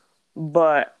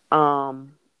 But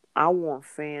I want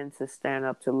fans to stand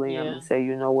up to Liam Yeah, and say,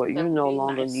 you know what, that you're would no be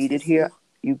longer nice to needed here.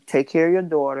 see. You take care of your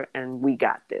daughter, and we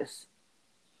got this.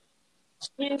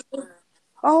 Yeah,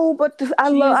 Oh, but she is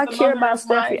I the care mother about of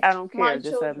Steffi. I don't my care. This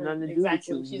has children. nothing to do with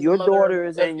Exactly, you. she's the Your mother daughter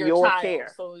is of in your your child.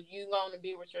 care. So you going to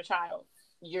be with your child.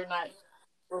 You're not.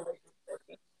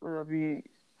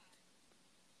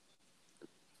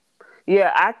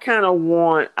 Yeah,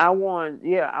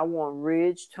 I want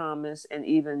Ridge Thomas and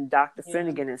even Dr. Yeah,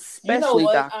 Finnegan, you know especially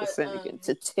what? Dr. Finnegan,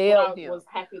 to What tell I him, was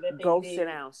happy that they go sit did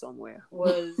down somewhere.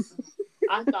 was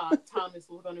I thought Thomas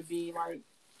was going to be like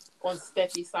on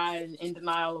Steffi's side and in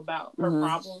denial about her Mm-hmm.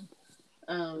 problem.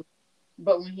 Um,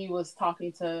 but when he was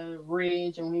talking to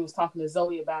Ridge and when he was talking to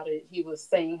Zoe about it, he was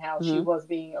saying how she Mm-hmm. was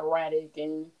being erratic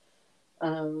and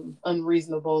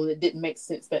unreasonable, and it didn't make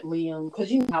sense that Liam,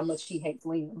 because you know how much he hates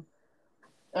Liam.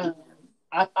 Um,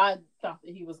 I thought that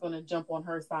he was going to jump on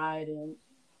her side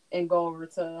and go over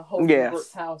to Hope and Brooke's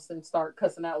Yes. house and start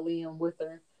cussing out Liam with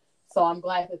her. So I'm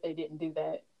glad that they didn't do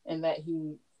that and that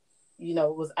he,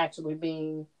 was actually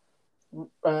being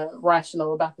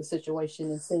rational about the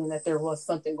situation and seeing that there was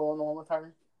something going on with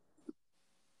her.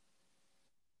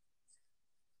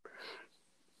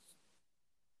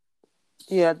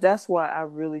 Yeah, that's why I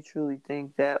really truly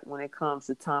think that when it comes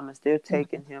to Thomas, they're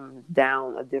taking him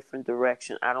down a different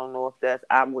direction. I don't know if that's,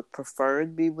 I would prefer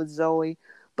it be with Zoe,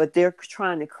 but they're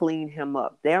trying to clean him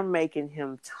up. They're making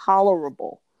him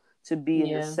tolerable to be in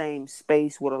the Yeah. same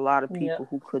space with a lot of Yep. people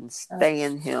who couldn't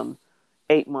stand him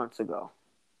 8 months ago.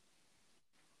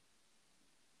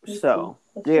 So,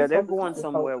 yeah, they're going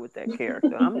somewhere with that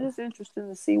character. I'm just interested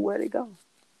to see where they go.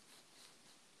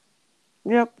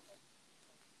 Yep.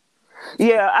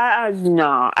 Yeah, I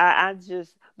no, I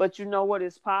just, but you know what?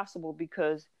 It's possible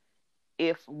because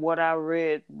if what I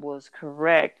read was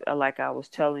correct, like I was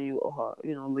telling you,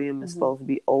 Liam is supposed to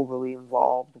be overly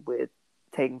involved with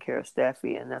taking care of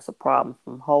Steffi, and that's a problem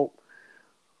from Hope.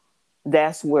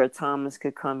 That's where Thomas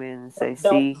could come in and say,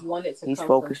 Don't "See, want it to he's come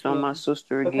from focused on my him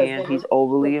sister because again. He's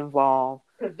overly involved."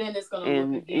 then it's gonna look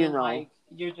And again like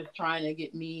you're just trying to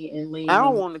get me and I Liam don't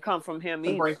and want to come from him to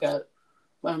either. break up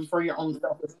for your own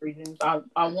selfish reasons.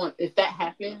 I want, if that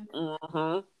happens,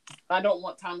 I don't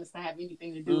want Thomas to have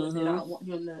anything to do with it. I don't want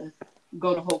him to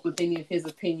go to Hope with any of his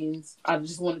opinions. I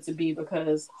just want it to be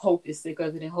because Hope is sick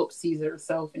of it and Hope sees it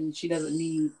herself and she doesn't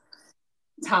need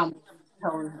Thomas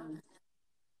telling her.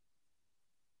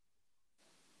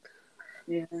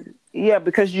 Yeah. Yeah,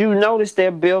 because you notice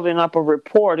they're building up a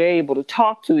rapport. They're able to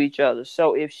talk to each other.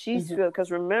 So if she's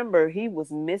because remember, he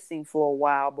was missing for a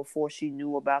while before she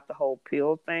knew about the whole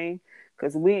pill thing.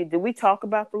 Because did we talk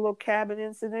about the little cabin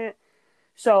incident?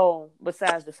 So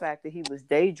besides the fact that he was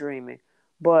daydreaming,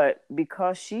 but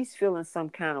because she's feeling some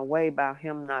kind of way about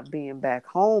him not being back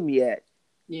home yet,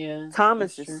 yeah,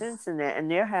 Thomas is sensing that,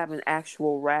 and they're having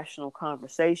actual rational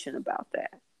conversation about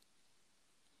that.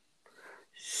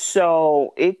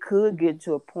 So it could get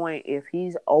to a point if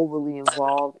he's overly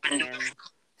involved in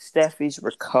Steffi's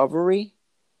recovery.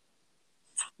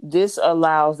 This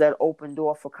allows that open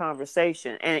door for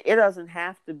conversation. And it doesn't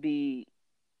have to be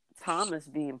Thomas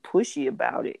being pushy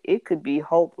about it. It could be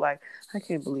Hope, like, I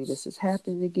can't believe this is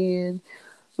happening again.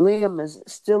 Liam is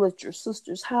still at your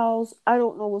sister's house. I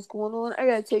don't know what's going on. I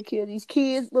gotta take care of these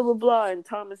kids, blah, blah, blah. And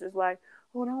Thomas is like,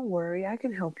 oh, don't worry. I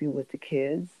can help you with the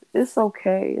kids. It's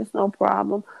okay. It's no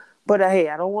problem. But hey,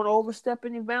 I don't want to overstep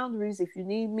any boundaries. If you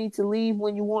need me to leave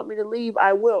when you want me to leave,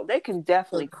 I will. They can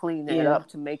definitely clean that up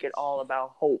to make it all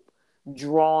about Hope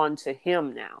drawn to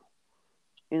him now.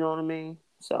 You know what I mean?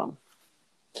 So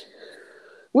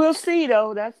we'll see,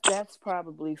 though. That's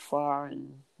probably far,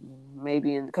 and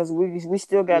maybe because we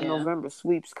still got November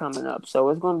sweeps coming up, so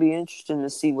it's going to be interesting to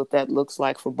see what that looks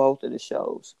like for both of the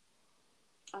shows.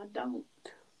 I don't.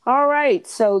 All right,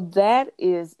 so that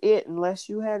is it. Unless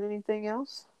you had anything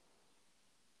else.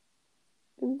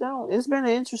 Don't. It's been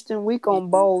an interesting week on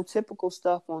Bold. Typical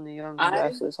stuff on the Young and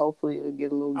Restless. Hopefully, it'll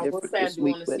get a little different this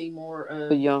week with see more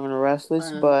the Young and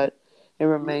Restless, but it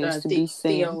remains to be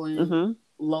seen. Theo and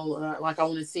Lola. Like, I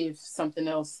want to see if something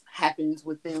else happens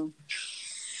with them.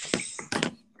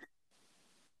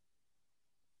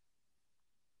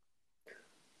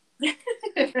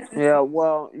 Yeah,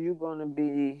 well, you're gonna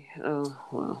be.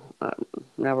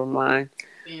 Never mind.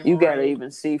 You gotta even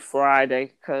see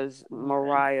Friday because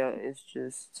Mariah is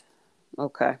just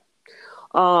okay.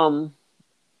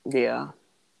 Yeah,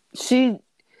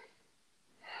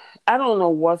 I don't know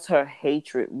what's her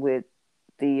hatred with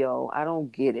Theo. I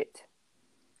don't get it.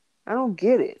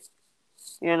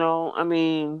 You know, I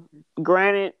mean,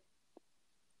 granted,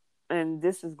 and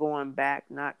this is going back,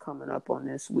 not coming up on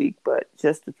this week, but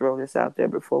just to throw this out there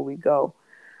before we go,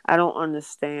 I don't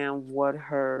understand what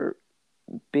her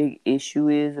big issue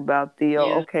is about Theo.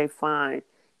 Yeah. Okay, fine.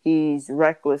 He's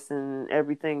reckless and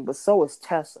everything, but so is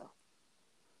Tessa.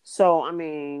 So, I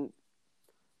mean,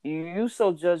 you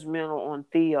so judgmental on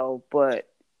Theo, but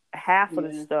half of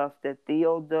the stuff that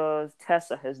Theo does,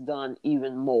 Tessa has done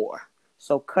even more.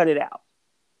 So cut it out.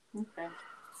 Okay.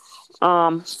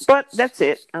 But that's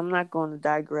it. I'm not going to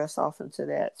digress off into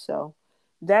that. So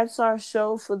that's our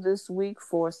show for this week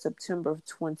for September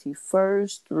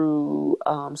 21st through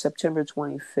September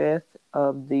 25th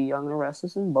of the Young and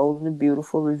Restless and Bold and the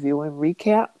Beautiful review and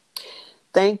recap.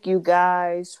 Thank you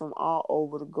guys from all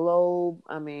over the globe.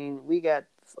 I mean, we got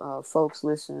folks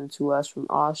listening to us from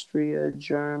Austria,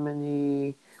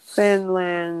 Germany,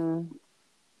 Finland,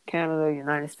 Canada,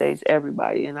 United States,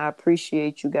 everybody. And I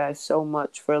appreciate you guys so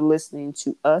much for listening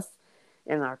to us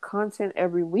and our content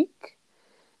every week.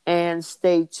 And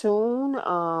stay tuned.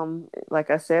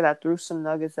 Like I said, I threw some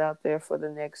nuggets out there for the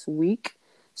next week.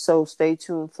 So stay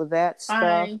tuned for that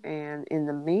stuff. And in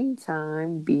the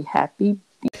meantime, be happy.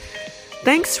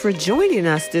 Thanks for joining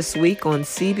us this week on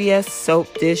CBS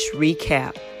Soap Dish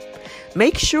Recap.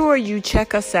 Make sure you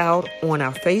check us out on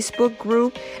our Facebook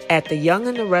group at The Young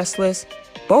and the Restless,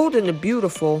 Bold and the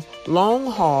Beautiful Long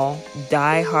Haul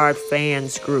Die Hard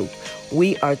Fans Group.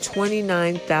 We are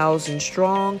 29,000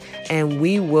 strong, and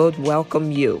we would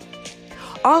welcome you.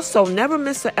 Also, never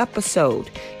miss an episode.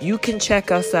 You can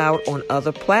check us out on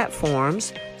other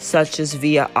platforms, such as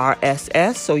via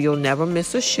RSS, so you'll never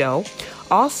miss a show.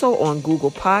 Also on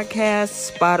Google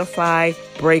Podcasts, Spotify,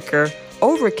 Breaker,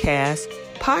 Overcast,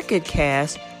 Pocket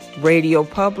Cast, Radio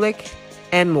Public,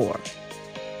 and more.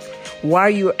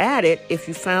 While you're at it, if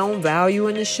you found value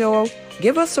in the show,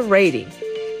 give us a rating.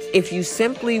 If you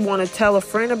simply want to tell a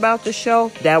friend about the show,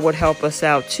 that would help us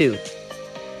out too.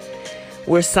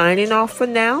 We're signing off for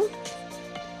now.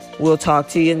 We'll talk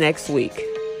to you next week.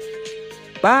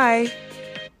 Bye.